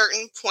at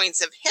certain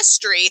points of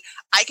history.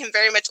 I can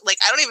very much,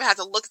 I don't even have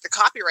to look at the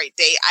copyright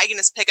date. I can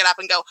just pick it up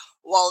and go,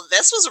 well,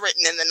 this was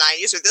written in the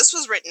 90s, or this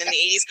was written in the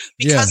 80s,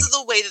 because of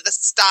the way that the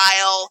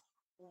style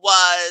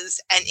was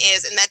and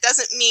is. And that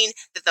doesn't mean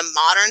that the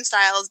modern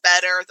style is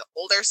better, the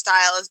older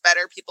style is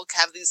better. People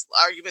have these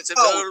arguments of,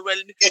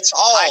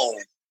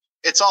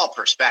 it's all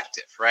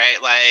perspective,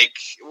 right? Like,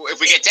 if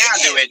we get down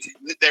to it,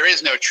 there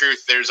is no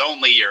truth. There's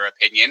only your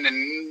opinion,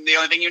 and the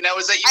only thing you know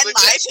is that you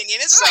exist. My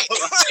opinion is right.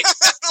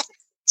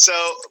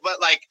 But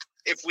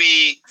if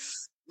we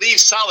leave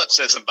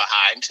solipsism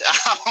behind,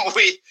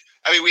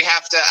 we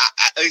have to.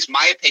 At least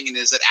my opinion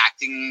is that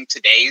acting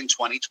today in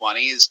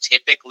 2020 is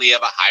typically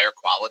of a higher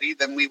quality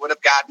than we would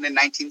have gotten in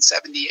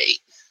 1978.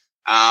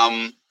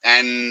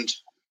 And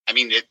I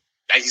mean,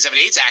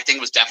 1978's acting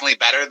was definitely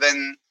better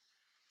than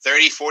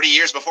 30, 40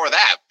 years before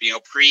that,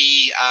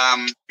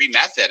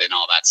 pre-method and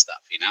all that stuff,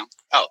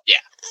 Oh, yeah.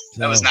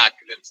 That was not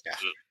good.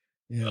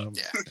 Yeah.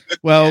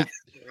 Well,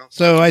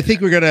 so I think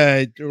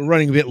we're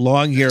running a bit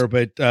long here,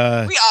 but we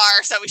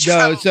are, so we should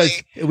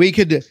probably... we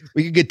could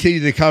continue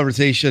the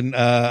conversation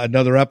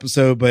another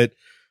episode, but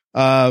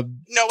no,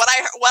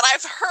 what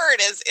I've heard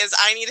is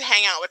I need to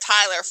hang out with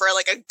Tyler for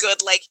a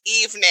good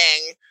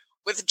evening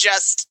with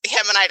just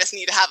him, and I just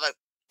need to have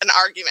an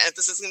argument.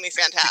 This is going to be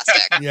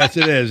fantastic. Yes,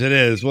 it is. It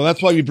is. Well,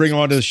 that's why we bring him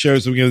onto the show,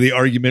 so we can have the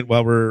argument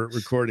while we're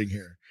recording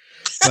here.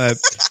 But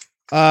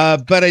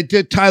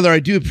Tyler, I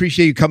do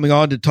appreciate you coming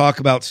on to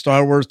talk about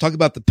Star Wars, talk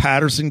about the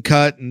Patterson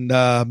cut,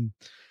 and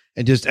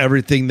just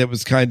everything that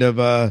was kind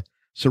of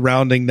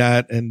surrounding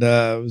that, and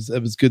it was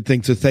a good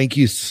thing. So thank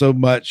you so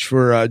much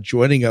for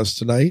joining us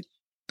tonight.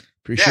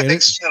 Appreciate it.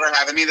 Thanks for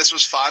having me. This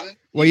was fun.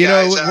 Well, you're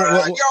all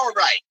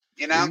right.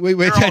 You're all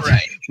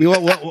right.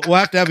 We'll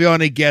have to have you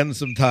on again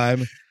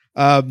sometime.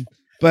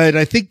 But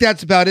I think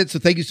that's about it. So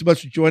thank you so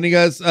much for joining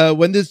us.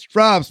 When this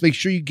drops, make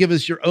sure you give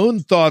us your own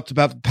thoughts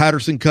about the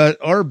Patterson cut,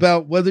 or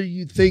about whether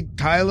you think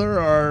Tyler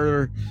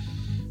or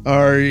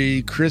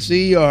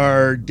Chrissy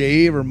or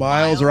Dave or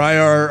Miles or I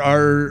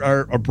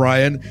or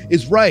Brian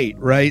is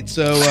right.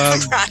 So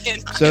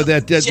so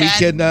that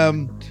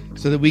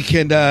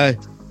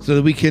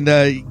we can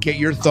get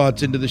your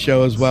thoughts into the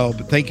show as well.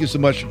 But thank you so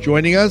much for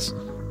joining us.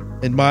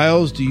 And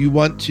Miles, do you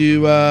want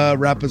to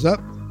wrap us up?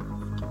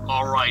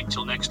 All right.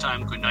 Till next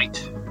time, good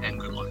night and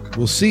good luck.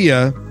 We'll see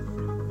ya.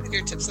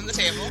 Your tips on the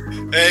table.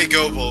 Hey,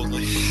 go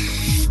boldly.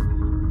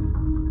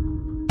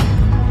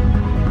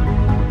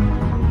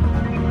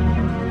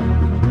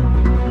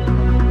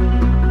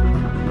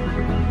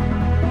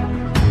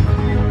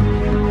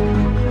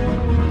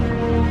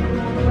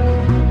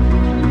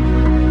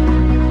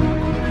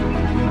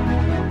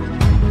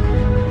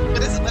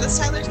 What does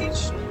Tyler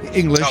teach?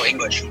 English. Oh,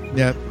 English.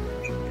 Yeah.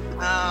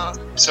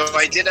 So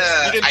I did a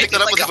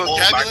whole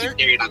marketing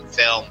period on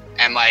film,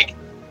 and I'm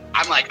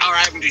all right,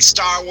 I'm gonna do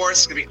Star Wars.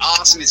 It's gonna be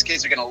awesome. These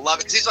kids are gonna love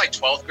it, because these are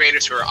 12th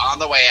graders who are on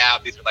the way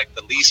out. These are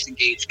the least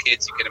engaged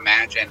kids you can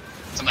imagine.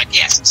 So I'm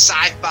yeah, some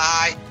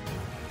sci-fi.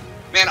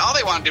 Man, all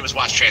they want to do was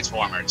watch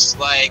Transformers.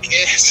 Which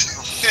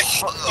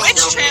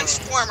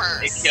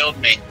Transformers? It killed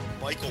me.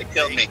 Michael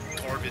Bay.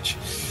 Garbage.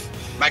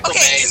 Michael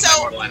Bay is my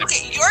mortal enemy.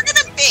 Okay, you're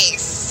gonna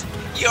base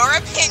your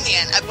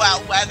opinion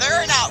about whether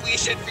or not we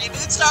should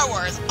reboot Star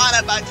Wars on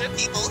a bunch of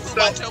people who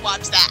want to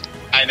watch that.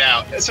 I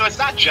know. So it's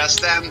not just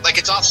them.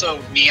 It's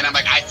also me, and I'm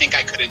I think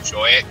I could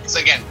enjoy it. Because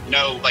again,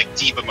 no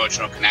deep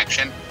emotional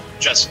connection,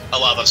 just a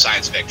love of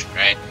science fiction,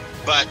 right?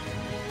 But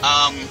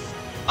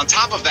on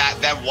top of that,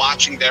 them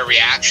watching their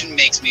reaction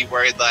makes me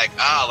worried.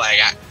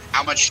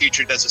 How much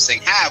future does this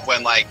thing have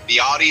when the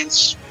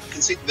audience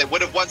that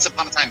would have once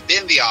upon a time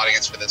been the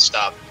audience for this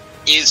stuff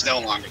is no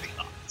longer the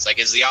audience?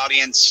 Is the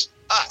audience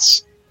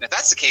us? And if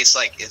that's the case,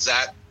 is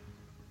that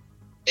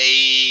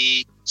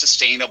a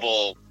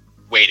sustainable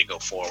way to go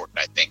forward?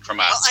 I think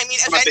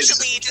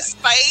eventually,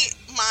 despite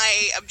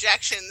my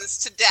objections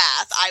to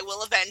death, I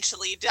will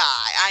eventually die.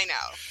 I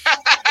know.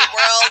 The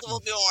world will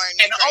be born.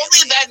 And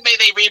only then may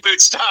they reboot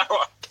Star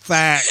Wars.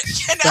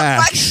 Facts.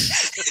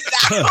 Facts.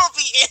 That will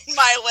be in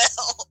my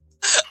will.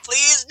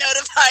 Please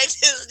notify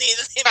Disney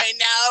that they may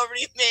now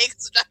remake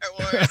Star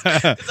Wars,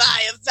 because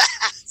I am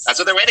fast. That's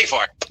what they're waiting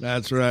for.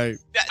 That's right.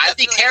 I'd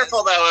be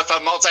careful, though, if a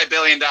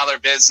multi-billion-dollar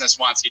business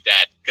wants you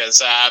dead, because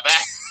that...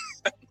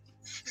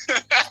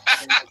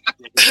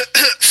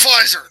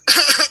 Pfizer.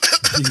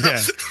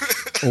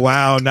 Yeah.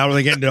 Wow. Now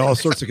we're getting into all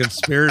sorts of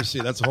conspiracy.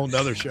 That's a whole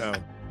nother show.